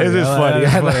 It is funny.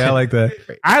 I like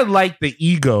that. I like the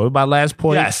ego. My last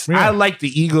point. Yes. I like the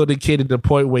ego of the kid at the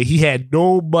point where he had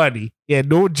no money, he had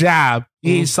no job,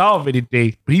 He ain't solve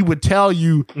anything, but he would tell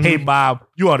you, "Hey, Bob,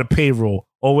 you on the payroll."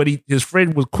 Or when his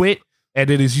friend was quit, and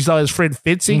then you saw his friend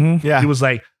Fitzy, he was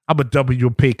like, "I'm gonna double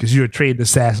your pay because you're a trained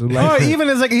assassin." Like, even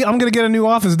as like, I'm gonna get a new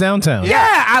office downtown.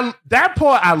 Yeah, that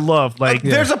part I love. Like,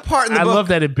 there's a part in the book. I love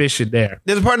that ambition there.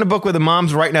 There's a part in the book where the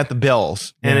mom's writing out the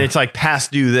bills, and it's like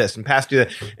past due this and past due that,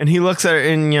 and he looks at her,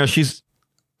 and she's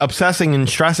obsessing and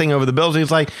stressing over the bills. And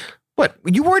he's like, "What?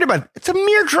 You worried about? It's a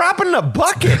mere drop in the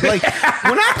bucket." Like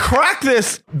when I cracked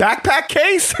this backpack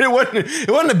case, it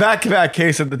wasn't a backpack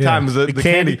case at the time. It was the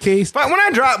candy case. But when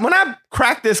I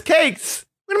cracked this case,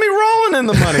 I'm gonna be rolling in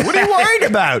the money. What are you worried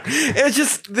about? It's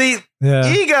just the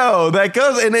ego that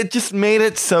goes, and it just made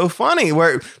it so funny.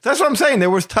 That's what I'm saying. There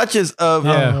was touches of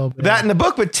that in the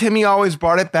book, but Timmy always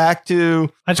brought it back to,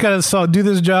 I just gotta do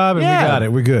this job, and we got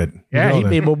it. We're good. Yeah, he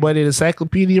made more money than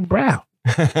Encyclopedia Brown.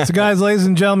 So, guys, ladies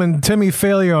and gentlemen, Timmy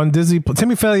Failure on Disney.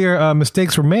 Timmy Failure,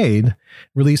 Mistakes Were Made,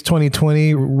 released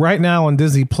 2020, right now on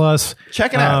Disney Plus.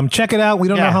 Check it out. Check it out. We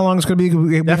don't know how long it's going to be.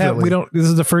 We don't. This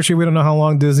is the first year we don't know how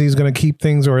long Disney is going to keep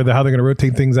things or how they're going to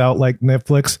rotate things out like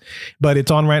Netflix. But it's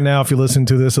on right now. If you listen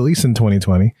to this, at least in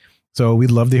 2020. So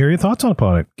we'd love to hear your thoughts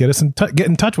upon it. Get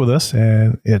in touch with us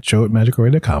and at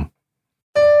show@magicarway.com.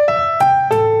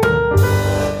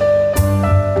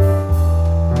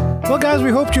 Well, guys, we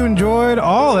hope you enjoyed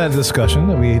all that discussion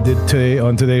that we did today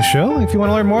on today's show. If you want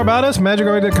to learn more about us,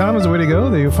 magicarway.com is the way to go.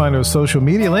 There you'll find our social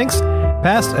media links,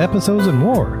 past episodes, and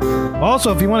more.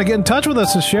 Also, if you want to get in touch with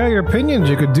us to share your opinions,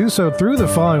 you could do so through the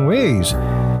following ways.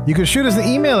 You can shoot us an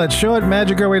email at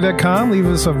show@magicarway.com, leave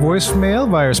us a voicemail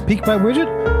via our Speak By widget,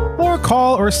 or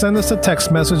call or send us a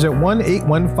text message at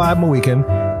 1-815-MOHICAN.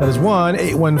 That is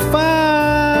 1-815-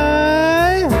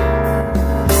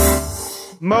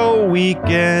 Mo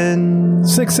Weekend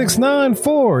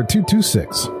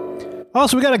 669-4226.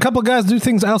 Also, we got a couple guys do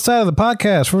things outside of the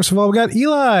podcast. First of all, we got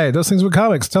Eli, does things with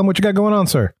comics. Tell them what you got going on,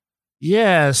 sir.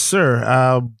 Yeah,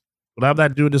 sir. When I'm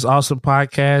not doing this awesome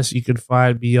podcast, you can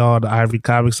find me on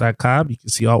ivorycomics.com. You can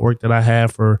see artwork that I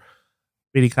have for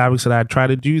many comics that I try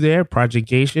to do there. Project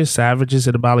Geisha, Savages,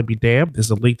 and About to Be Damned. There's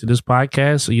a link to this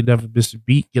podcast, so you never miss a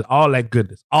beat. Get all that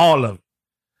goodness, all of it.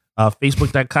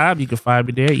 Facebook.com, you can find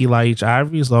me there, Eli H.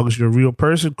 Ivory. As long as you're a real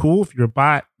person, cool. If you're a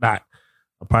bot, not.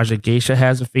 Project Geisha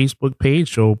has a Facebook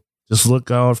page, so just look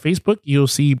on Facebook. You'll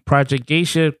see Project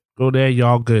Geisha. Go there,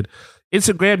 y'all good.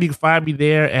 Instagram, you can find me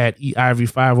there at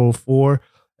eivory504.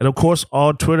 And of course,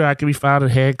 on Twitter, I can be found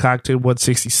at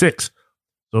Hancockton166.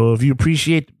 So if you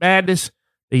appreciate the madness,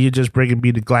 then you're just bringing me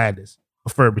the gladness.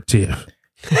 Affirmative.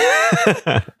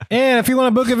 And if you want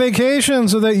to book a vacation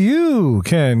so that you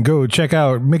can go check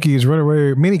out Mickey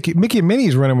and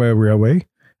Minnie's Runaway Railway,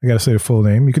 I got to say the full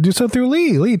name. You could do so through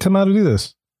Lee. Lee, tell me how to do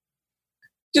this.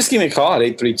 Just give me a call at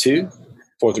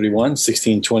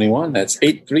 832-431-1621. That's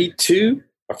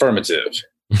 832-AFFIRMATIVE.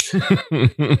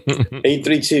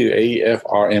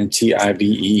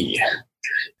 832-AFRMTIVE.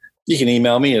 You can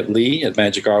email me at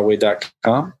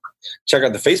lee@magicarway.com. Check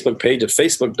out the Facebook page at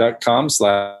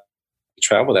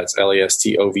facebook.com/travel. That's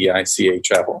LASTOVICA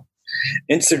travel.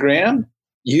 Instagram,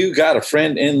 you got a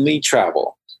friend in Lee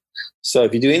Travel. So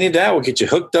if you do any of that, we'll get you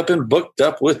hooked up and booked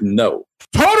up with no.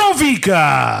 Total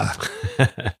Vika!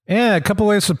 And a couple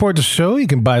ways to support the show. You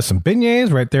can buy some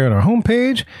beignets right there on our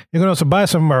homepage. You can also buy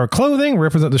some of our clothing,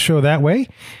 represent the show that way.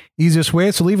 Easiest way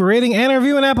is to leave a rating and a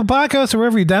review on Apple Podcasts or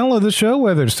wherever you download the show,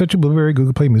 whether it's Stitcher, Blueberry,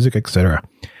 Google Play Music, etc.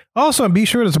 Also, be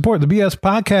sure to support the BS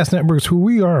Podcast Networks, who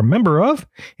we are a member of,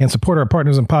 and support our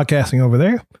partners in podcasting over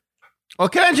there. Well,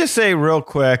 can I just say real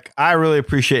quick, I really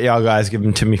appreciate y'all guys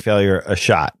giving Timmy Failure a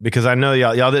shot, because I know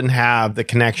y'all didn't have the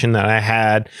connection that I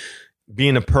had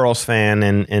being a Pearls fan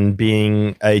and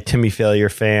being a Timmy Failure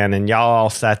fan, and y'all all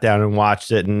sat down and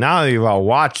watched it. And now that you've all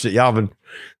watched it, y'all have been,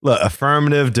 look,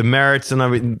 affirmative, demerits, and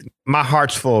everything. My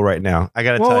heart's full right now. I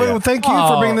got to tell you. Well, thank you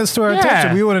for bringing this to our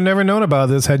attention. We would have never known about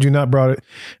this had you not brought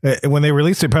it. When they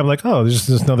released it, probably like, oh, there's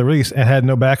just another release, and had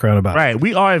no background about it. Right.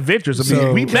 We are adventurers. I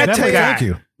mean, we met the guy. Thank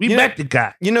you. We met the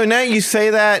guy. You know, now you say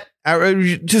that,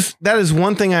 that is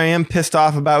one thing I am pissed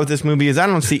off about with this movie is I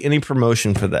don't see any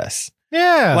promotion for this.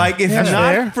 Yeah. Like, if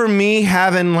not for me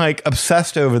having like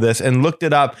obsessed over this and looked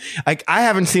it up, like I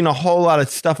haven't seen a whole lot of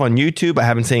stuff on YouTube. I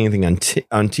haven't seen anything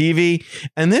on TV.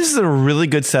 And this is a really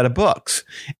good set of books.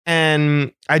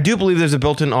 And I do believe there's a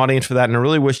built-in audience for that. And I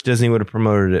really wish Disney would have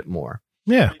promoted it more.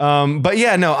 Yeah. But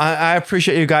yeah, no, I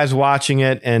appreciate you guys watching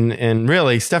it. And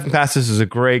really, Stephan Pastis is a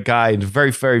great guy. He's a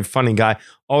very, very funny guy.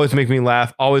 Always make me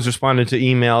laugh. Always responded to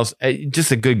emails.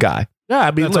 Just a good guy. Yeah,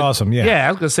 I mean, that's awesome. Yeah,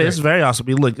 I was gonna say it's very awesome.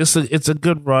 I mean, look, it's a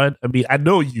good run. I mean, I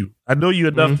know you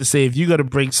enough to say if you're gonna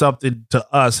bring something to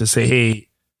us and say, hey,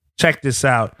 check this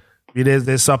out,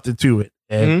 there's something to it.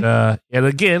 And and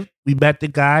again, we met the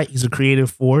guy. He's a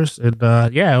creative force, and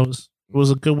it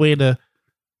was a good way to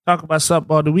talk about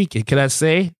something on the weekend. Can I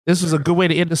say this was a good way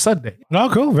to end the Sunday? Oh,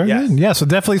 cool, very good. Yeah, so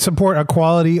definitely support a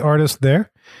quality artist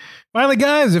there. Finally,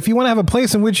 guys, if you want to have a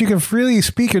place in which you can freely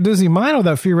speak your Disney mind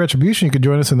without fear of retribution, you can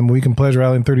join us in the Mohican Pleasure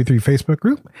Island 33 Facebook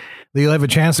group. You'll have a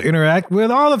chance to interact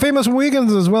with all the famous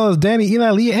Mohicans, as well as Danny, Eli,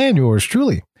 Lee, and yours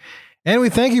truly. And we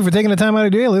thank you for taking the time out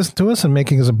of your day to listen to us and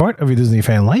making us a part of your Disney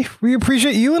fan life. We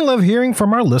appreciate you and love hearing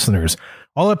from our listeners.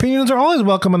 All opinions are always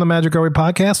welcome on the Magic Our Way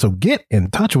podcast, so get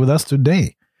in touch with us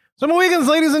today. So, Mohicans,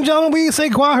 ladies and gentlemen, we say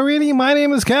Kwaherini. My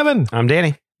name is Kevin. I'm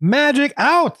Danny. Magic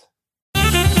out.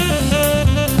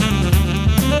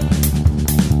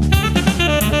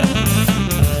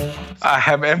 I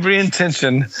have every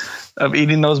intention of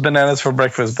eating those bananas for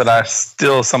breakfast, but I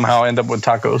still somehow end up with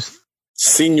tacos.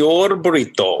 Senor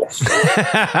Burrito.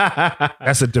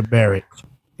 That's a demerit.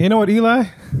 You know what, Eli?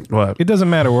 What? It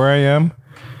doesn't matter where I am,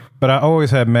 but I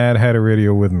always have Mad Hatter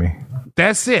Radio with me.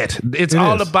 That's it. It's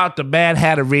all about the Mad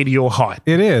Hatter Radio heart.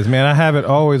 It is, man. I have it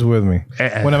always with me.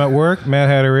 When I'm at work, Mad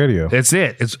Hatter Radio. That's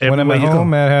it. It's when I'm at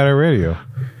home, Mad Hatter Radio.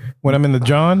 When I'm in the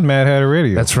John, Mad Hatter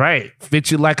Radio. That's right. Fits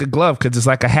you like a glove because it's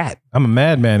like a hat. I'm a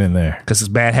madman in there. Because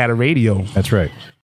it's Mad Hatter Radio. That's right.